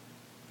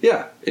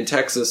 yeah, in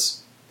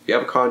Texas, if you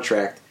have a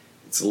contract,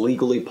 it's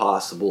legally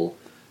possible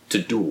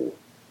to duel.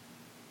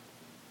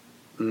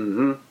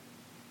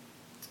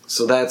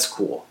 So that's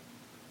cool.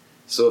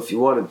 So if you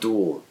want to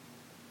duel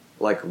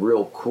like a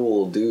real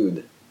cool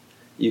dude,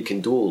 you can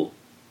duel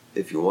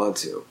if you want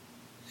to.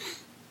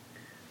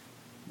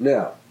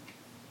 Now,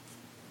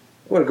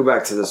 I want to go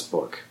back to this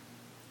book.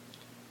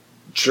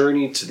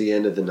 Journey to the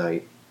End of the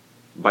Night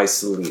by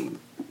Celine.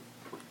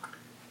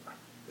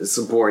 It's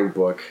a boring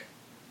book.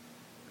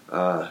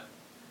 An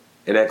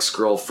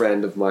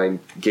ex-girlfriend of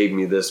mine gave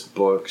me this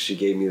book. She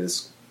gave me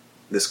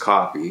this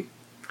copy.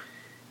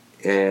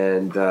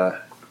 And,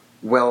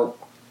 well,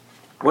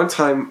 one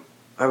time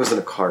I was in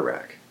a car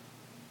wreck.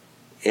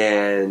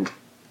 And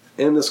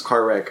in this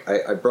car wreck,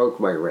 I broke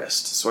my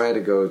wrist. So I had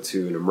to go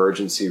to an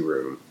emergency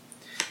room.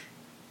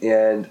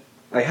 And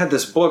I had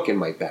this book in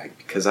my bag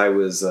because I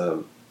was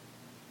in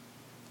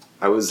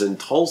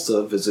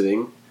Tulsa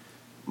visiting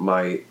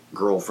my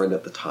girlfriend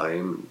at the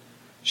time.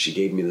 She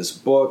gave me this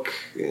book,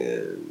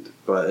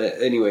 but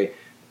anyway,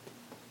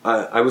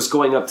 I was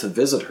going up to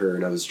visit her,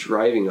 and I was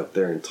driving up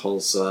there in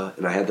Tulsa,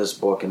 and I had this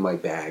book in my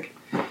bag.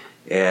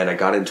 And I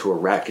got into a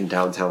wreck in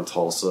downtown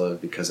Tulsa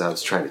because I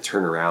was trying to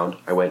turn around.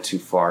 I went too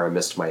far. I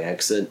missed my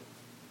exit.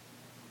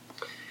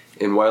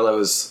 And while I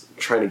was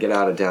trying to get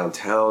out of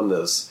downtown,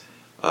 this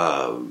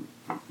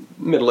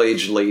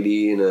middle-aged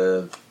lady in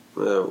a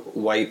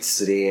white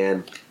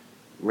sedan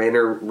ran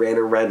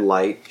a red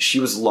light. She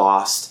was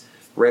lost.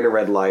 Ran a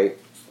red light.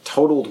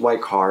 Totaled my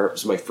car. It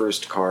was my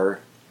first car.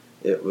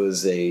 It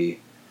was a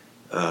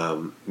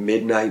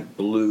midnight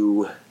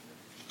blue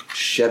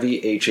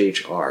Chevy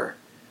HHR,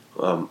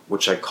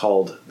 which I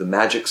called the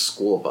Magic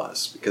School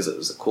Bus because it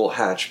was a cool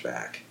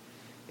hatchback.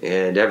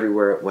 And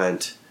everywhere it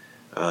went,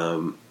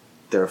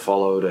 there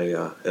followed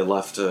it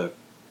left a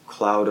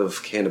cloud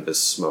of cannabis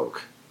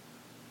smoke.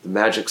 The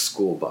Magic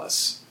School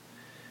Bus.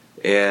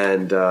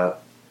 And,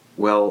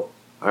 well,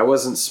 I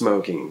wasn't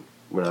smoking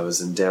when I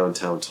was in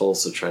downtown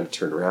Tulsa trying to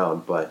turn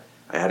around, but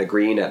I had a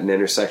green at an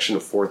intersection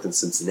of 4th and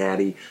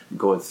Cincinnati. I'm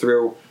going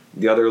through.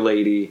 The other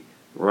lady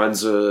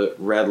runs a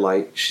red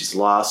light. She's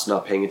lost,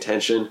 not paying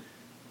attention.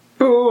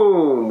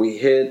 Boom! We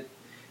hit,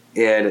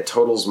 and it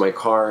totals my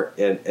car.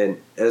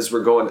 And as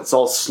we're going, it's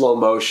all slow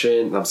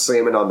motion. And I'm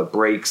slamming on the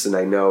brakes, and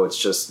I know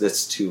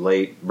it's too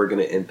late. We're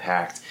going to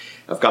impact.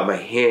 I've got my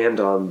hand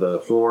on the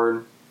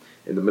horn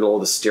in the middle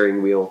of the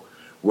steering wheel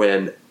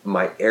when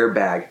my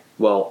airbag,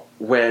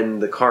 when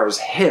the cars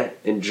hit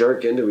and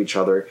jerk into each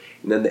other,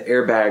 and then the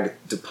airbag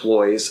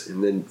deploys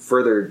and then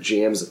further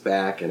jams it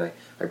back, and I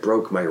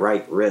broke my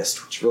right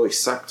wrist, which really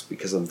sucked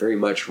because I'm very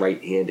much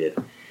right-handed.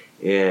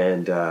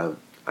 And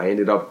I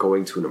ended up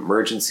going to an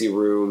emergency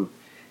room,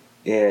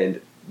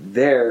 and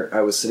there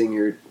I was sitting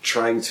here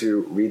trying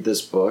to read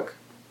this book.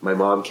 My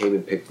mom came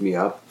and picked me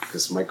up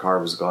because my car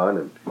was gone,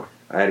 and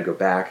I had to go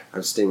back. I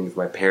was staying with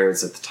my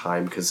parents at the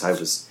time because I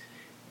was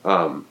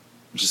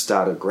just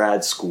out of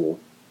grad school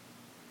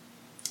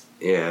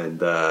and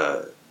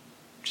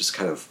just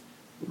kind of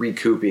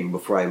recouping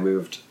before I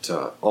moved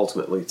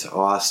ultimately to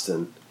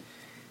Austin.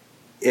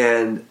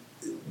 And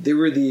there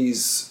were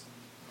these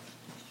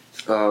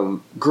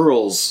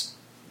girls,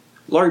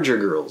 larger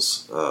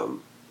girls,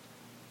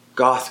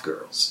 goth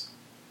girls,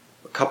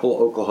 a couple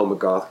Oklahoma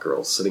goth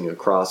girls sitting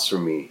across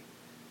from me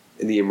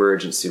in the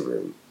emergency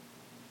room.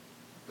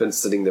 Been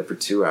sitting there for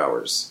 2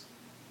 hours.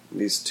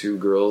 These two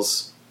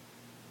girls,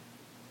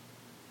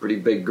 pretty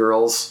big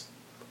girls,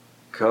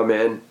 come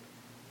in,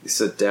 they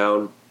sit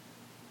down,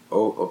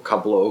 a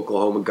couple of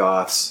Oklahoma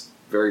goths,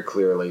 very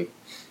clearly.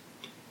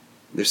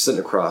 They're sitting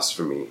across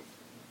from me.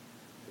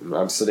 And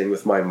I'm sitting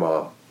with my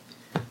mom.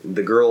 And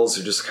the girls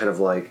are just kind of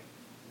like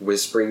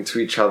whispering to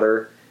each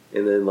other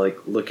and then like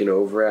looking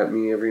over at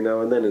me every now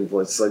and then and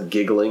it's like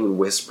giggling and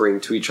whispering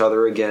to each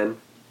other again.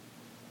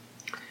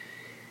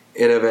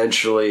 And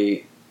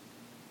eventually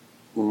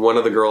one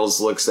of the girls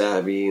looks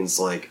at me and is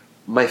like,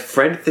 "My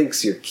friend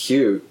thinks you're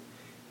cute."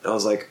 And I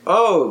was like,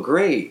 "Oh,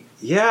 great.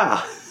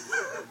 Yeah."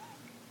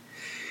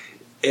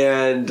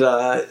 And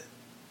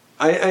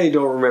I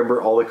don't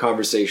remember all the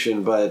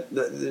conversation, but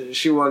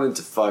she wanted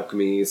to fuck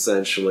me,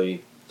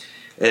 essentially.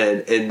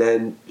 And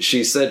then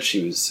she said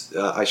she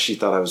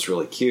thought I was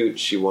really cute.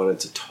 She wanted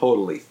to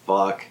totally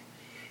fuck.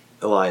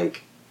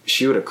 Like,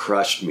 she would have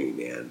crushed me,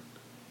 man.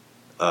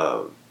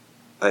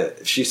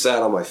 If she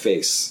sat on my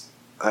face,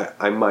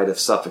 I might have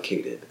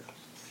suffocated.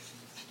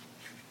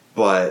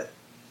 But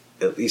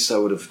at least I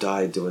would have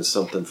died doing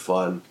something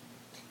fun.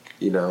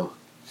 You know,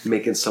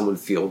 making someone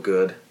feel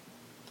good.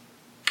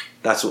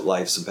 That's what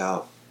life's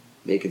about.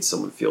 Making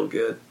someone feel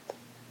good.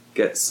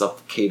 Get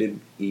suffocated,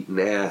 eating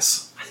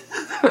ass.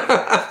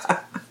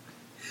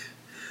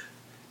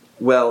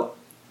 Well,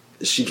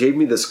 she gave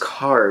me this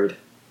card.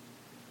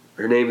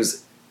 Her name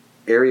is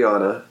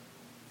Ariana.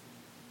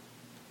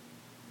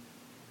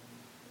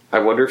 I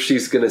wonder if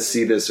she's going to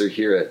see this or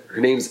hear it.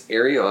 Her name's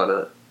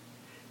Ariana,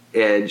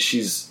 and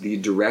she's the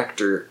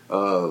director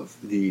of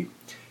the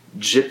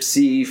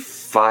Gypsy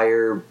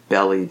Fire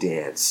Belly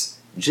Dance.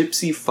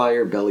 Gypsy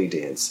Fire Belly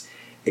Dance.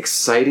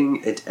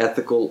 Exciting and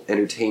ethical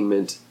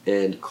entertainment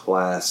and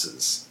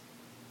classes.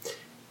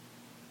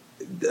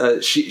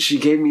 She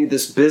gave me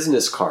this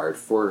business card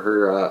for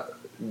her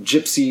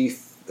Gypsy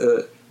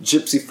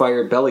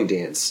Fire Belly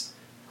Dance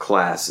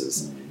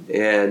classes,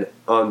 and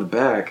on the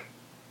back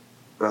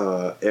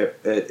it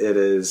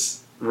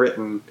is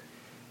written,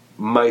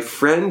 "My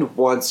friend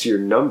wants your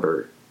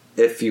number.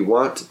 If you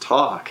want to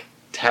talk,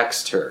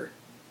 text her."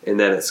 And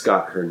then it's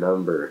got her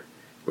number,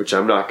 which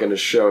I'm not going to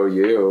show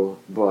you,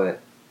 but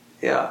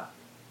yeah,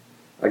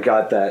 I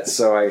got that,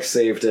 so I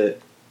saved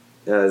it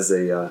as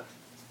a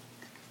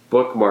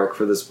bookmark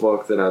for this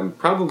book that I'm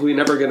probably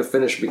never going to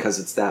finish because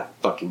it's that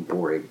fucking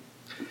boring.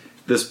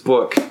 This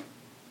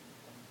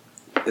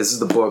is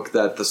the book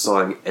that the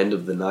song "End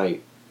of the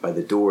Night" by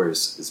The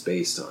Doors is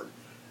based on.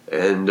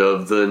 End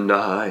of the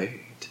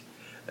night,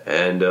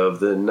 end of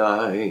the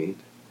night.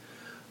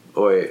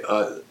 Boy,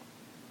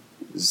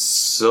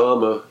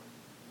 summer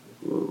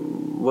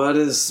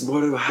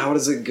How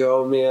does it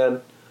go,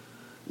 man?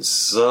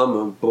 Some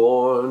are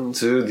born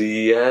to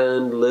the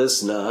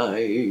endless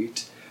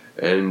night,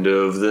 end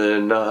of the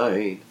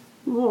night,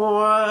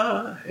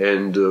 wah,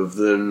 end of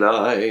the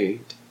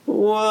night,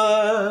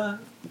 wah.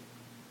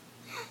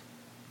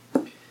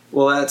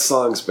 Well, that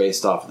song's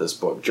based off of this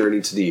book,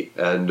 Journey to the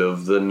End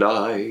of the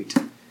Night.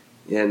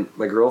 And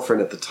my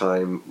girlfriend at the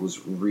time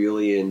was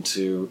really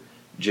into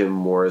Jim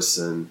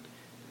Morrison,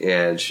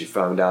 and she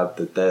found out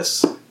that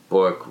this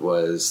book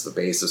was the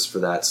basis for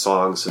that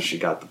song, so she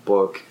got the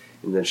book,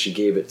 and then she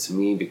gave it to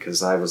me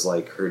because I was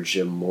like her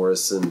Jim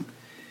Morrison,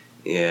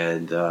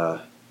 and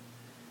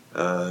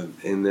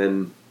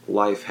then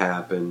life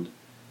happened.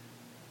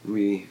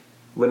 We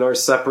went our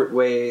separate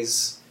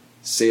ways.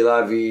 C'est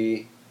la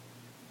vie.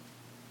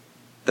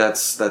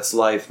 That's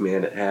life,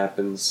 man. It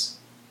happens.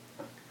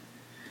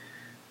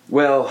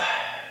 Well,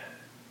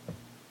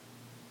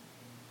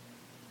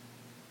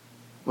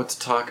 what to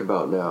talk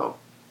about now?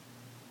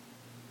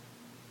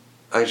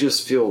 I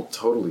just feel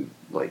totally,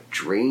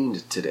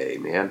 drained today,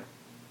 man.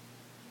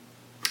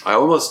 I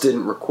almost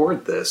didn't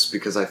record this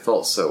because I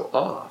felt so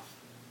off.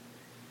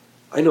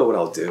 I know what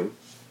I'll do.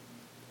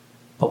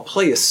 I'll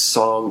play a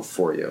song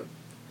for you.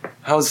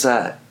 How's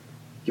that?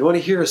 You want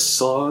to hear a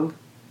song?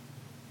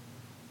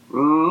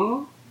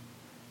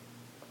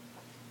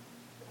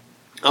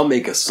 I'll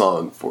make a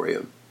song for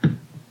you.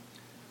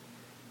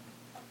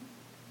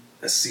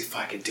 Let's see if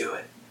I can do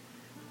it.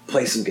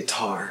 Play some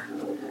guitar.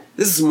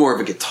 This is more of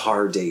a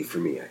guitar day for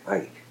me.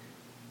 I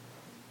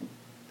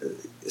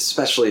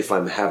especially if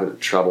I'm having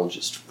trouble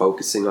just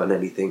focusing on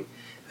anything.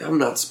 I'm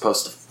not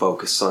supposed to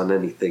focus on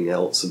anything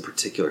else in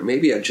particular.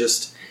 Maybe I'm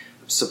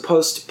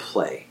supposed to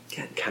play.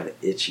 Getting kind of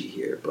itchy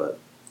here, but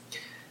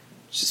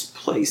just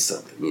play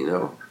something, you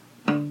know?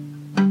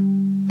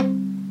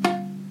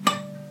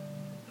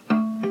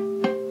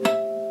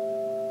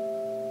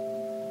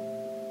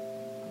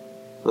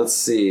 Let's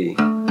see.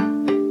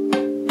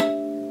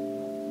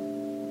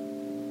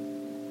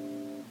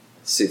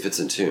 Let's see if it's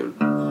in tune.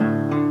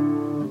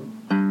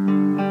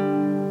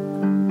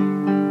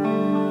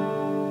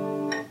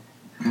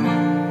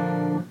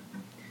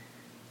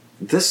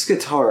 This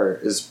guitar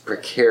is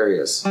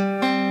precarious.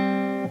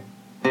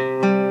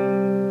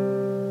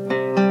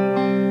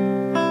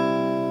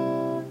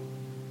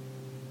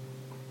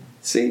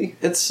 See,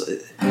 it's...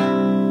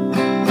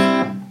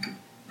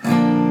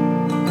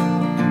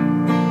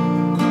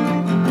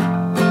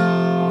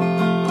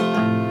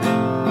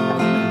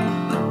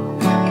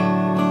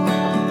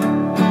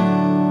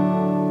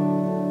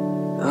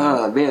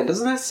 Man,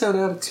 doesn't that sound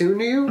out of tune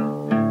to you?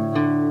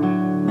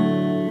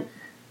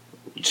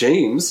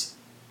 James,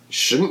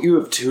 shouldn't you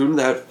have tuned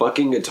that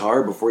fucking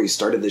guitar before you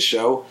started the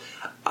show?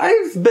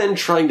 I've been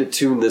trying to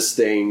tune this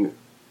thing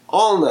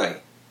all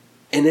night,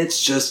 and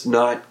it's just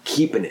not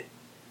keeping it.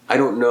 I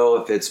don't know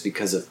if it's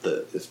because of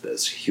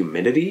this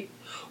humidity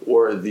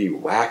or the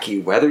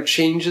wacky weather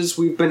changes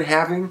we've been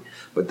having,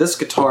 but this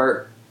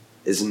guitar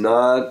is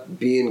not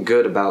being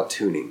good about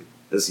tuning.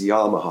 This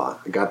Yamaha,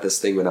 I got this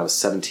thing when I was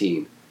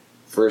 17.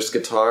 First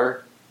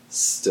guitar,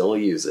 still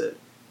use it.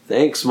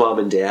 Thanks, Mom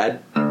and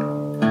Dad.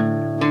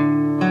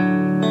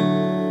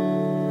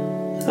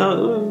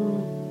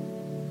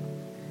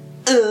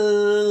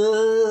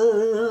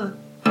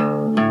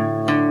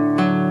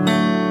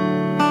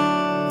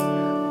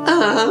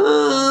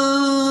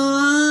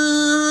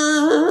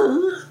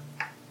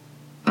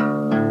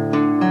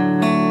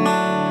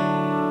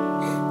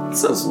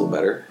 Sounds a little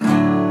better.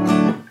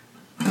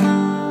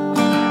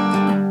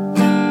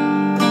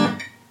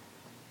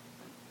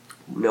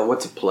 Now,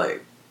 what to play?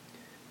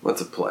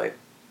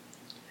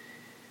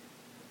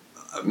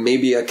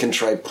 Maybe I can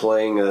try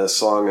playing a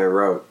song I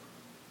wrote.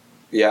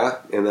 Yeah?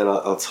 And then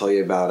I'll tell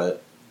you about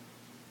it.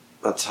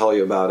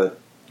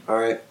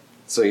 Alright,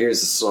 so here's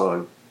the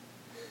song.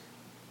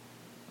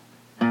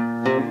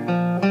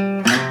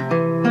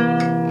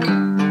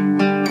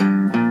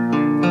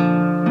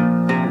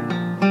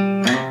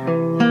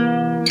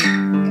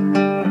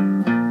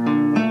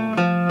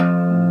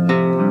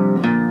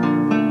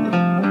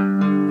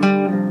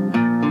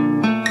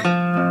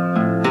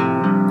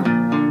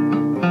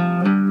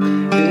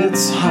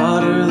 It's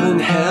hotter than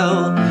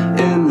hell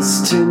in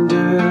this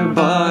tinder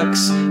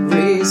box,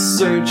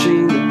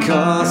 researching the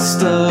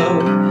cost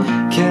of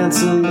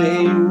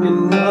canceling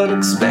an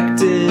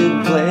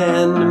unexpected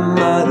plan. Am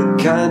I the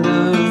kind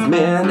of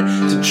man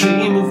to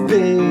dream of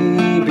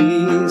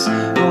babies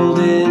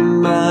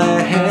holding my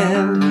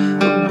hand?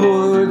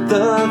 Aboard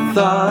the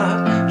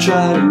thought,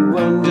 try to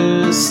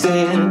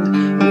understand.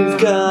 We've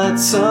got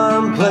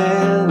some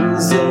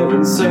plans, they're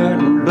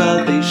uncertain,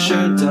 but they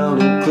sure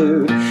don't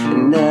include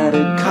an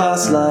added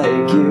cost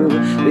like you.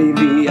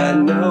 Maybe I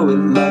know it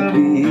might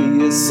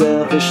be a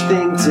selfish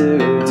thing to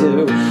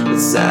do, but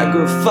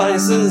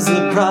sacrifice is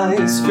the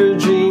price for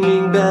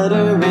dreaming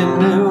better and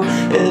new.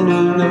 And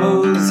who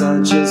knows,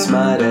 I just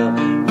might have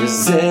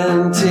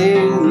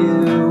resenting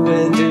you.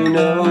 And who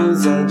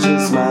knows, I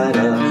just might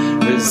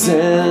have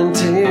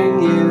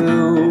resenting you.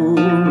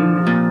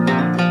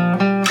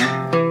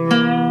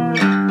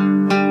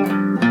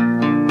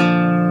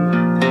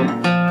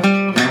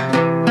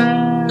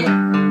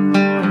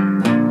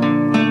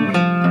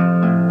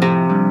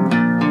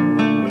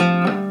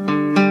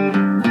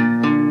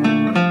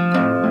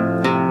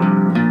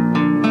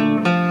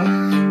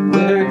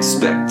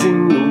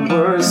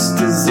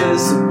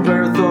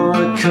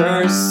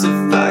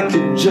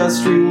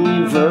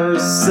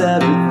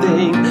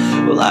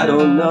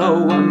 don't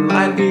know. I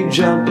might be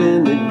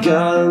jumping the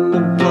gun,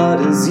 the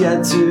blood is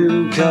yet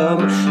to come.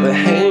 We're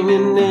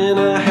hanging in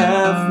a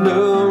half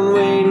moon,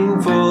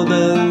 waiting for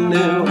the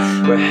new.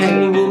 We're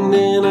hanging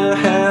in a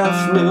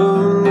half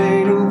moon,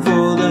 waiting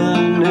for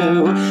the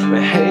new.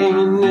 We're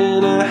hanging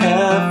in a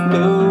half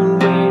moon,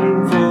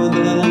 waiting for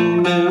the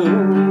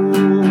new.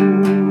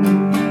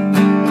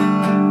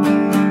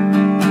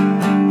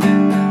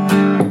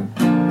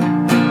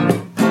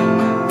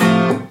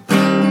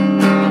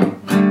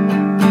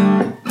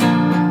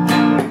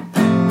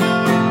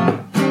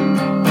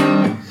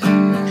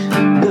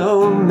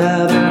 No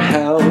matter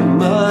how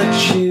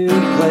much you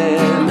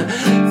plan,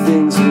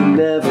 things will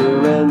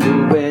never end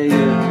the way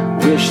you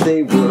wish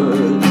they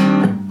would.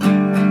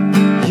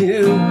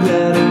 You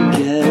better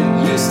get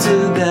used to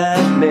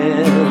that,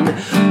 man.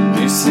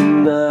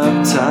 Loosen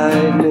up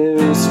tight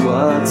news,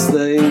 what's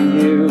the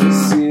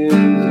use? You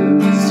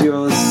lose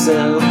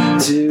yourself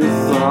to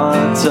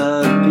thought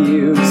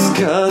abuse.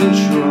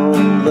 Control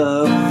the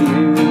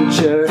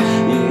future,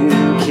 you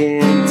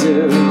can't do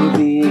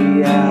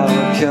the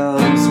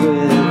outcomes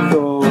with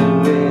or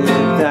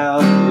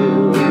without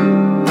you.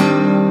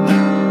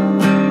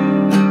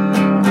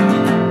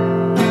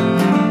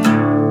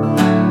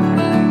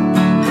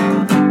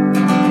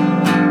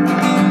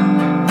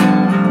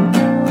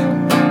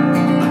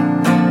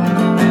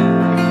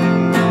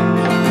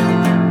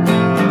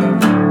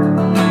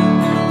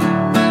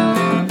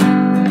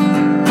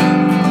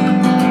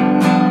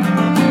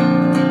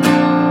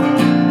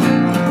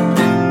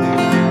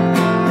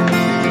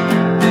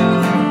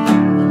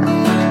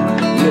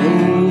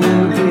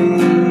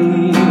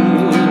 Maybe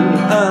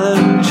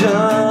I'm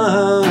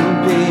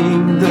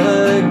jumping the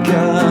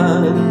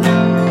gun.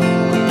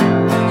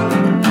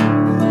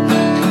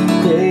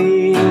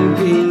 Maybe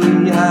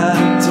I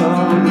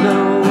don't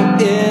know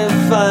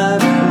if I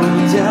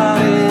pulled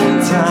out in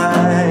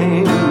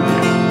time.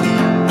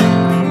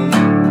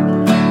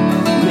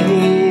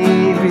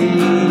 Maybe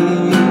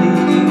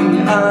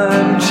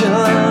I'm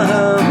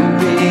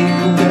jumping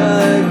the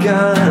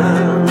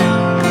gun.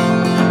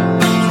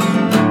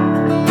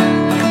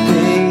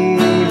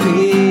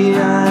 Baby,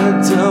 I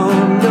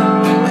don't know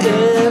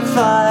if I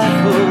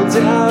pulled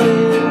out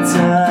in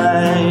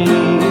time.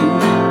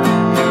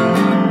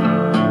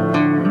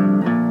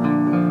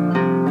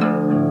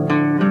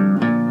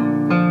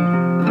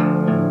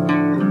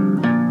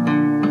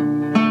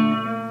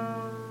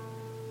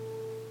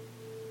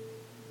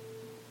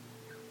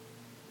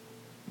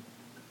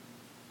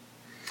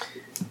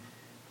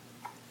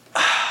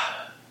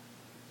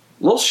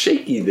 A little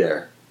shaky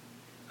there.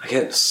 I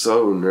get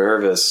so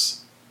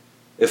nervous.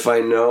 If I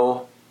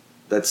know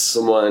that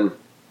someone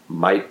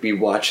might be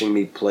watching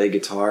me play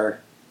guitar,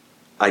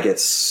 I get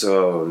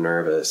so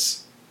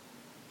nervous.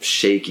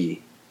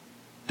 Shaky.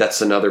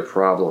 That's another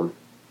problem.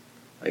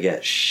 I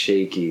get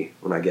shaky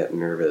when I get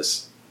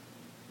nervous.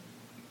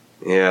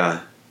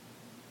 Yeah.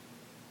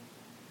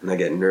 And I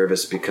get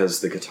nervous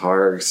because the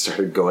guitar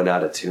started going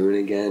out of tune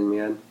again,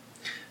 man.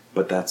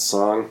 But that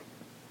song,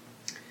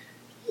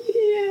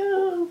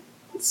 yeah,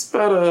 it's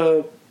about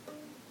a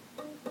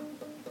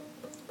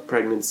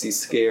pregnancy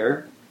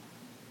scare.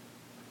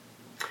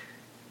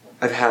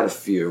 I've had a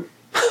few.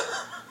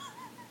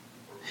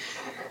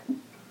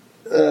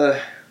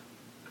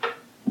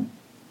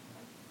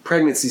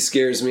 Pregnancy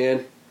scares,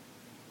 man.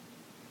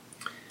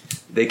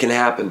 They can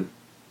happen.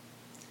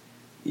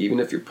 Even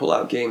if your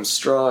pull-out game's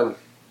strong,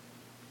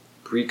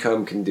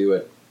 pre-cum can do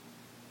it.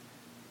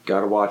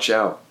 Gotta watch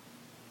out.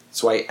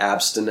 That's why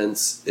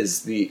abstinence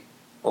is the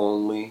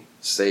only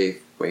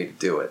safe way to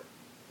do it.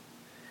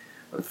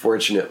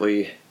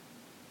 Unfortunately,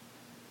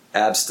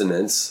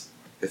 abstinence,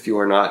 if you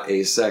are not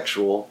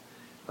asexual,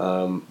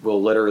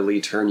 will literally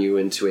turn you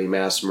into a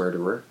mass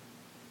murderer.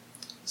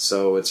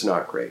 So it's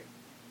not great.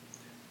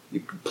 You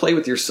can play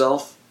with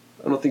yourself.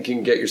 I don't think you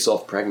can get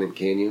yourself pregnant,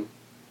 can you?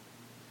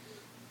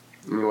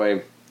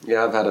 Anyway,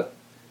 yeah, I've had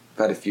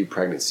a few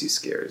pregnancy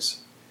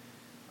scares.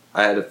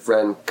 I had a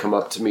friend come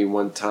up to me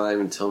one time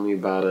and tell me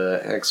about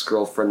an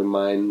ex-girlfriend of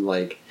mine,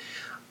 like,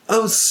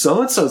 oh,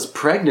 so-and-so's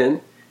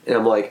pregnant. And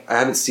I'm like, I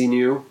haven't seen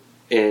you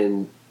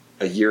in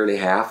a year and a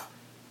half,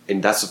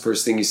 and that's the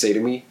first thing you say to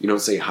me? You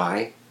don't say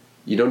hi?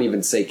 You don't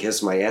even say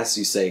kiss my ass?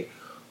 You say,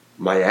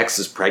 my ex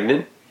is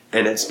pregnant,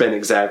 and it's been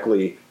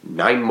exactly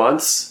 9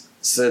 months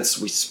since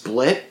we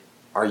split?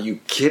 Are you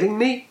kidding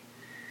me?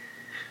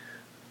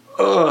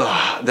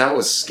 Ugh, that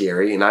was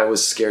scary, and I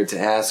was scared to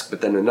ask,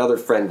 but then another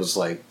friend was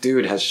like,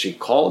 dude, has she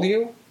called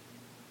you?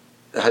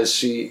 Has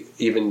she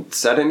even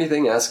said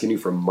anything, asking you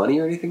for money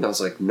or anything? I was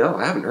like, no,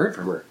 I haven't heard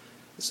from her.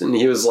 And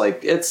he was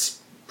like,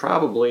 it's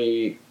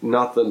probably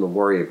nothing to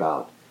worry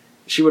about.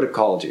 She would have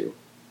called you,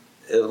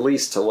 at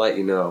least to let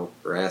you know,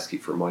 or ask you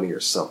for money or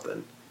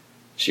something.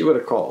 She would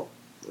have called.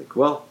 Like,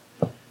 well,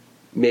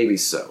 maybe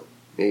so.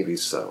 Maybe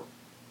so.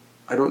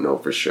 I don't know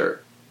for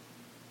sure.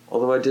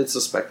 Although I did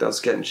suspect I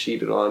was getting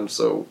cheated on,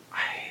 so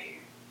I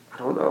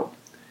don't know.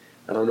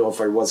 I don't know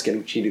if I was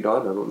getting cheated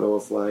on. I don't know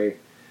if I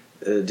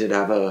did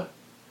have a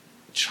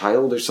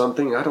child or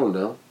something. I don't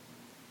know.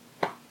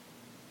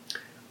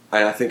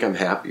 I think I'm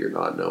happier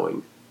not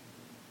knowing.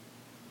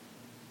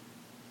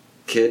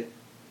 Kid,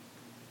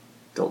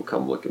 don't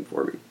come looking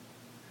for me.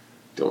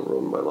 Don't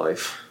ruin my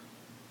life.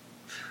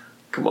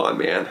 Come on,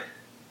 man.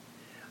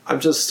 I'm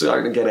just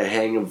starting to get a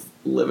hang of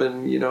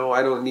living,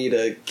 I don't need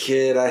a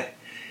kid.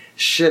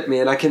 Shit,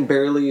 man, I can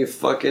barely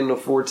fucking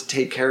afford to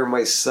take care of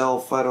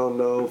myself. I don't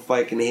know if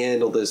I can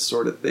handle this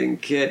sort of thing,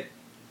 kid.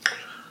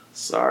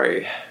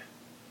 Sorry.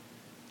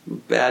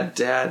 Bad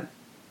dad.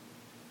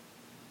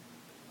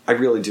 I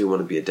really do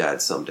want to be a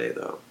dad someday,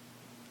 though.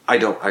 I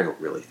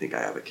don't really think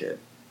I have a kid.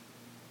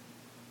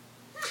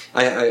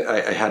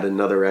 I had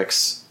another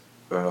ex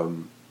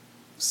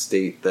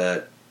state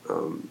that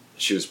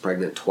she was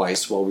pregnant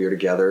twice while we were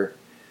together,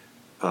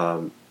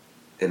 and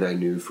I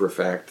knew for a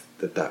fact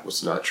that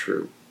was not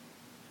true.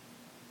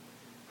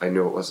 I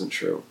knew it wasn't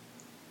true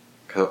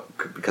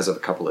because of a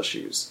couple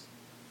issues.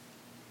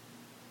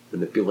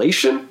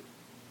 Manipulation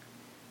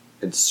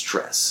and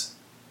stress.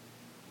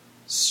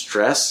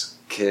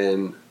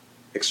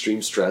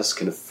 Extreme stress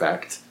can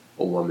affect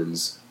a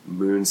woman's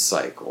moon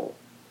cycle.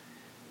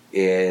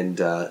 And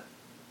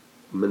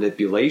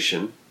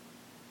manipulation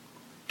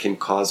can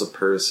cause a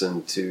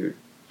person to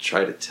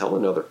try to tell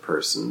another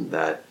person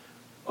that,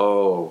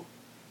 oh,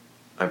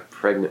 I'm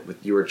pregnant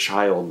with your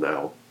child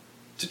now,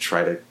 to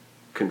try to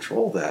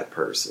control that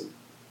person.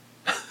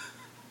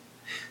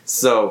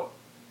 So,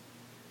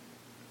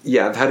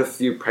 yeah, I've had a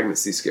few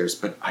pregnancy scares,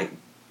 but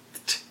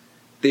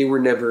they were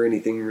never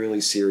anything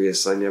really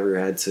serious. I never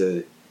had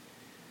to...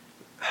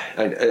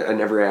 I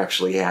never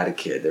actually had a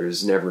kid. There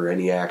was never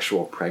any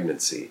actual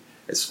pregnancy,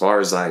 as far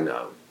as I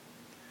know.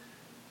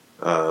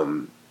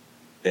 And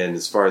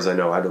as far as I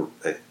know,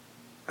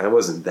 I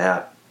wasn't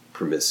that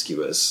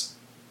promiscuous.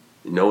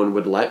 No one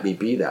would let me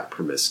be that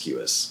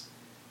promiscuous.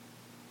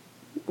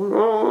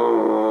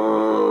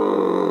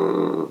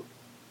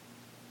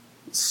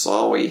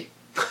 Sorry.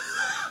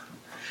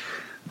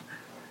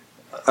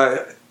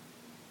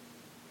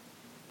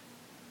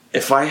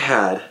 If I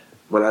had,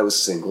 when I was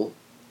single,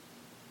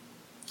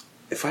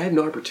 if I had an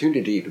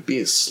opportunity to be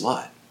a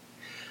slut,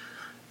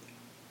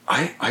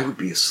 I would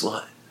be a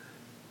slut.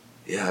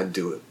 Yeah, I'd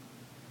do it.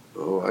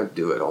 Oh, I'd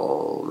do it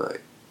all night.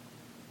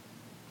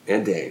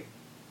 And day.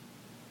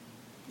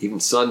 Even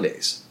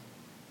Sundays.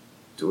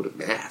 Do it at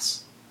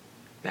Mass.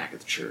 Back at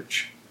the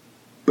church.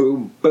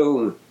 Boom,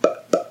 boom.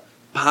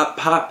 Pop,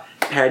 pop.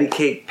 Patty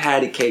cake.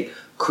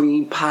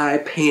 Cream pie,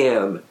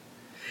 Pam.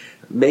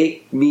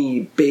 Make me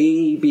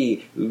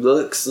baby.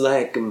 Looks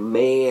like a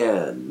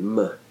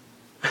man.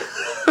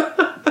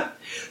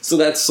 So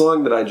that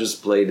song that I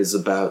just played is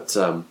about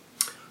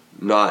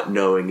not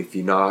knowing if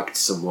you knocked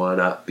someone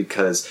up,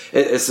 because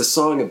it's a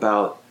song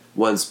about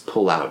one's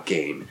pull-out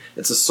game.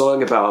 It's a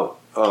song about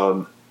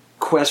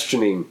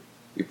questioning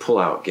your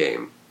pull-out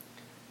game.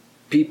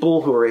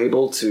 People who are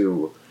able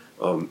to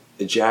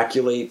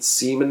ejaculate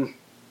semen,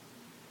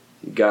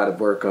 you gotta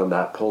work on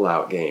that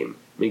pull-out game.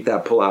 Make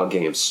that pull-out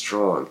game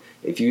strong.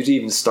 If you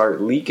even start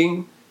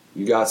leaking,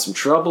 you got some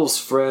troubles,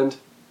 friend.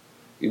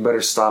 You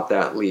better stop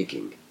that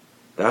leaking.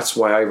 That's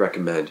why I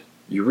recommend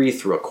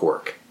urethra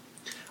cork.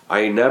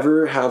 I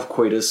never have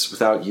coitus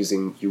without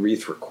using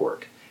urethra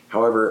cork.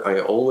 However,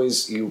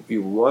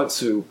 you want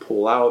to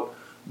pull out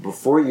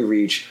before you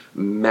reach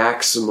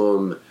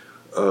maximum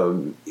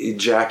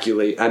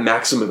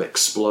maximum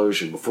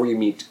explosion, before you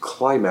meet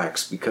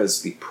climax,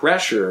 because the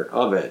pressure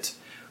of it,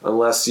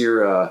 unless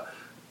you're a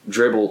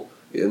dribbly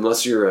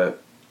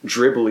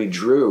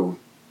drew,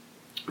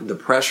 the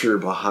pressure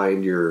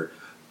behind your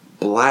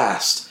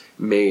blast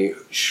may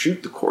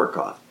shoot the cork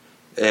off,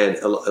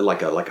 and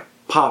like a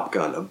pop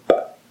gun,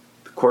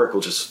 the cork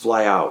will just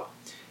fly out,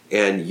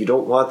 and you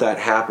don't want that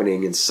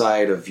happening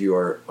inside of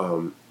your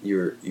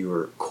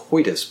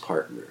coitus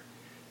partner,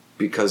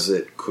 because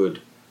it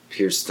could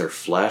pierce their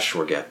flesh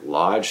or get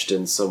lodged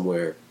in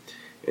somewhere,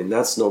 and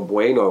that's no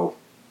bueno.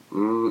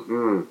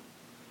 You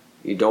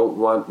don't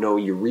want no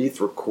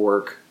urethra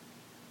cork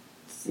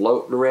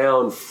floating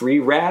around, free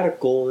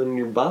radical in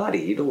your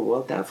body. You don't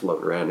want that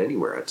floating around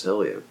anywhere, I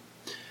tell you.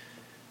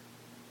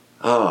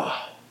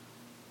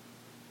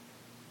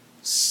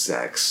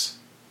 Sex.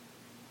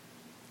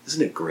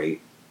 Isn't it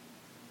great?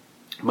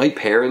 My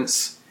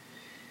parents,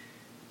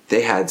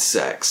 they had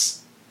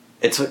sex.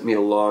 It took me a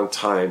long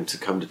time to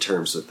come to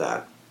terms with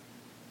that.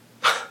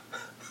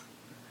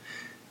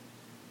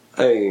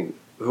 I mean,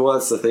 who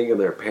wants to think of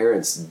their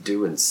parents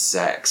doing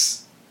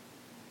sex?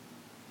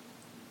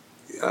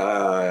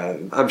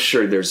 I'm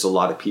sure there's a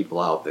lot of people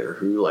out there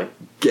who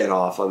get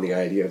off on the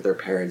idea of their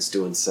parents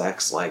doing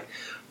sex.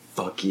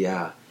 Fuck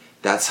yeah.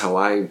 That's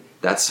why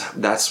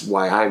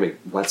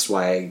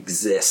I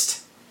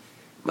exist.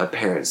 My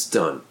parents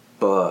done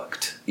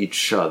fucked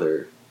each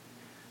other.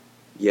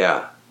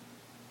 Yeah.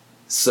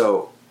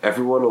 So,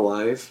 everyone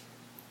alive,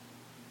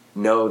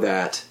 know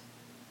that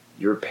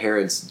your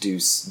parents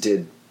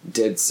did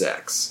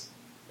sex.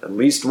 At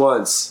least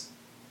once.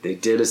 They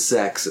did a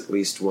sex at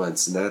least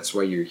once, and that's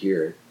why you're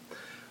here.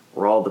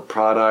 We're all the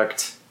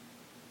product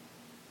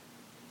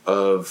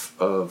of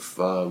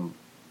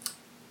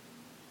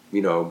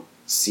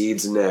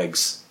Seeds and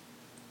eggs.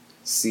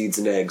 Seeds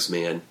and eggs,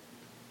 man.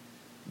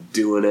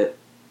 Doing it.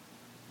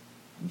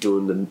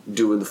 Doing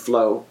the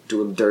flow.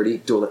 Doing the dirty.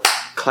 Doing the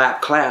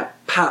clap,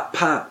 clap, pop,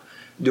 pop.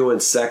 Doing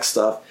sex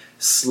stuff.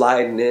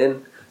 Sliding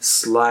in.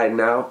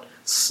 Sliding out.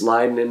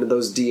 Sliding into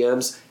those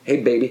DMs.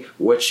 Hey, baby,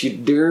 what you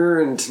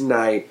doing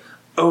tonight?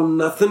 Oh,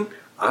 nothing.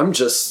 I'm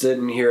just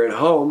sitting here at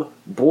home.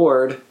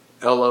 Bored.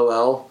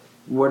 LOL.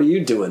 What are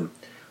you doing?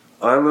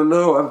 I don't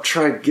know. I'm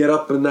trying to get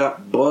up in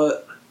that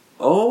butt.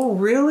 Oh,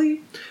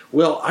 really?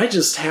 Well, I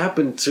just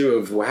happen to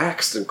have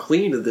waxed and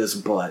cleaned this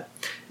butt.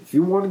 If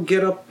you want to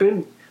get up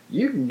in,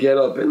 you can get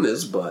up in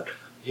this butt.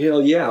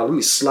 Hell yeah, let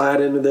me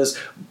slide into this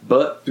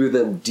butt through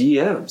them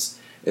DMs.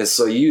 And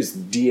so you use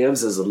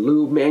DMs as a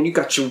lube, man. You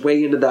got your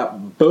way into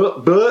that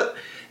butt,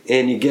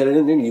 and you get it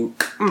in there and you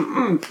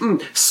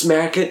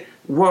smack it,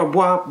 wop,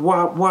 wop,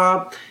 wop,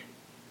 wop.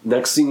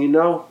 Next thing you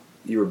know,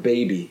 you're a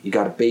baby. You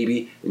got a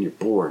baby and you're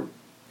born.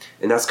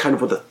 And that's kind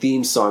of what the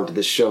theme song to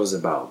this show is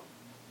about.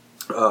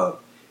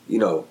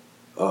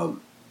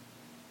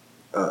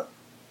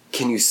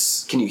 Can you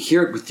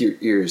hear it with your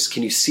ears?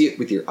 Can you see it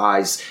with your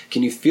eyes?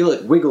 Can you feel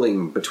it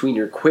wiggling between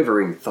your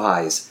quivering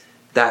thighs?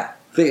 That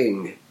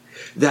thing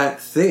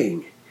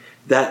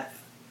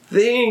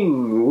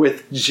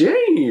with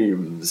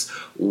James.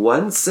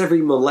 Once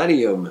every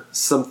millennium,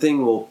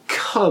 something will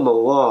come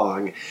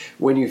along.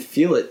 When you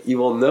feel it, you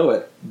will know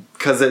it,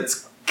 because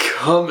it's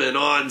coming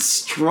on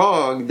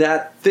strong.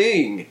 That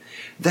thing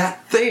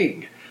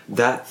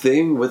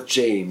with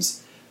James.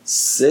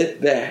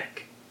 Sit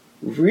back,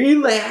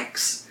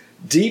 relax,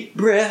 deep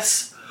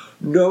breaths,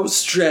 no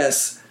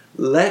stress.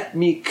 Let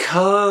me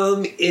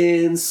come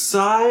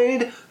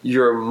inside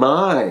your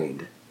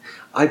mind.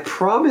 I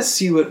promise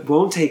you it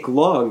won't take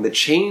long. The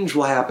change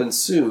will happen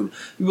soon.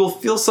 You will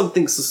feel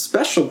something so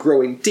special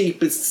growing deep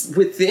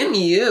within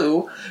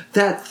you.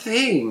 That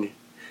thing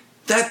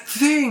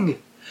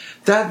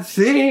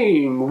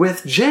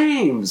with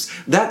James.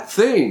 That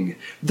thing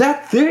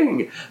with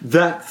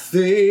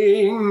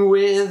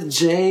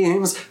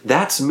James.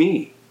 That's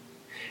me.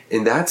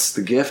 And that's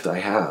the gift I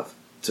have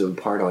to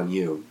impart on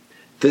you.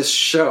 This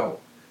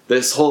show,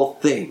 this whole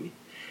thing,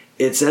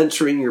 it's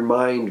entering your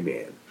mind,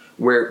 man.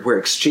 We're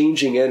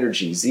exchanging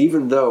energies,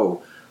 even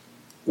though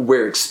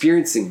we're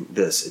experiencing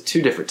this at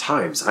two different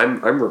times.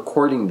 I'm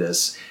recording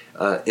this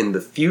in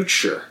the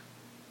future.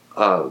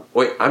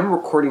 I'm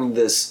recording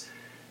this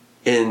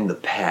in the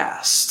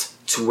past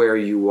to where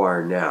you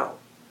are now.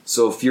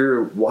 So if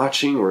you're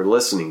watching or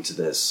listening to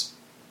this,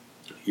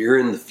 you're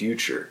in the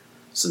future.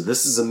 So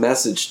this is a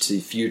message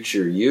to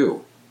future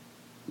you.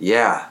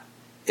 Yeah,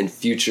 in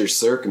future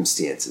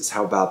circumstances.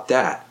 How about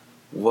that?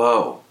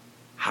 Whoa,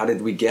 how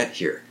did we get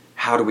here?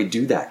 How do we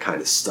do that kind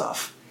of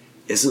stuff?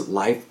 Isn't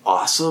life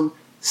awesome?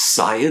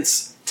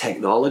 Science,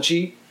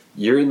 technology,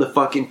 you're in the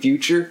fucking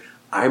future,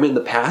 I'm in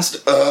the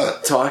past,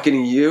 talking to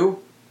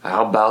you.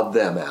 How about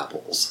them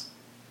apples?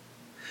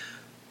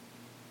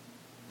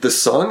 The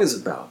song is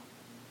about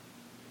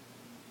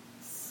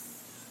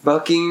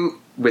fucking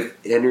with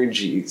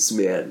energies,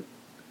 man.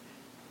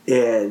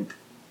 And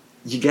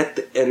you get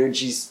the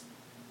energies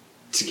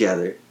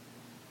together.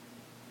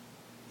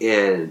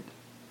 And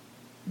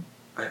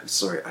I'm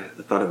sorry, I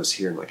thought I was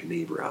hearing like a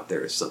neighbor out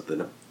there or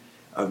something.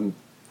 I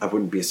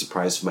wouldn't be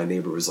surprised if my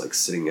neighbor was like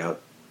sitting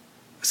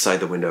outside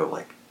the window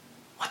like,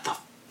 what the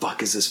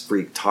fuck is this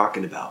freak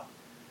talking about?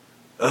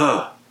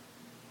 I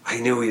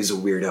knew he was a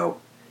weirdo.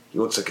 He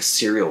looks like a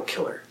serial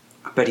killer.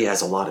 I bet he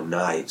has a lot of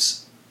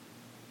knives.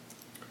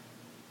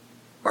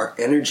 Our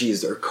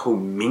energies are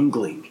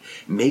commingling,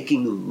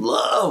 making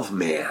love,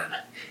 man.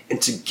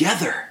 And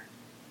together,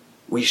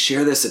 we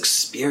share this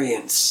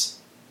experience.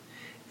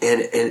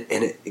 And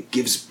it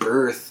gives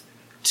birth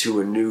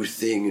to a new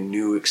thing, a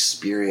new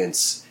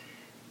experience.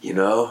 You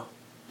know?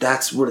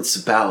 That's what it's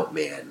about,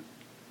 man.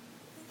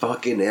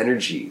 Fucking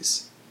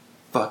energies.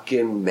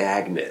 Fucking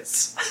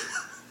magnets.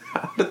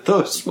 How did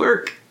those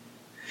work?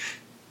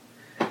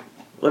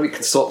 Let me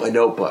consult my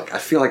notebook. I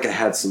feel like I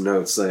had some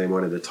notes that I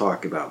wanted to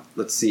talk about.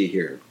 Let's see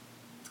here.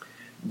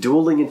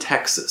 Dueling in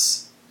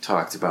Texas.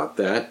 Talked about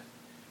that.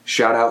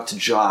 Shout out to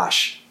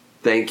Josh.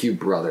 Thank you,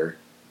 brother.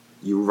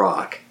 You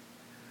rock.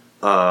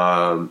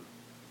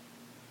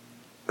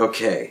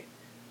 Okay.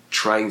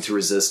 Trying to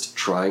resist,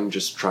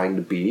 just trying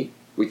to be.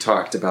 We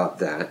talked about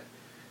that.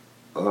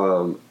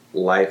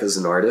 Life as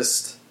an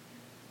artist.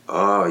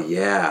 Oh,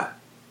 yeah.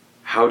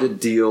 How to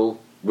deal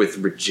with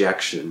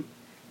rejection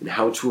and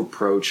how to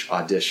approach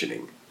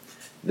auditioning.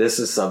 This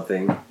is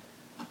something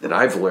that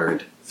I've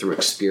learned through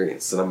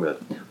experience that I'm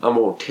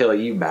gonna tell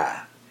you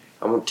about.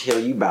 I'm gonna tell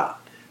you about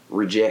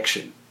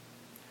rejection.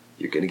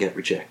 You're gonna get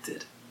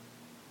rejected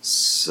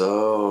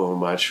so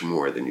much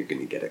more than you're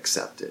gonna get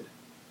accepted.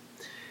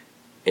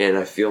 And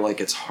I feel like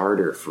it's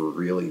harder for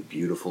really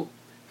beautiful,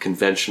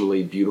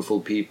 conventionally beautiful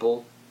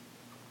people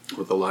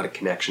with a lot of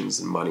connections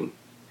and money.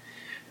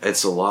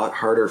 It's a lot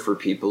harder for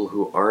people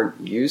who aren't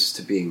used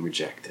to being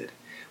rejected.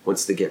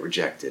 Once they get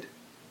rejected,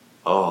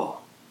 oh,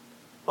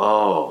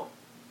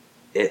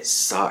 it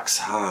sucks.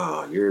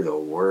 Oh, you're the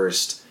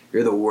worst.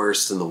 You're the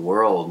worst in the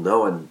world. No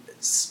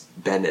one's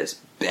been as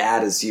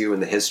bad as you in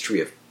the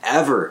history of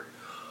ever.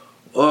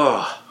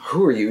 Ugh,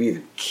 who are you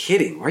even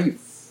kidding? Why are you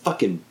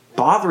fucking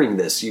bothering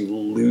this, you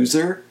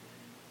loser?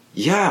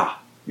 Yeah,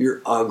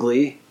 you're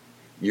ugly.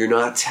 You're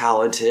not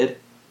talented.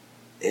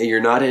 And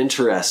you're not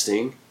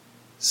interesting.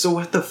 So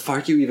what the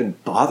fuck are you even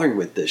bothering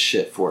with this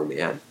shit for,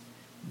 man?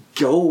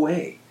 Go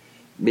away.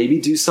 Maybe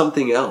do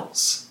something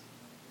else.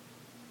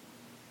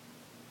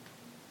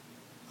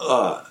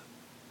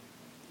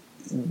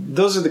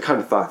 Those are the kind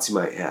of thoughts you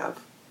might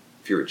have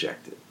if you're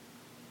rejected.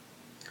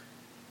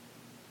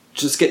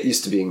 Just get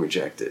used to being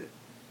rejected.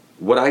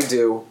 What I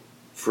do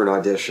for an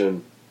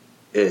audition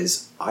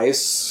is I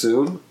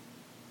assume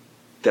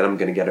that I'm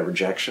going to get a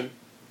rejection.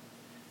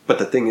 But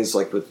the thing is,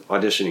 like with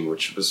auditioning,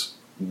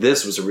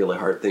 this was a really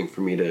hard thing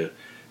for me to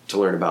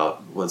learn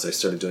about once I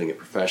started doing it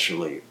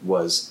professionally,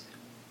 was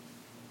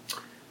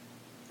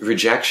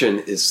rejection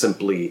is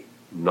simply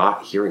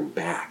not hearing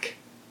back.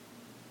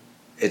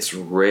 It's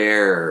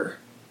rare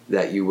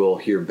that you will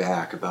hear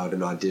back about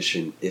an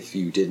audition if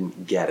you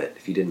didn't get it,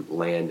 if you didn't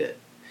land it.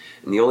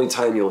 And the only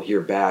time you'll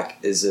hear back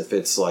is if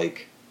it's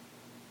like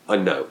a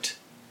note.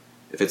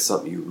 If it's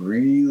something you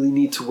really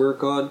need to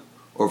work on,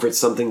 or if it's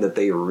something that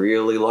they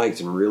really liked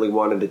and really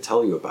wanted to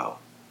tell you about.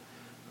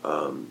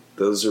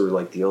 Those are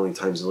like the only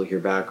times you'll hear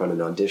back on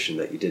an audition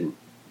that you didn't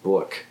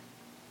book.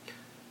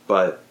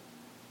 But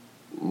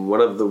one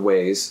of the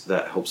ways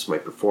that helps my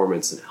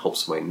performance and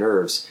helps my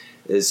nerves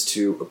is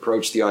to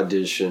approach the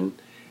audition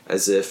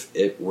as if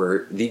it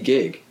were the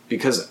gig.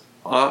 Because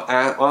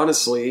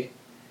honestly,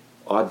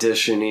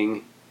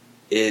 auditioning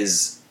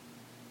is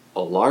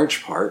a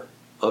large part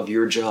of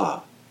your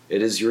job.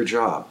 It is your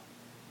job.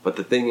 But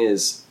the thing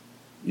is,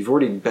 you've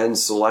already been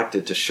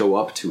selected to show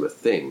up to a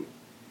thing.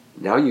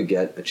 Now you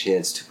get a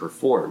chance to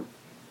perform.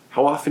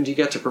 How often do you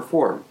get to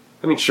perform?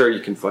 I mean, sure, you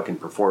can fucking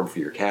perform for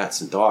your cats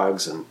and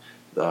dogs and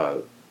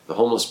the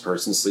homeless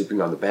person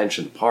sleeping on the bench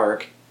in the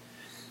park.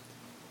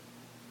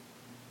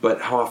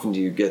 But how often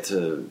do you get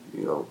to,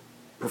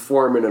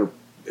 perform in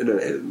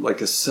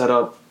a set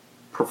up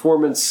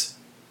performance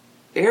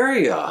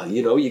area?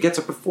 You get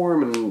to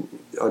perform and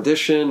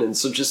audition, and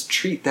so just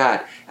treat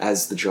that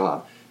as the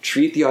job.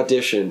 Treat the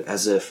audition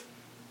as if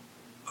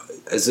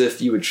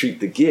you would treat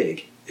the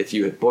gig if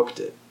you had booked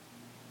it.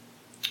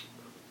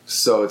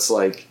 So it's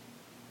like,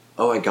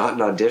 oh, I got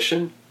an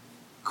audition?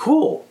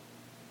 Cool.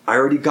 I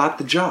already got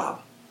the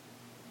job.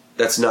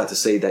 That's not to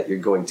say that you're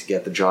going to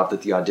get the job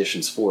that the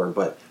audition's for,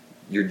 but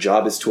your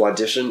job is to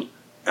audition.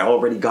 I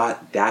already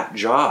got that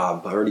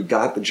job. I already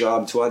got the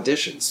job to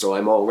audition. So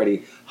I'm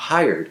already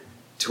hired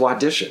to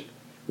audition,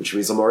 which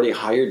means I'm already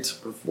hired to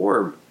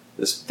perform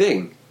this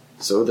thing.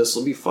 So this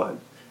will be fun.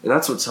 And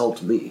that's what's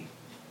helped me,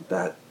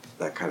 that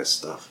kind of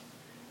stuff.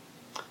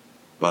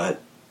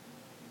 But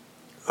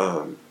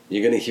you're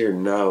going to hear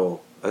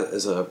no,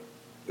 as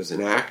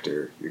an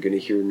actor, you're going to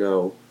hear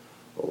no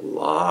a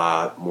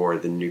lot more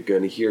than you're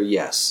going to hear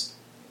yes.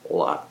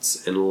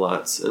 Lots and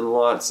lots and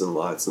lots and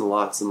lots and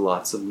lots and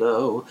lots of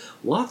no.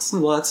 Lots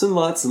and lots and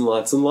lots and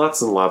lots and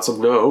lots and lots of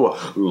no.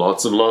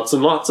 Lots and lots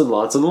and lots and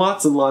lots and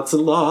lots and lots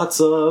and lots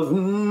of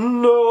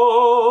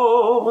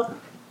no.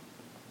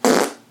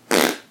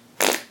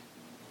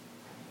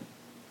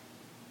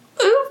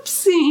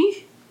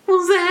 Oopsie.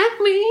 Was that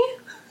me?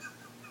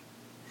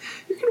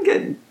 You're going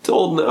to get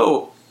told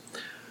no.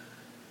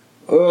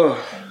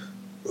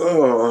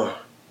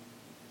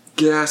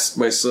 Gassed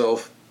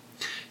myself.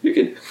 You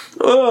can...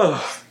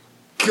 Oh,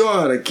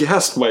 God, I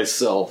gassed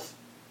myself.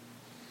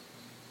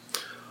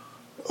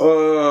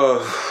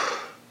 I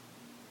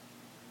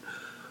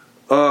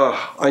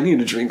need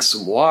to drink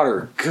some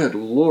water. Good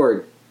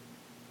Lord.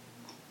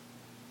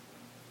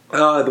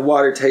 The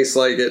water tastes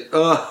like it.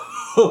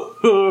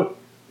 Oh,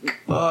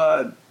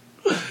 God.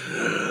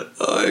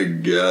 I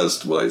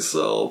gassed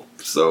myself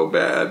so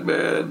bad,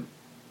 man.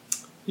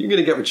 You're going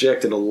to get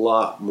rejected a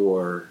lot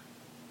more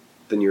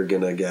than you're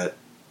going to get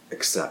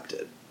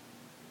accepted.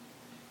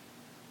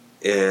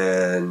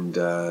 And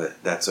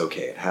that's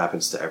okay. It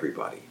happens to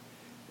everybody.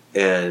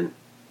 And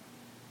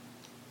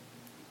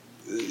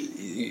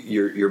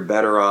you're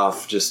better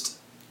off just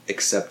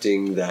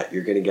accepting that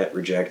you're going to get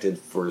rejected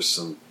for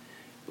some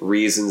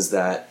reasons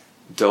that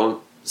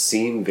don't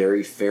seem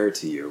very fair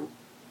to you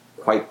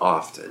quite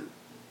often.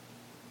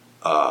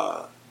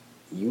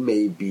 You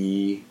may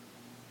be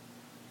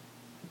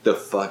the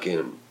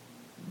fucking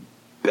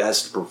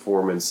best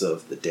performance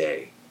of the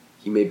day.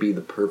 You may be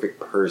the perfect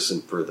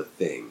person for the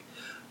thing.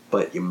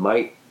 But you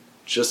might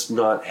just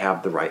not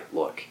have the right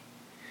look.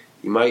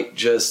 You might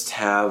just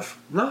have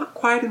not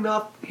quite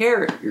enough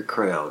hair at your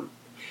crown.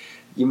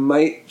 You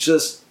might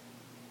just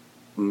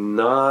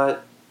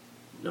not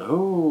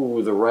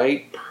know the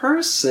right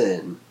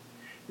person.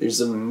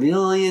 There's a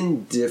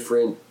million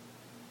different,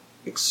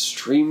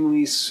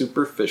 extremely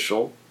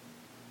superficial,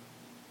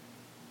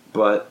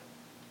 but,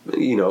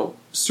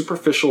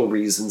 superficial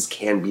reasons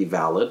can be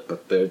valid,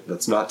 but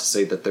that's not to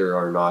say that there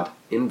are not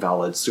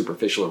invalid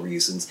superficial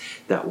reasons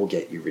that will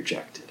get you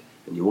rejected,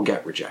 and you will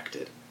get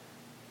rejected.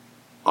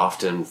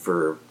 often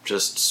for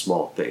just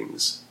small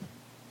things.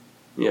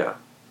 Yeah.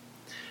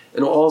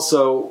 And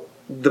also,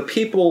 the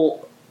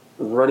people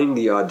running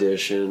the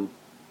audition,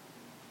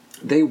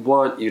 they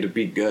want you to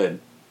be good.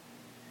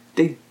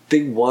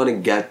 They want to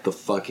get the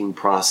fucking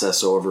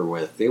process over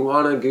with. They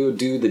want to go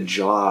do the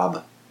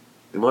job.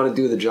 They want to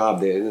do the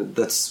job.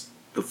 That's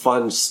the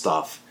fun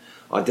stuff.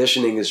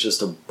 Auditioning is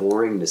just a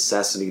boring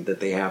necessity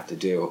that they have to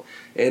do.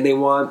 And they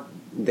want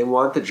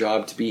the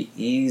job to be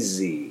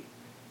easy.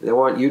 They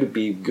want you to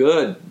be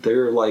good.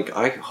 They're like,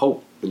 I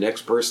hope the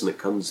next person that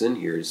comes in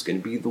here is going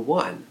to be the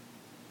one.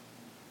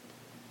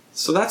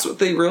 So that's what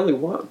they really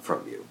want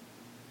from you.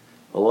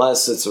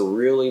 Unless it's a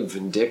really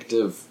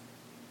vindictive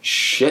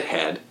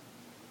shithead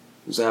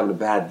who's having a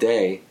bad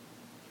day.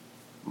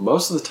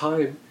 Most of the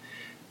time,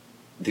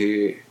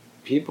 the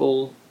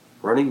people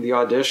running the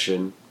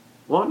audition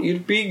want you to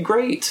be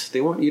great.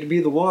 They want you to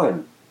be the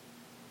one.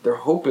 They're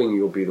hoping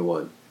you'll be the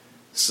one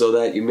so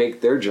that you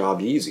make their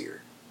job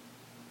easier.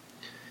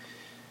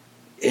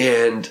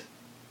 And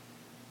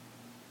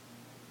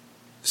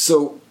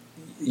so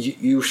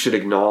you should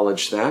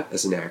acknowledge that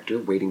as an actor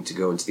waiting to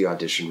go into the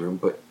audition room,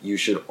 but you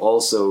should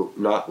also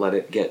not let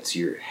it get to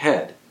your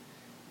head,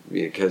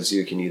 because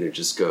you can either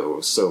just go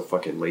so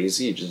fucking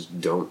lazy, you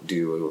just don't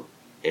do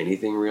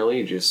anything really,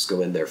 you just go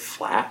in there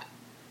flat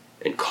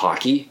and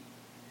cocky,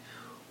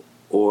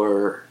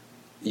 or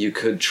you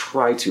could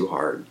try too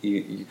hard.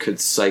 You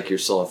could psych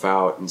yourself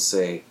out and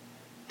say,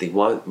 they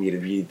want me to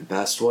be the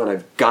best one,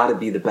 I've got to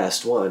be the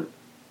best one.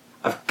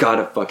 I've got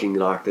to fucking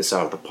knock this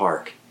out of the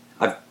park.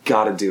 I've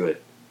got to do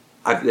it.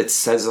 It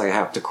says I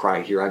have to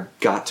cry here. I've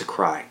got to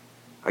cry.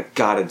 I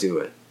got to do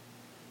it.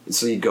 And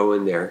so you go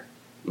in there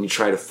and you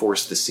try to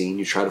force the scene.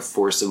 You try to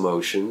force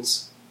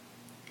emotions.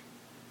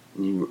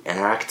 And you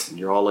act and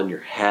you're all in your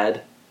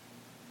head.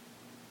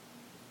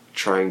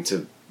 Trying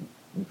to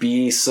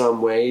be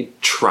some way.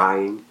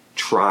 Trying.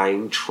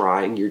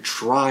 You're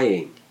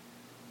trying.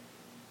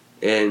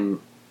 And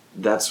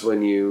that's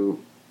when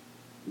you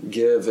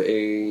give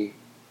a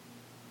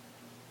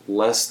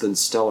less than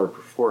stellar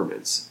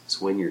performance. It's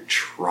when you're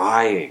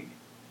trying.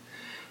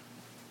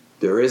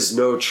 There is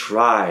no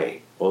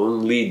try,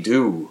 only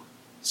do,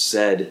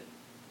 said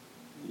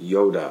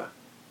Yoda.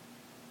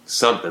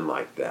 Something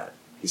like that.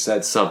 He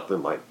said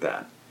something like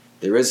that.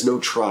 There is no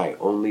try,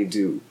 only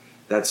do.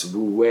 That's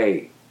Wu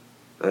Wei.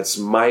 That's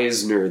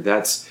Meisner.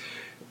 That's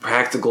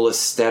practical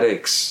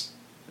aesthetics.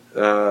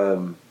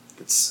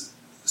 It's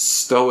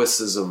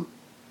stoicism.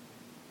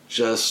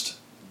 Just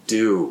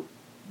do.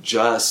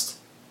 Just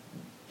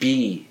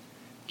be.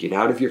 Get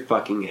out of your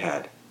fucking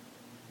head.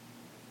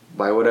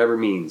 By whatever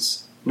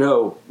means.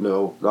 No,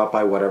 not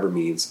by whatever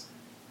means.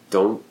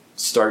 Don't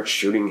start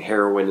shooting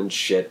heroin and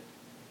shit.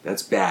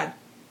 That's bad.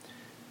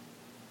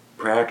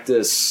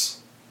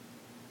 Practice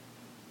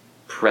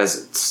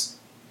presence.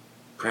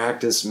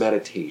 Practice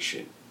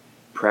meditation.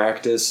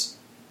 Practice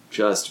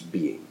just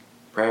being.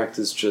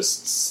 Practice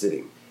just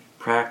sitting.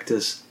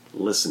 Practice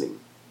listening.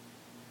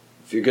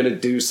 If you're going to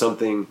do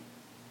something,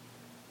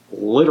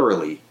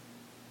 literally,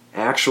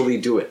 actually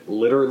do it.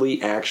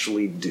 Literally,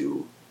 actually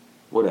do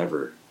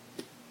whatever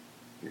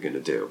you're going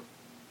to do.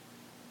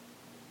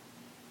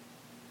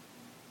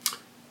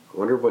 I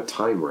wonder what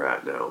time we're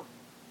at now.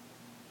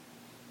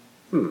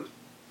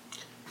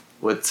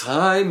 What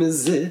time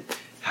is it?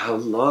 How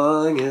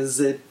long has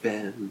it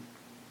been?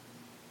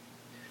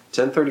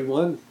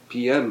 10:31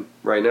 p.m.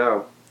 right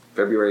now,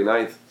 February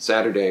 9th,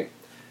 Saturday.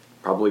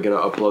 Probably going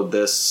to upload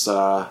this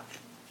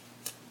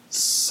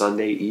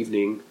Sunday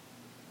evening.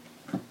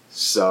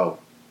 So,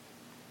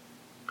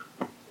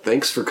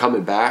 thanks for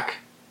coming back.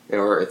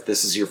 Or if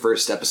this is your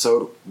first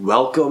episode,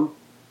 welcome.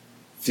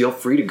 Feel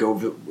free to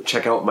go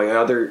check out my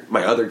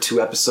other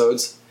 2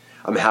 episodes.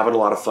 I'm having a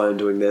lot of fun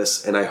doing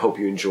this, and I hope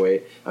you enjoy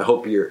it. I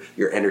hope you're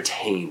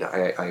entertained.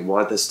 I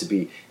want this to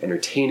be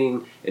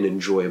entertaining and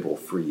enjoyable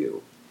for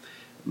you.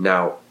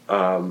 Now,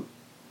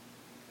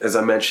 as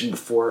I mentioned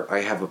before,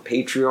 I have a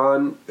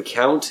Patreon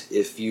account.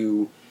 If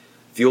you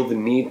feel the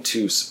need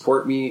to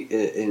support me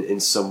in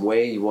some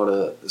way, you want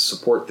to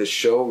support this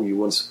show, you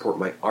want to support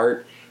my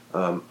art,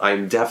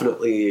 I'm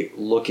definitely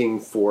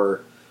looking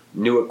for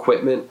new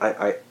equipment.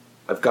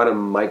 I've got a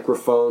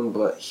microphone,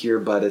 but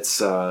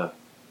it's a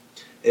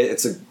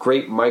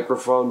great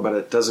microphone, but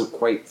it doesn't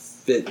quite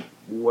fit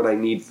what I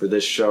need for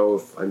this show.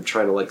 If I'm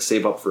trying to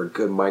save up for a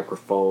good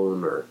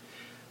microphone or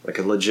like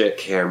a legit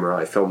camera,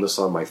 I film this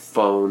on my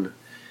phone,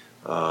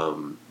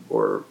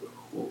 or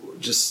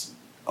just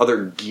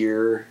other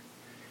gear.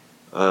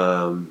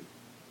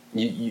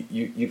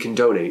 You can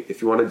donate.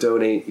 If you want to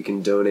donate, you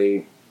can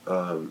donate.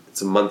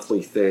 It's a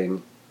monthly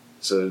thing,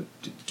 so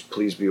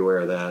please be aware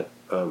of that.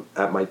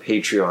 At my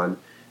Patreon,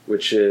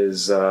 which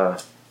is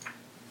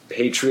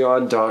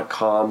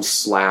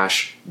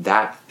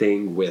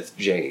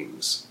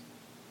patreon.com/thatthingwithjames.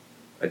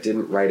 I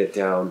didn't write it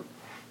down.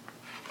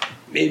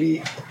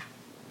 Maybe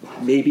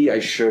I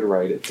should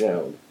write it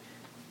down.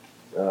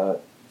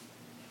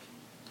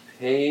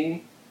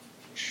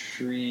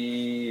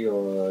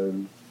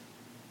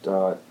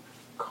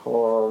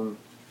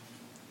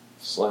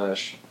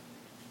 Patreon.com/thatthingwithjames.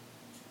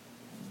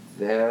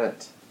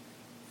 That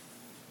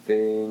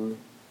Thing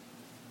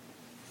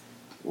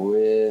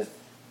with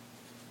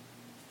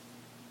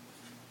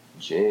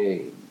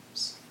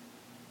James.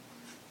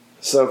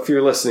 So if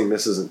you're listening,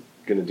 this isn't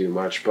going to do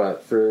much,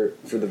 but for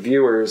the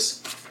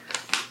viewers,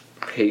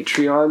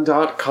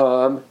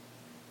 patreon.com,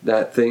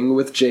 That Thing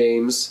with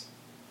James.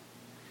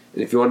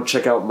 And if you want to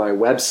check out my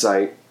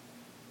website,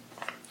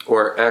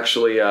 or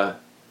actually, my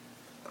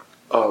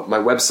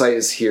website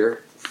is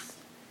here,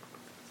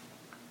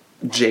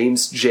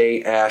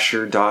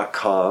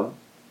 jamesjasher.com.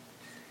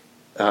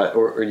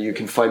 Or you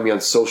can find me on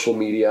social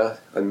media.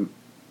 I'm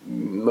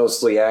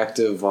mostly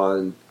active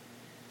on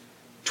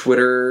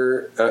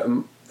Twitter,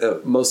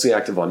 mostly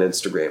active on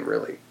Instagram,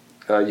 really.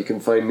 You can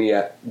find me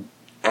at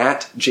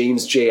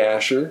James J.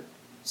 Asher.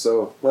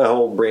 So my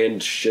whole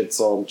brand shit's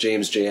all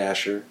James J.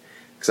 Asher,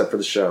 except for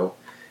the show.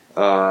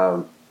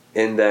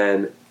 And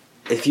then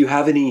if you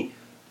have any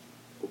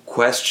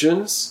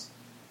questions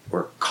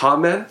or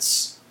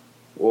comments,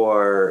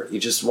 or you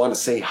just want to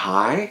say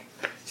hi,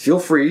 feel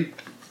free.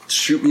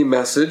 Shoot me a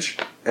message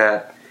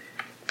at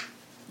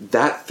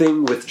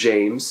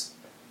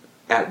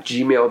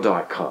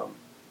thatthingwithjames@gmail.com.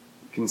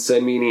 You can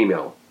send me an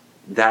email,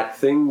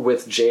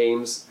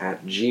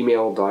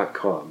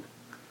 thatthingwithjames@gmail.com.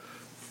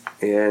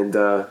 And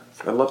I'd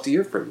love to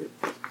hear from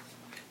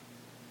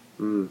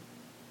you.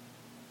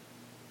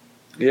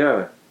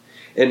 Yeah.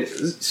 And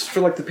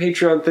for like the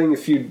Patreon thing,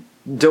 if you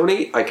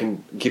donate, I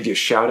can give you a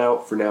shout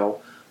out for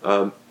now.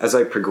 As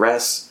I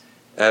progress,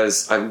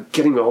 as I'm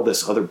getting all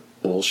this other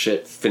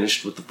bullshit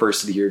finished with the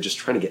first of the year, just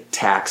trying to get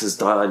taxes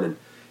done and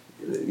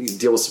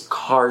deal with some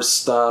car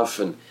stuff,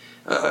 and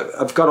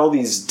I've got all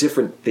these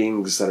different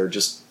things that are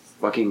just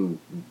fucking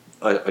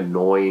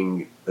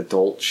annoying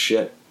adult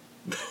shit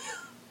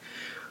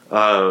that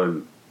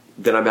I'm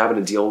having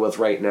to deal with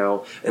right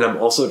now. And I'm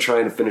also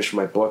trying to finish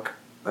my book.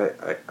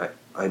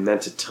 I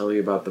meant to tell you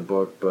about the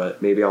book,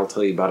 but maybe I'll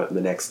tell you about it in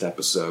the next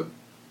episode.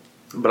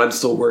 But I'm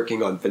still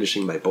working on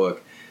finishing my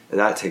book, and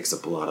that takes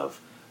up a lot of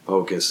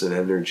focus and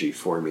energy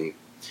for me.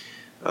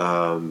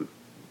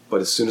 But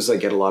as soon as I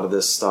get a lot of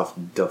this stuff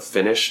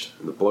finished,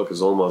 and the book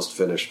is almost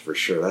finished for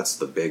sure, that's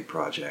the big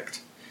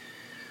project.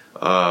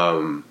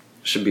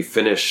 Should be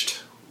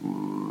finished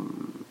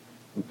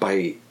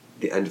by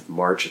the end of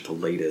March at the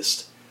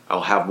latest.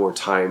 I'll have more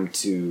time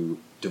to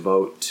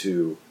devote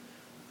to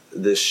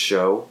this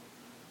show.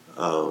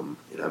 And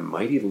I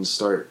might even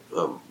start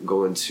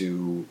going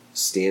to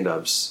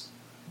stand-ups,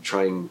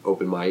 trying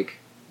open mic,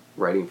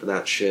 writing for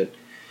that shit.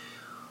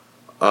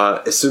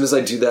 As soon as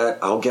I do that,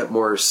 I'll get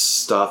more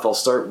stuff. I'll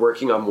start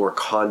working on more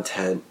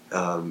content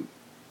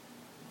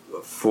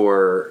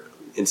for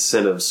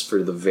incentives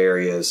for the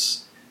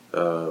various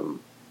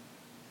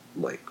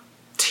like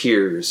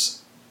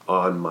tiers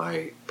on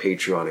my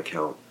Patreon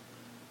account.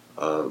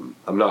 I'm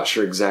not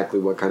sure exactly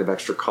what kind of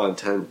extra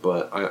content,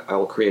 but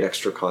I'll create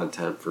extra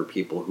content for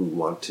people who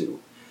want to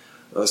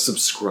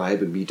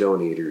subscribe and be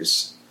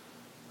donators.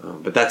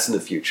 But that's in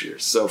the future.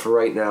 So for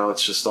right now,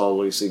 it's just all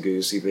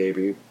loosey-goosey,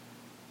 baby.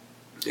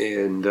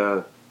 And,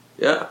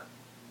 yeah.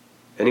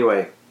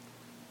 Anyway,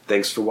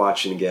 thanks for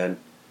watching again.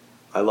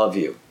 I love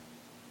you.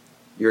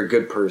 You're a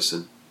good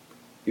person.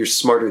 You're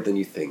smarter than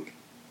you think.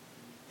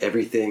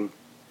 Everything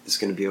is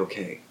going to be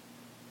okay.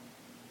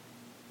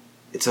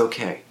 It's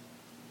okay.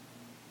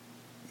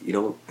 You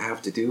don't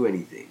have to do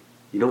anything.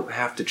 You don't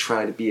have to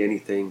try to be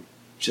anything.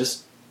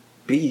 Just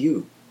be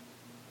you.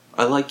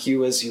 I like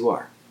you as you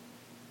are.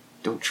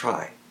 Don't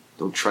try.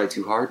 Don't try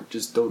too hard.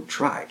 Just don't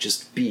try.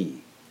 Just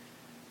be.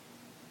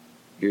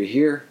 You're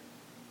here.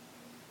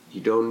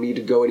 You don't need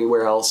to go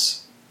anywhere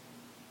else.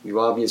 You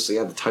obviously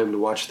have the time to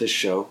watch this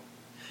show.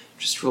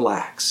 Just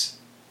relax.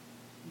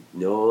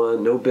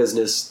 No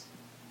business.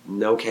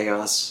 No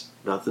chaos.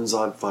 Nothing's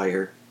on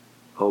fire.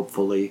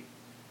 Hopefully.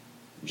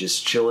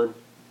 Just chilling.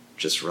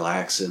 Just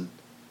relaxing.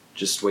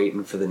 Just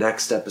waiting for the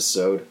next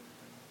episode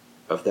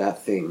of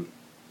That Thing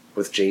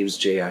with James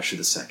J. Asher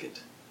II.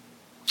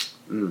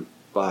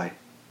 Bye.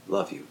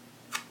 Love you.